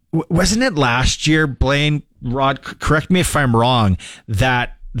wasn't it last year, Blaine, Rod, correct me if I'm wrong,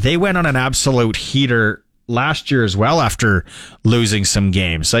 that they went on an absolute heater last year as well after losing some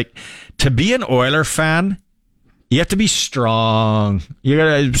games? Like, to be an Oiler fan, you have to be strong. You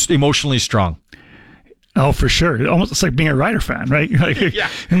got to be emotionally strong. Oh, for sure. Almost it's like being a Rider fan, right?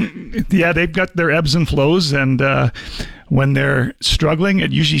 Yeah, they've got their ebbs and flows, and when they're struggling,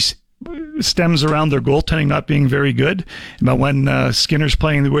 it usually stems around their goaltending not being very good. But when Skinner's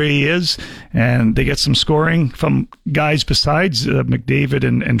playing the way he is, and they get some scoring from guys besides McDavid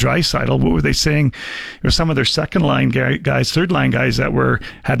and Draisaitl, what were they saying? There were some of their second line guys, third line guys that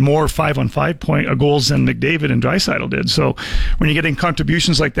had more 5-on-5 goals than McDavid and Draisaitl did. So when you're getting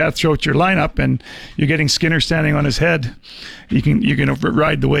contributions like that throughout your lineup, and you're getting Skinner standing on his head, you're going to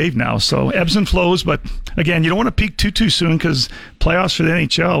ride the wave now. So ebbs and flows, but again, you don't want to peak too soon, because playoffs for the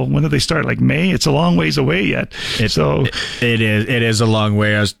NHL, when do they start? Like May? It's a long ways away yet. It is a long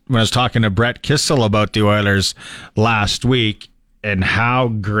way. When I was talking to Brett Kissel about the Oilers last week, and how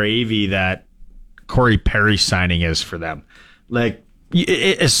gravy that Corey Perry signing is for them. Like,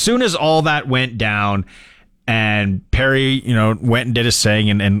 as soon as all that went down, and Perry, went and did his thing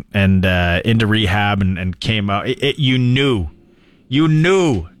and into rehab and came out, you knew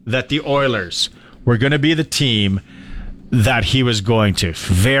that the Oilers were going to be the team that he was going to.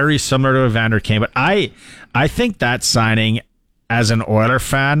 Very similar to Evander Kane. But I think that signing, as an Oiler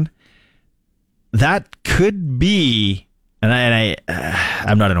fan, that could be, and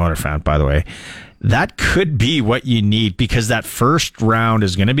I'm not an Oiler fan, by the way, that could be what you need, because that first round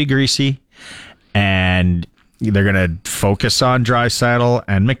is going to be greasy, and they're going to focus on Draisaitl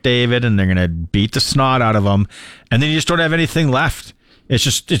and McDavid, and they're going to beat the snot out of them, and then you just don't have anything left. It's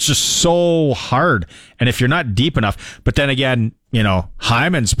just so hard. And if you're not deep enough, but then again,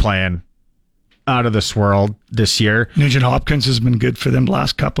 Hyman's playing out of this world this year. Nugent Hopkins has been good for them the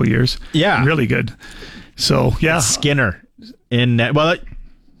last couple of years. Yeah. Really good. So, yeah. Skinner in,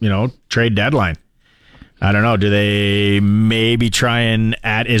 trade deadline. I don't know. Do they maybe try and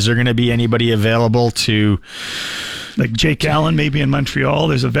add? Is there going to be anybody available to? Like Jake Allen, maybe in Montreal.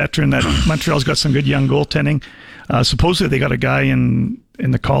 There's a veteran that Montreal's got some good young goaltending. Supposedly they got a guy in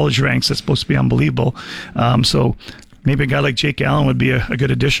the college ranks that's supposed to be unbelievable. So maybe a guy like Jake Allen would be a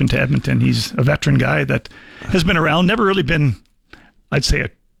good addition to Edmonton. He's a veteran guy that has been around, never really been, I'd say, a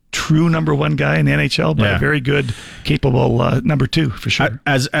true number one guy in the NHL, but a very good, capable number two for sure.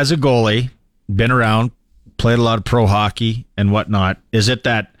 As a goalie, been around, played a lot of pro hockey and whatnot. Is it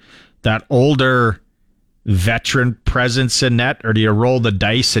that older veteran presence in net, or do you roll the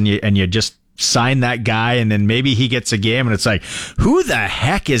dice and you just sign that guy and then maybe he gets a game and it's like, who the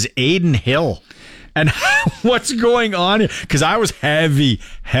heck is Aiden Hill and what's going on? Because I was heavy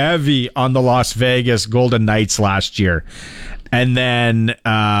on the Las Vegas Golden Knights last year, and then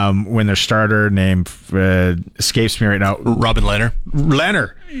when their starter name escapes me right now, Robin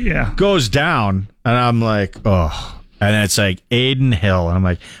Lehner goes down, and I'm like, oh. And then it's like Aiden Hill, and I'm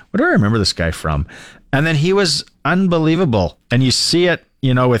like, what do I remember this guy from? And then he was unbelievable. And you see it,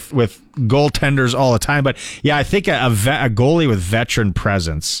 with goaltenders all the time. But yeah, I think a goalie with veteran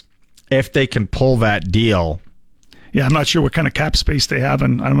presence, if they can pull that deal. Yeah, I'm not sure what kind of cap space they have,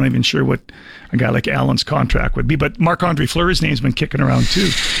 and I'm not even sure what a guy like Allen's contract would be. But Marc-Andre Fleur's name's been kicking around too.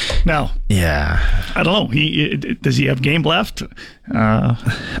 Now, I don't know. Does he have game left?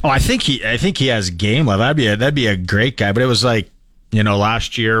 I think he has game left. That'd be a great guy. But it was like,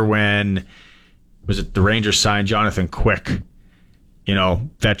 last year when was it the Rangers signed Jonathan Quick?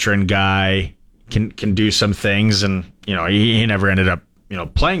 Veteran guy can do some things, and he never ended up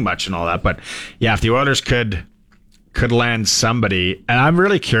playing much and all that. But yeah, if the Oilers could land somebody, and I'm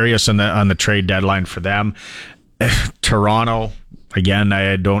really curious on the trade deadline for them. Toronto, again,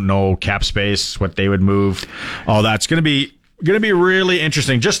 I don't know cap space, what they would move. All that's going to be really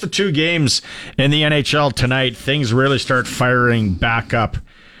interesting. Just the two games in the NHL tonight, things really start firing back up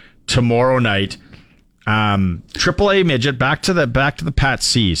tomorrow night. AAA midget back to the Pat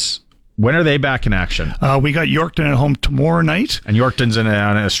C's. When are they back in action? We got Yorkton at home tomorrow night, and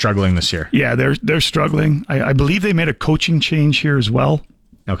Yorkton's struggling this year. Yeah, they're struggling. I believe they made a coaching change here as well.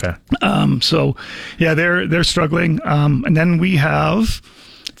 Okay. So yeah, they're struggling. And then we have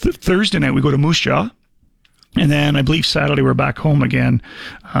Thursday night we go to Moose Jaw, and then I believe Saturday we're back home again.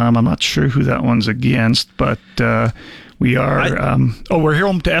 I'm not sure who that one's against, but we are. We're here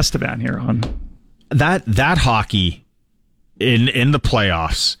home to Estevan here on that hockey in the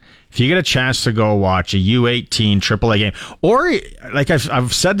playoffs. If you get a chance to go watch a U18 AAA game, or like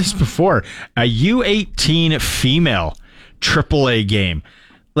I've said this before, a U18 female AAA game,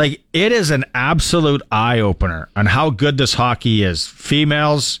 like it is an absolute eye opener on how good this hockey is,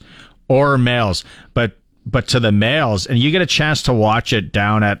 females or males. But to the males, and you get a chance to watch it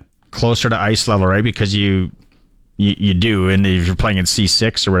down at closer to ice level, right? Because you do, and if you're playing in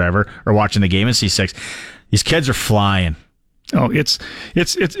C6 or whatever, or watching the game in C6, these kids are flying. Oh, it's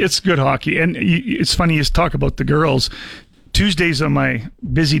good hockey, and it's funny you talk about the girls. Tuesdays are my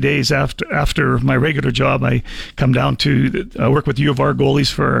busy days after my regular job. I come down to work with U of R goalies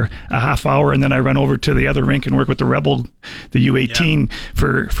for a half hour, and then I run over to the other rink and work with the Rebel, the U18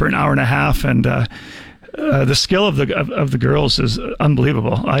 for an hour and a half. And the skill of the girls is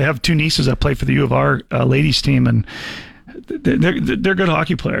unbelievable. I have two nieces that play for the U of R ladies team, and they're good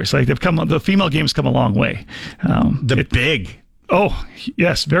hockey players. Like the female game's come a long way. Big. Oh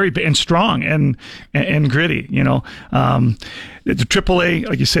yes, very big and strong and gritty. The AAA,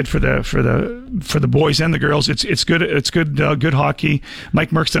 like you said, for the boys and the girls, it's good. It's good hockey. Mike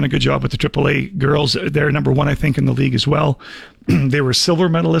Merck's done a good job with the AAA girls. They're number one, I think, in the league as well. They were silver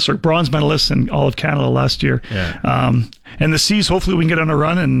medalists or bronze medalists in all of Canada last year. Yeah. And the C's, hopefully we can get on a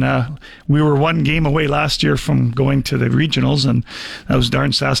run. And we were one game away last year from going to the regionals, and those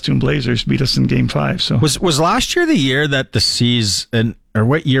darn Saskatoon Blazers beat us in Game 5. So was last year the year that the C's, or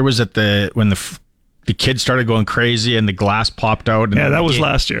what year was it when the kids started going crazy and the glass popped out? And yeah, that was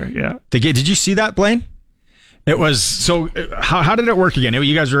last year. Yeah. Did you see that, Blaine? It was so. How did it work again?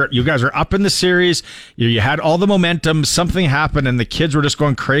 You guys were up in the series. You had all the momentum. Something happened, and the kids were just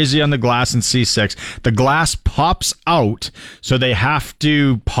going crazy on the glass in C6. The glass pops out, so they have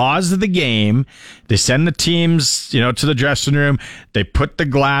to pause the game. They send the teams, to the dressing room. They put the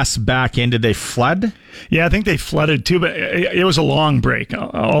glass back in. Did they flood? Yeah, I think they flooded too, but it was a long break.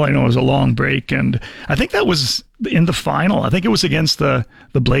 All I know is a long break, and I think that was in the final. I think it was against the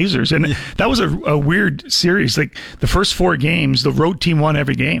Blazers, and that was a weird series. Like the first 4 games, the road team won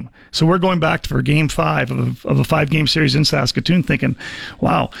every game. So we're going back for Game 5 of a 5-game series in Saskatoon, thinking,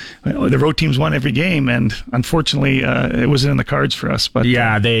 "Wow, the road teams won every game." And unfortunately, it wasn't in the cards for us. But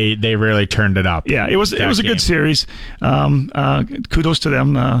yeah, they really turned it up. Yeah, it was a good series. Kudos to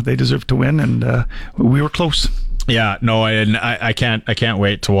them. They deserved to win, and we were close. Yeah, no, and I can't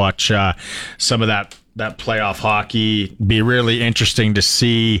wait to watch some of that playoff hockey. Be really interesting to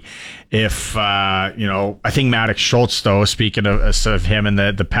see if I think Maddox Schultz, though, speaking of him and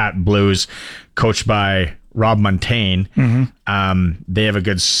the Pat Blues, coached by Rob Montaigne, they have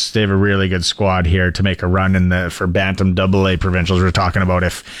a really good squad here to make a run for Bantam AA provincials. We're talking about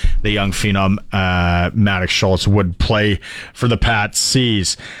if the young phenom Maddox Schultz would play for the Pat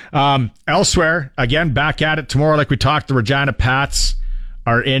C's. Elsewhere, again, back at it tomorrow, like we talked. The Regina Pats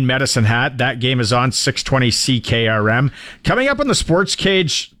are in Medicine Hat. That game is on 620 CKRM. Coming up on the Sports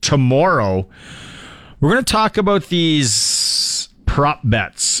Cage tomorrow, we're going to talk about these prop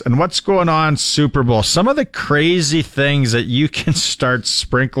bets and what's going on Super Bowl. Some of the crazy things that you can start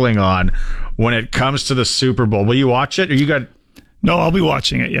sprinkling on when it comes to the Super Bowl. Will you watch it? Or you got? No, I'll be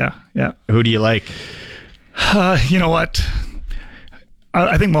watching it. Yeah. Who do you like? You know what?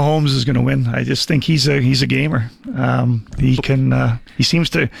 I think Mahomes is going to win. I just think he's a gamer. He can. He seems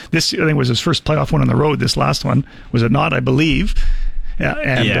to. This, I think, was his first playoff win on the road. This last one, was it not? I believe. Yeah,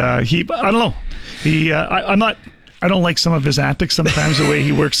 and he. I don't know. I'm not. I don't like some of his antics sometimes, the way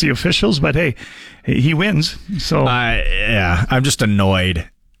he works the officials. But hey, he wins. So I'm just annoyed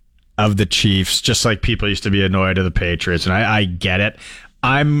of the Chiefs, just like people used to be annoyed of the Patriots, and I get it.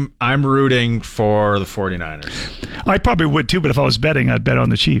 I'm rooting for the 49ers. I probably would too, but if I was betting, I'd bet on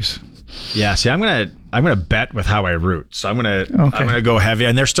the Chiefs. Yeah, see, I'm gonna bet with how I root. So I'm gonna go heavy,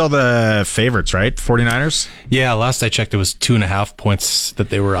 and they're still the favorites, right? 49ers. Yeah, last I checked, it was 2.5 points that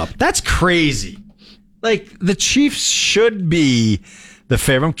they were up. That's crazy. Like, the Chiefs should be the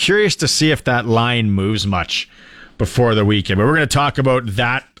favorite. I'm curious to see if that line moves much before the weekend. But we're going to talk about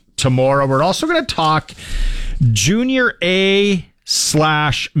that tomorrow. We're also going to talk Junior A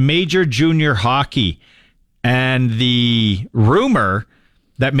 / Major Junior Hockey and the rumor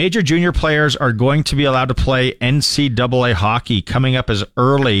that major junior players are going to be allowed to play NCAA hockey coming up as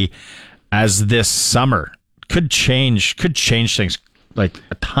early as this summer. Could change things like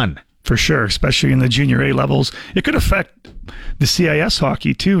a ton. For sure, especially in the junior A levels. It could affect the CIS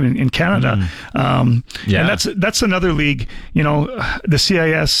hockey too in Canada. And that's another league, the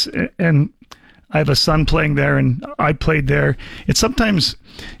CIS, and I have a son playing there and I played there. It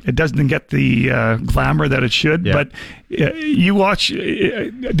doesn't get the glamour that it should, but you watch,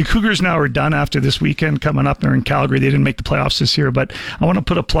 the Cougars now are done after this weekend coming up. They're in Calgary. They didn't make the playoffs this year, but I want to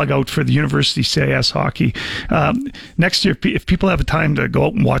put a plug out for the University CIS hockey. Next year, if people have time to go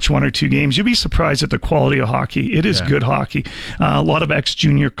out and watch 1 or 2 games, you'll be surprised at the quality of hockey. It is good hockey. A lot of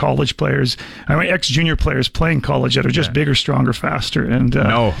ex-junior college players, ex-junior players playing college that are just bigger, stronger, faster. And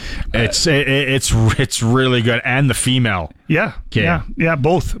it's really good. And the female. Yeah.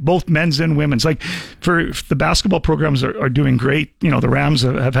 Both men's and women's. Like for the basketball programs are doing great. The Rams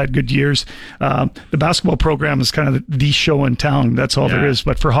have had good years. The basketball program is kind of the show in town. That's all there is.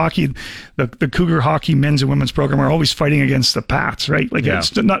 But for hockey, the Cougar hockey men's and women's program are always fighting against the Pats, right? Like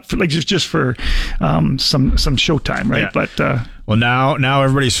it's not for, like it's just for some showtime, right? Yeah. But well, now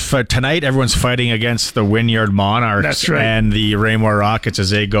tonight everyone's fighting against the Wynyard Monarchs and the Raymore Rockets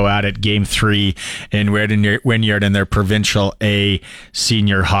as they go at it Game 3 in Wynyard in their Provincial A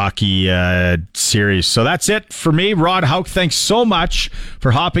Senior Hockey Series. So that's it for me. Rod Houk, thanks so much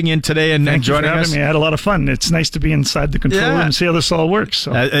for hopping in today and joining us. Me. I had a lot of fun. It's nice to be inside the control room and see how this all works.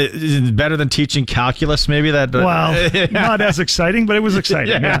 So. Better than teaching calculus, maybe? Not as exciting, but it was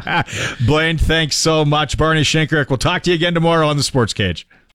exciting. Blaine, thanks so much. Barney Shynkaruk, we'll talk to you again tomorrow on the Sports Cage.